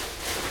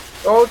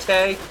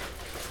 Okay.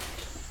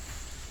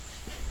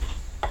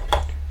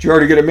 Did you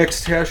already get a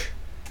mixed hash?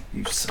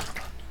 You son of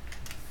a...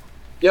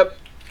 Yep.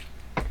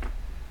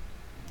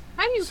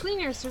 How do you clean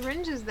your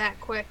syringes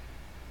that quick?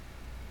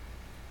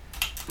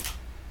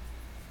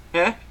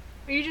 Yeah?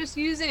 Are you just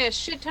using a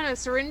shit ton of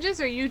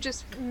syringes, or are you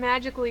just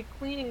magically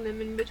cleaning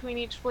them in between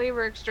each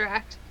flavor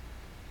extract?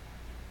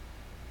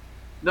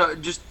 No,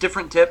 just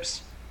different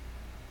tips.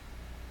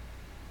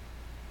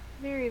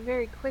 Very,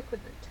 very quick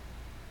with it.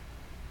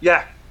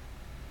 Yeah.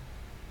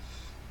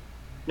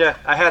 Yeah,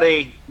 I had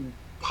a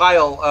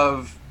pile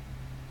of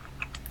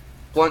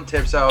blunt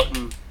tips out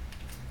and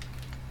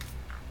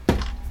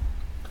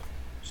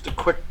just a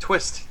quick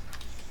twist.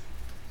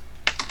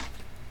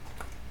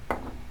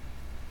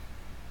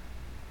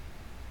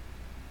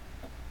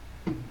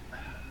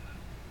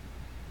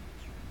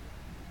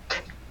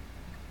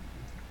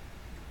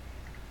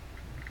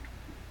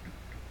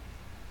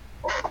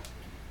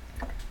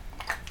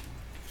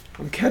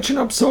 I'm catching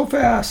up so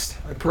fast.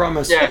 I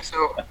promise. Yeah,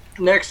 so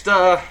next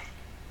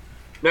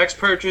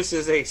purchase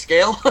is a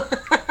scale.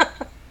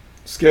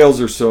 Scales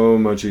are so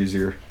much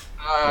easier.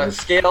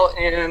 Scale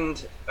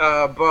and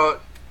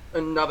about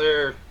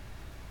another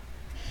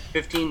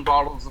 15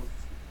 bottles of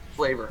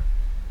flavor.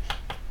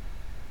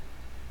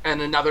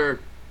 And another,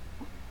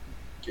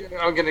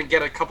 I'm going to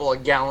get a couple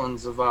of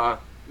gallons of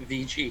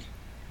VG.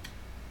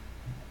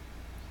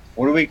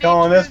 What are we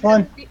calling this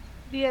one?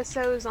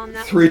 BSOs on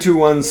that.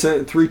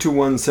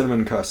 321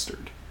 cinnamon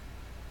custard.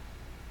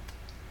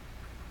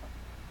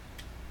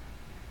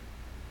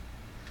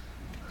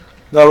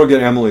 That'll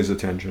get Emily's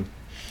attention.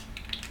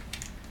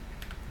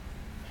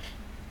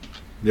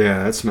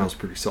 Yeah, that smells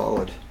pretty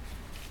solid.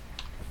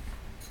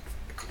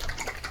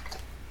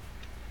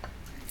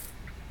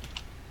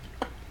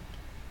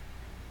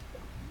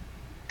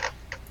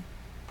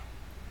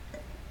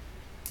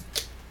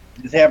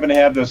 Just happen to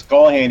have the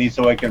skull handy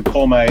so I can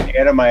pull my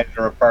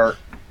atomizer apart.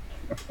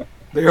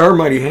 They are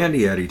mighty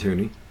handy, Addy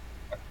Tooney.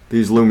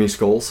 These Lumi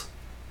skulls.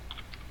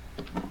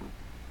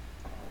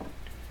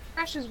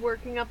 Fresh is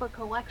working up a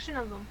collection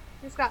of them.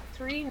 He's got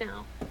 3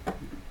 now.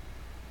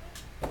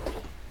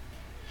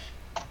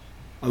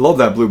 I love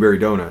that blueberry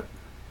donut.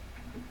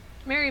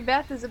 Mary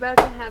Beth is about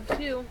to have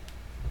 2.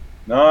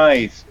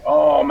 Nice.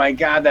 Oh my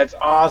god, that's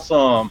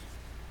awesome.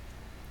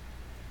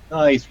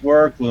 Nice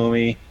work,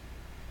 Lumi.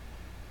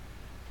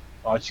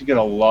 Oh, she's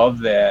gonna love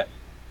that.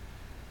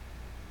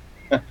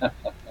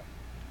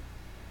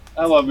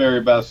 I love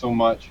Mary Beth so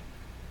much.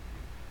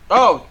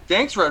 Oh,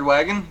 thanks, Red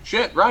Wagon.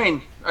 Shit,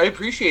 Ryan, I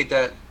appreciate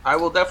that. I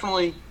will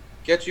definitely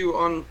get you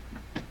on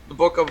the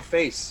Book of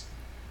Face.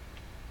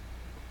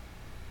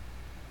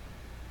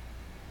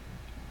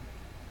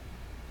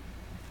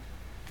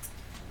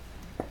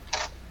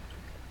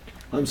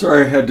 I'm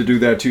sorry I had to do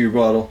that to you,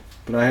 Bottle,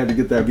 but I had to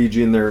get that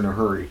VG in there in a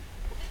hurry.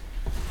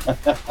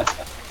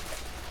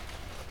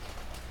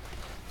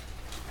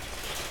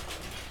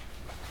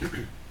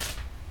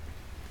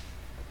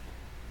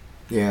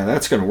 Yeah,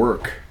 that's going to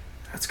work.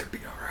 That's going to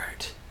be all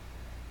right.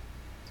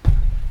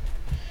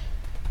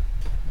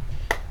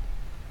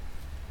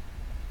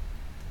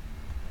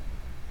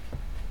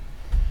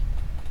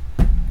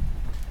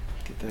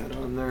 Get that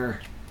on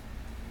there.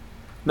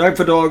 Night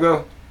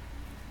Fidalgo.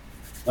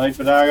 Night,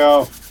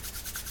 Fidalgo.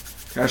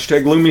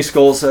 Hashtag Loomy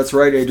Skulls. That's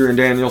right, Adrian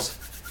Daniels.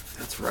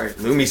 That's right,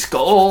 Loomy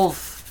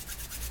Skulls.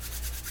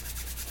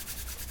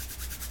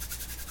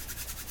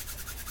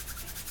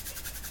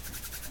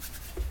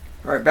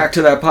 All right, back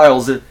to that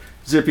pile,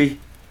 Zippy.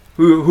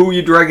 Who are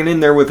you dragging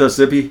in there with us,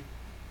 Zippy?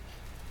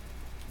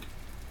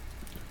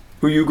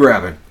 Who you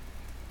grabbing?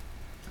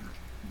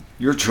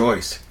 Your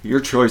choice. Your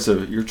choice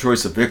of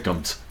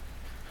victims.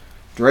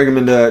 Drag him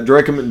into Addy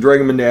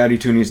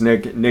Tooney's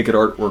naked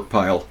artwork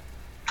pile.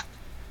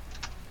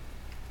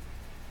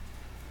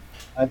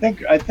 I think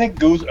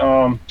Goose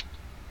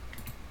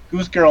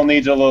Girl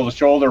needs a little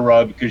shoulder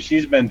rub because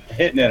she's been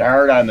hitting it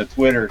hard on the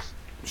Twitters.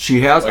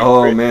 She has. Like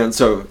Oh crazy. man,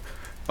 so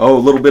a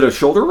little bit of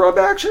shoulder rub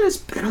action. It's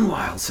been a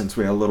while since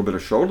we had a little bit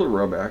of shoulder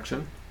rub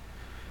action.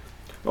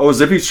 Oh,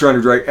 Zippy's trying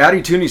to drag.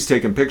 Addy Tooney's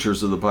taking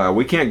pictures of the pile.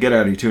 We can't get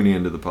Addy Tooney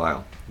into the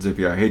pile,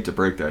 Zippy. I hate to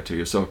break that to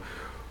you. So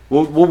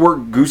we'll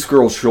work Goose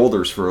Girl's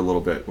shoulders for a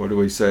little bit. What do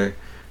we say,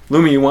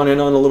 Lumi? You want in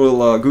on a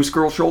little Goose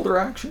Girl shoulder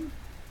action?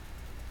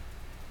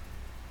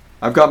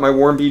 I've got my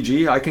warm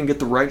BG. I can get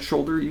the right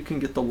shoulder. You can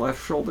get the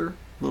left shoulder.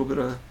 A little bit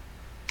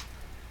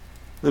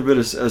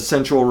of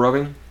sensual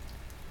rubbing.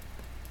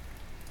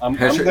 I'm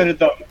good at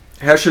the.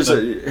 Hesh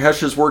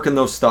is working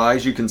those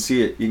thighs. You can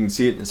see it. You can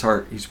see it in his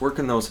heart. He's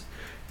working those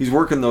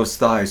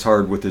thighs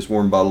hard with his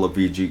warm bottle of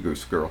VG,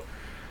 Goose Girl.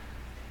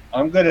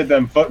 I'm good at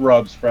them foot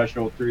rubs, Fresh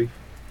 03.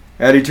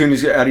 Addy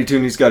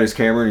Tooney's got his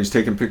camera and he's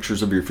taking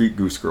pictures of your feet,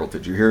 Goose Girl.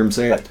 Did you hear him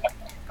say it?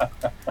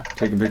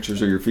 Taking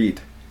pictures of your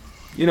feet.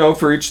 You know,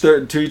 to each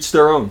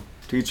their own.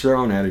 To each their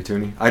own, Addy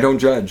Tooney. I don't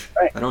judge.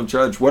 Right. I don't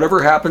judge.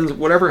 Whatever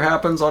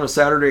happens on a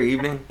Saturday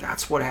evening,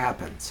 that's what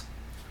happens.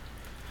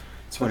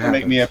 That's what Doesn't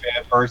happens. make me a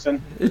bad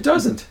person. It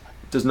doesn't.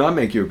 It does not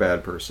make you a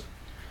bad person.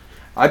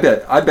 I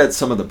bet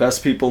some of the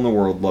best people in the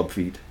world love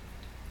feet.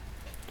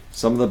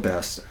 Some of the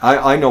best.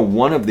 I know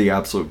one of the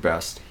absolute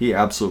best. He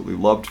absolutely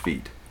loved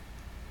feet.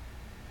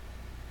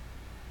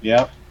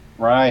 Yep,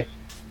 right.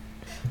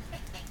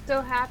 So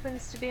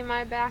happens to be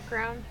my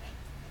background.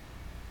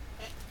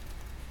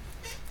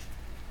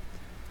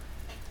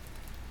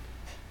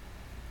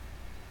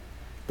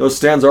 Those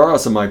stands are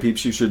awesome, my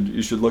peeps. You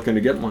should look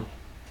into getting one.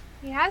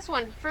 He has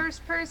one.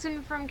 First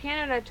person from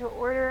Canada to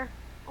order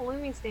a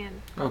Loomy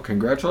stand. Oh,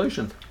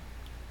 congratulations.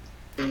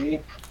 See?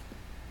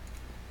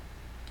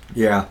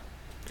 Yeah.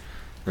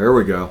 There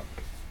we go.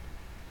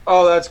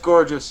 Oh, that's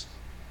gorgeous.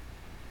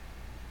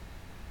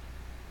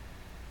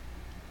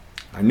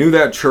 I knew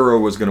that churro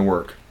was going to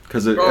work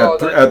because at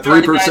 3%,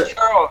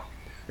 That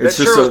it's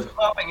just churro's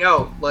popping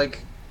out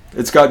like.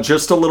 it's got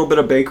just a little bit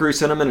of bakery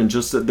cinnamon and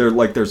just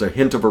there's a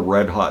hint of a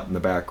red hot in the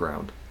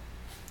background.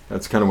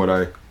 That's kind of what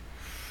I.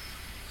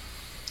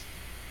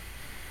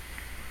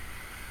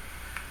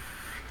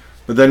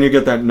 But then you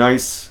get that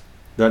nice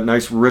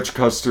rich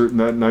custard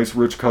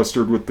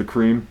with the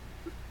cream.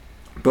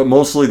 But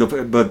mostly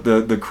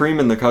the cream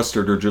and the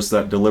custard are just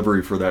that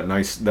delivery for that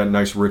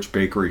nice rich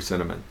bakery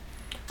cinnamon.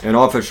 And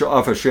off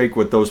a shake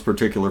with those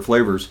particular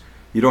flavors,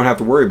 you don't have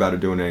to worry about it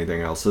doing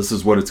anything else. This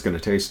is what it's going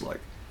to taste like.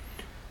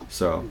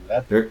 So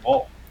That's there.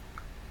 cool.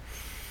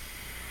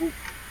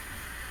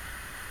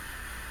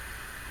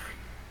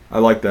 I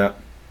like that.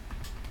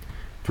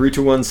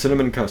 3-2-1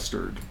 cinnamon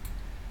custard.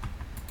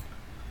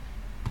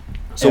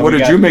 So Yeah, what we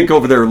did got you make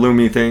over there,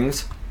 Loomy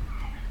things?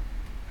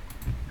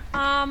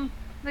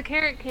 The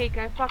carrot cake,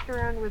 I fucked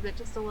around with it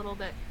just a little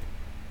bit.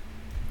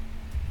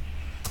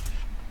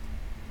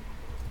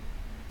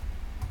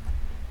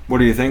 What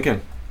are you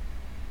thinking?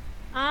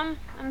 I'm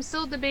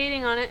still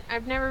debating on it.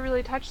 I've never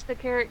really touched the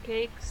carrot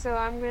cake, so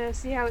I'm gonna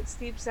see how it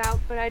steeps out.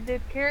 But I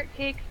did carrot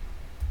cake,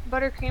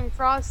 buttercream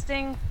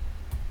frosting,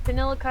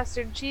 vanilla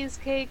custard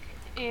cheesecake,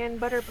 and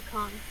butter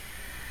pecan.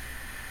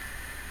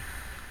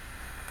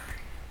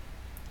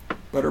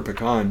 Butter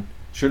pecan.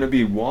 Shouldn't it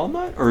be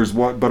walnut, or is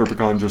butter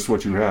pecan just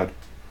what you had?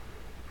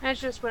 That's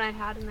just what I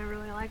had, and I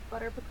really like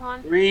butter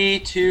pecan.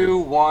 3, 2,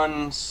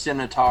 1,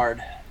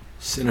 Cinetard.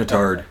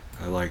 Cinetard.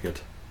 I like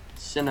it.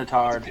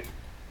 Cinetard.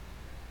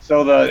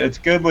 So it's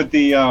good with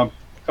the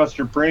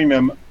custard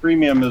premium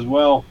as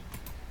well.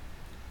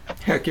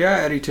 Heck yeah,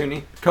 Addy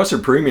Tooney.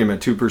 Custard premium at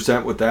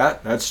 2% with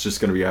that. That's just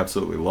going to be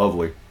absolutely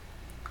lovely.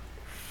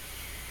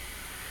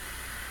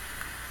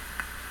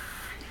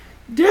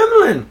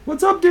 Dimlin!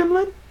 What's up,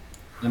 Dimlin?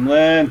 And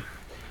then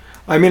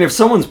I mean, if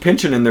someone's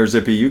pinching in there,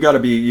 Zippy, you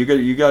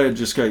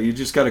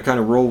just gotta kind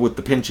of roll with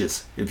the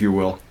pinches, if you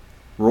will.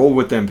 Roll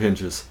with them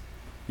pinches.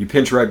 You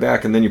pinch right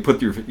back, and then you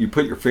put your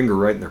finger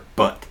right in their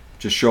butt.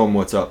 Just show them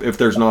what's up. If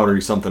there's not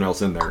already something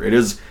else in there, it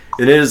is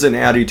an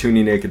Addy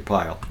Tooney naked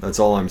pile. That's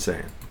all I'm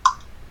saying.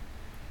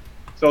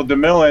 So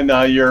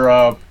DeMillan,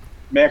 your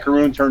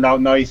macaroon turned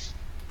out nice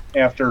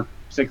after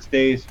 6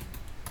 days.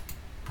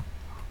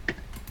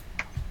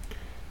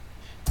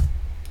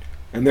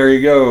 And there you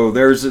go.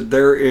 There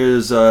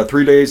is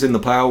 3 days in the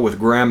pile with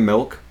graham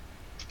milk.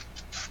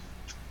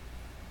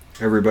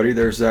 Everybody,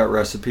 there's that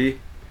recipe.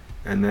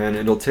 And then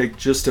it'll take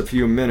just a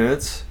few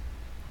minutes.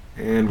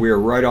 And we are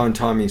right on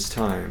Tommy's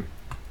time.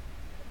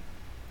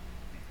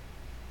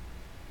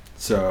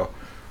 So,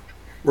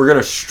 we're going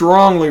to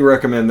strongly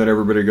recommend that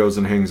everybody goes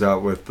and hangs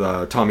out with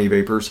Tommy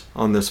Vapors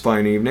on this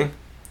fine evening.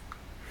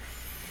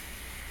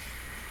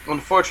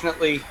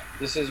 Unfortunately,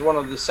 this is one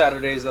of the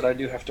Saturdays that I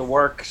do have to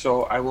work,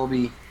 so I will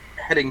be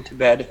heading to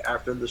bed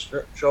after the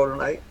show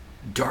tonight.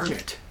 Darn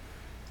it.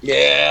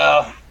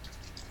 Yeah.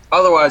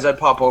 Otherwise, I'd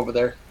pop over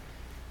there.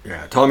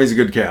 Yeah, Tommy's a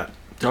good cat.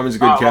 Tommy's a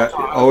good cat.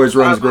 Always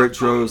runs great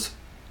shows.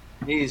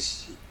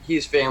 He's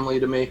family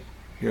to me.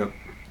 Yep.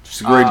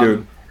 Just a great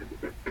dude.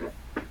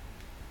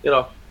 You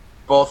know,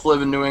 both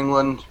live in New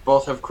England.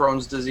 Both have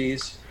Crohn's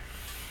disease.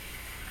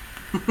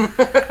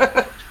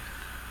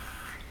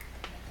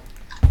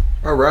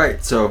 All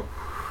right, so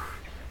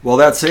while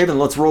that's saving,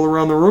 let's roll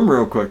around the room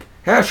real quick.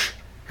 Hesh,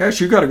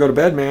 you got to go to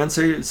bed, man.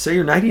 Say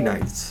your nighty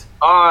nights.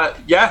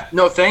 Yeah,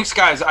 no, thanks,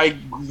 guys. I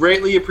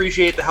greatly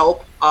appreciate the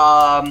help.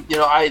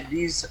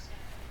 These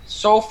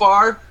so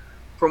far,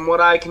 from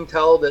what I can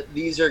tell, that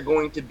these are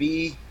going to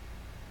be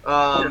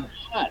fairly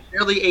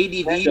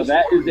ADV. So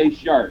that is a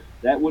shart.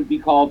 That would be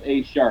called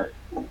a shart.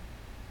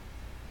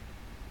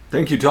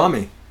 Thank you,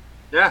 Tommy.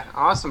 Yeah,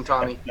 awesome,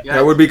 Tommy. Yeah.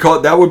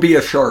 That would be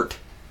a shart.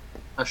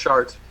 A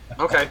shart.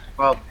 Okay,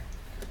 well.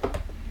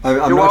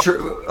 I'm not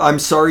sure. I'm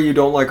sorry you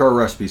don't like our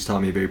recipes,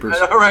 Tommy Vapors.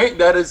 All right,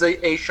 that is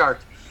a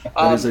shart.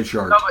 That is a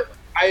shart. No,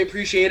 I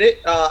appreciate it.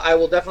 I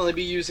will definitely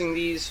be using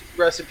these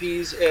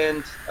recipes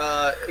and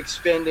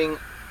expanding.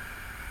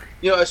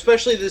 You know,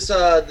 especially this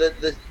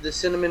the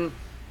cinnamon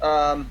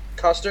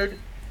custard.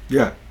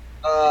 Yeah.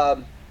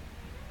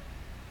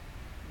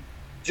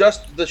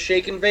 Just the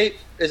shake and vape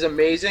is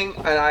amazing,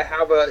 and I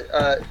have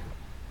a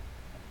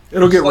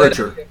it'll get slight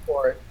richer. idea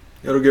for it.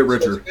 It'll get So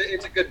richer.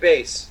 it's a good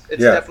base.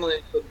 It's Yeah. definitely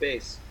a good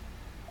base.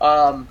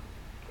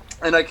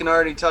 And I can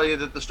already tell you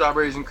that the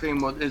strawberries and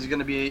cream is going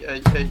to be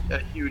a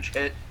huge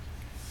hit.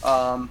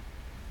 And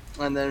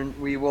then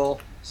we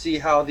will see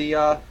how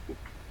the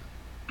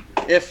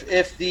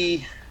if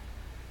the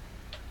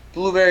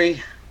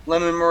blueberry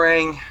lemon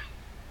meringue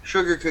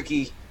sugar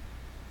cookie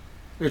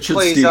It should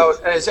plays steep.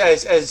 out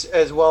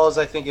as well as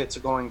I think it's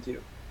going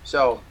to.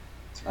 So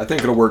I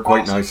think it'll work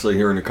quite Awesome. nicely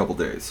here in a couple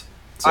days.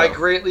 So, I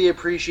greatly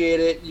appreciate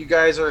it. You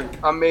guys are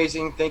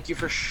amazing. Thank you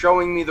for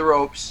showing me the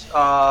ropes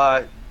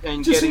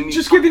and getting me.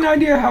 just give you an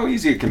idea how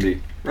easy it can be.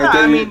 Right Yeah,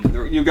 there, I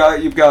mean-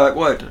 you've got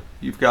what?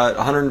 You've got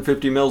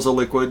 150 mils of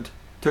liquid.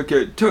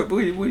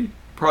 We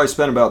probably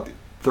spent about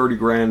 30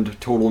 grand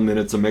total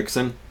minutes of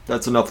mixing.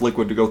 That's enough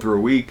liquid to go through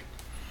a week.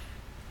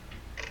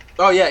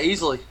 Oh yeah,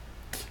 easily.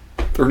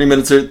 30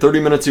 minutes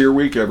of your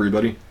week,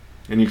 everybody.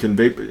 And you can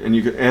vape,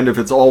 and if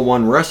it's all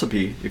one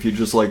recipe, if you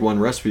just like one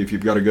recipe, if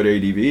you've got a good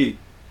ADV,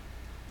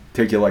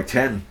 take you like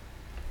 10.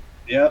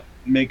 Yep,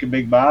 make a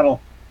big bottle.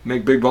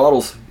 Make big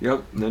bottles,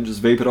 yep, and then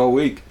just vape it all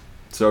week.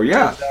 So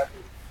yeah,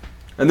 Exactly.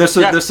 and this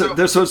Yeah,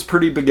 this was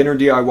pretty beginner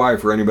DIY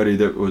for anybody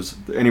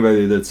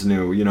that's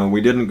new. You know, we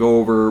didn't go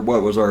over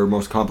what was our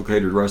most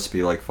complicated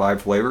recipe, like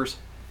 5 flavors.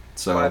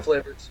 So 5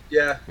 flavors.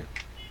 Yeah.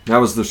 that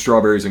was the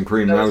strawberries and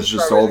cream. That That was was the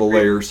just all the strawberries and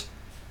cream. layers.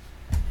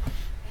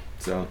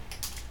 So,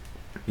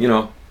 you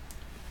know,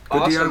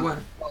 good Awesome. DIY.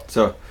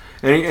 So,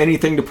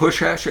 anything to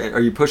push, Ash? Are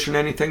you pushing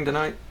anything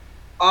tonight?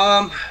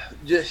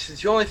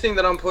 Just the only thing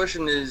that I'm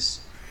pushing is,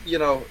 you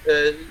know,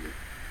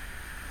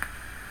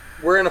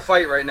 we're in a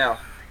fight right now.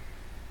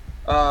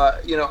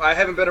 You know, I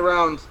haven't been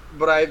around,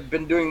 but I've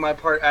been doing my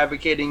part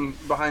advocating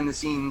behind the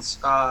scenes.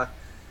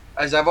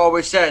 As I've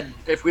always said,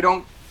 if we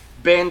don't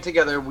band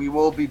together, we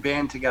will be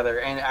banned together.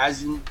 And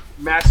as in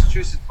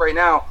Massachusetts right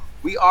now,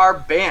 we are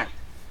banned.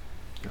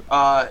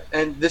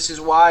 And this is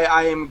why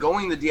I am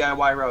going the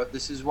DIY route.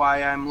 This is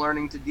why I'm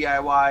learning to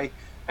DIY,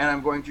 and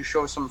I'm going to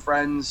show some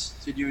friends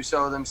to do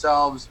so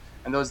themselves.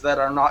 And those that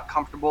are not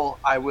comfortable,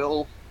 I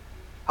will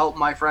help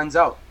my friends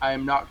out. I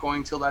am not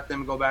going to let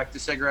them go back to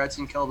cigarettes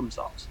and kill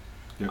themselves.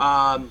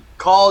 Yeah.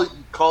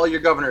 Call your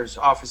governor's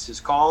offices.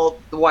 Call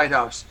the White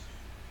House.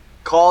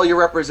 Call your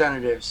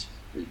representatives.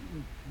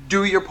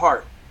 Do your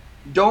part.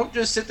 Don't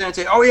just sit there and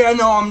say, "Oh yeah,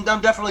 no,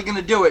 I'm definitely going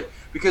to do it,"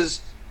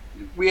 because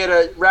we had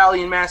a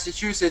rally in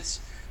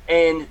Massachusetts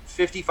and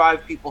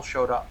 55 people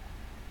showed up.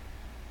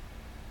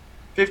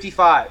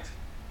 55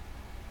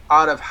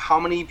 out of how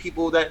many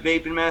people that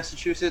vape in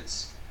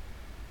Massachusetts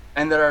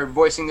and that are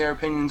voicing their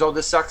opinions. Oh,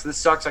 this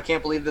sucks, I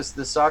can't believe this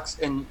sucks.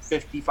 And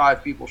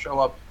 55 people show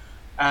up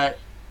at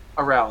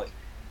a rally.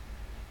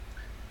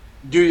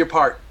 Do your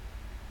part.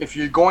 If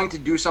you're going to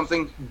do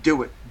something,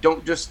 do it.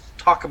 Don't just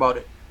talk about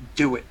it.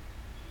 Do it.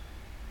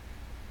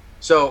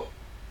 So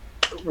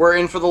we're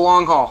in for the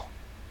long haul.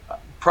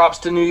 Props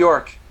to New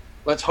York.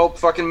 Let's hope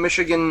fucking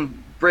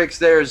Michigan breaks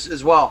theirs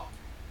as well.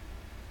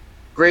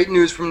 Great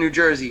news from New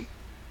Jersey.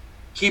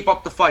 Keep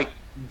up the fight.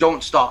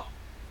 don't stop.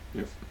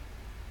 Yep.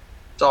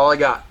 That's all I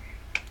got.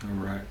 All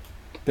right.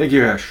 Thank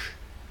you, Hesh.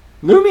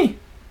 Lumi.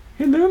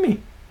 Hey, Lumi.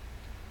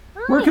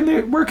 Where can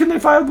they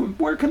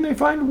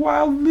find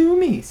wild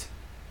Lumies?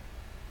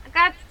 I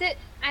got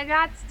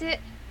it.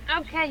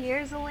 Okay,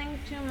 here's a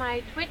link to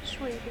my Twitch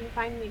where you can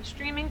find me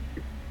streaming.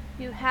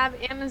 You have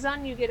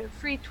Amazon, you get a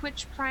free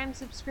Twitch Prime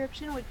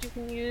subscription, which you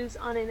can use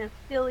on an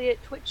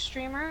affiliate Twitch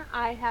streamer.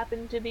 I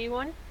happen to be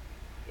one.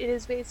 It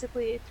is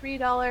basically a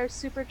 $3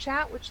 super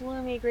chat, which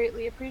Lumi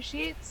greatly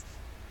appreciates.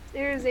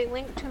 There is a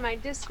link to my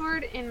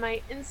Discord and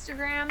my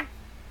Instagram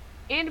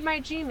and my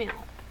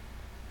Gmail.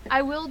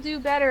 I will do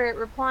better at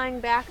replying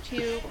back to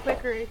you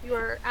quicker if you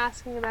are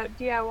asking about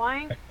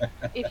DIYing.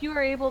 If you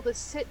are able to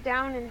sit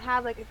down and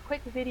have like a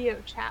quick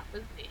video chat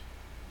with me.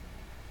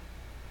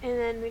 And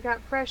then we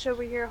got Fresh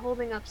over here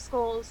holding up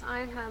skulls. I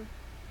have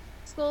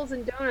skulls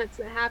and donuts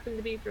that happen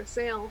to be for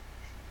sale.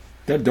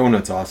 That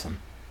donut's awesome.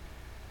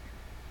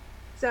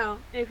 So,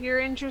 if you're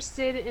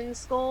interested in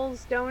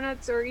skulls,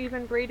 donuts, or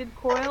even braided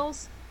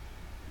coils,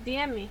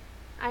 DM me.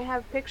 I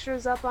have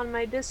pictures up on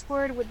my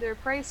Discord with their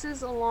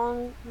prices,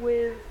 along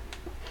with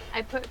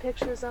I put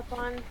pictures up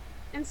on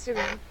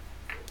Instagram.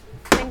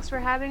 Thanks for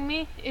having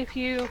me. If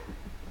you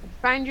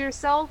find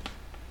yourself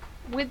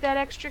with that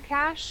extra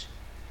cash,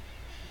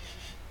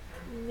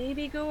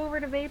 maybe go over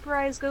to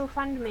Vaporize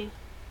GoFundMe.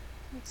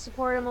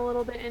 Support him a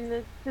little bit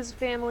in his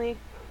family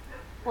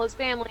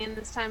in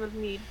this time of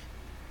need.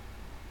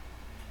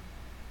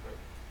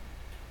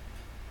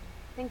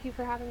 Thank you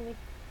for having me.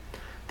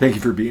 Thank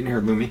you for being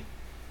here, Lumi.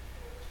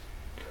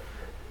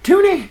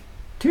 Toonie,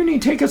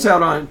 take us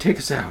out.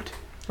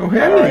 Oh, hey,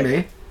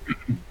 Lumi.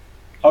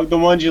 Hug the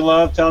ones you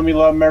love. Tell them you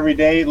love them every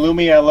day.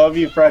 Lumi, I love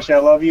you. Fresh, I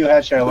love you.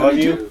 Hesh, I love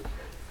you. Too.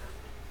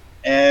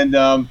 And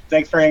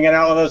thanks for hanging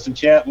out with us in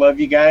chat. Love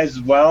you guys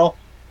as well.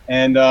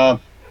 And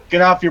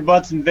get off your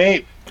butts and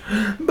vape.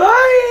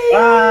 Bye.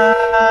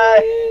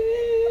 Bye.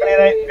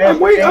 I'm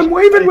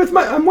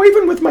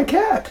waving with my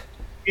cat.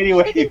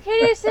 Anyway,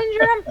 Kitty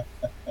syndrome.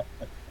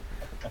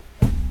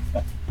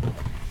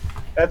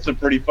 that's some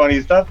pretty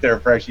funny stuff there,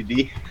 Freshy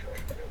D.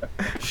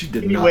 She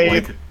did not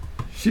like it.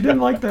 She didn't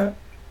like that.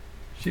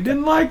 She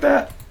didn't like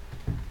that.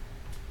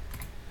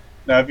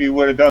 Now, if you would have done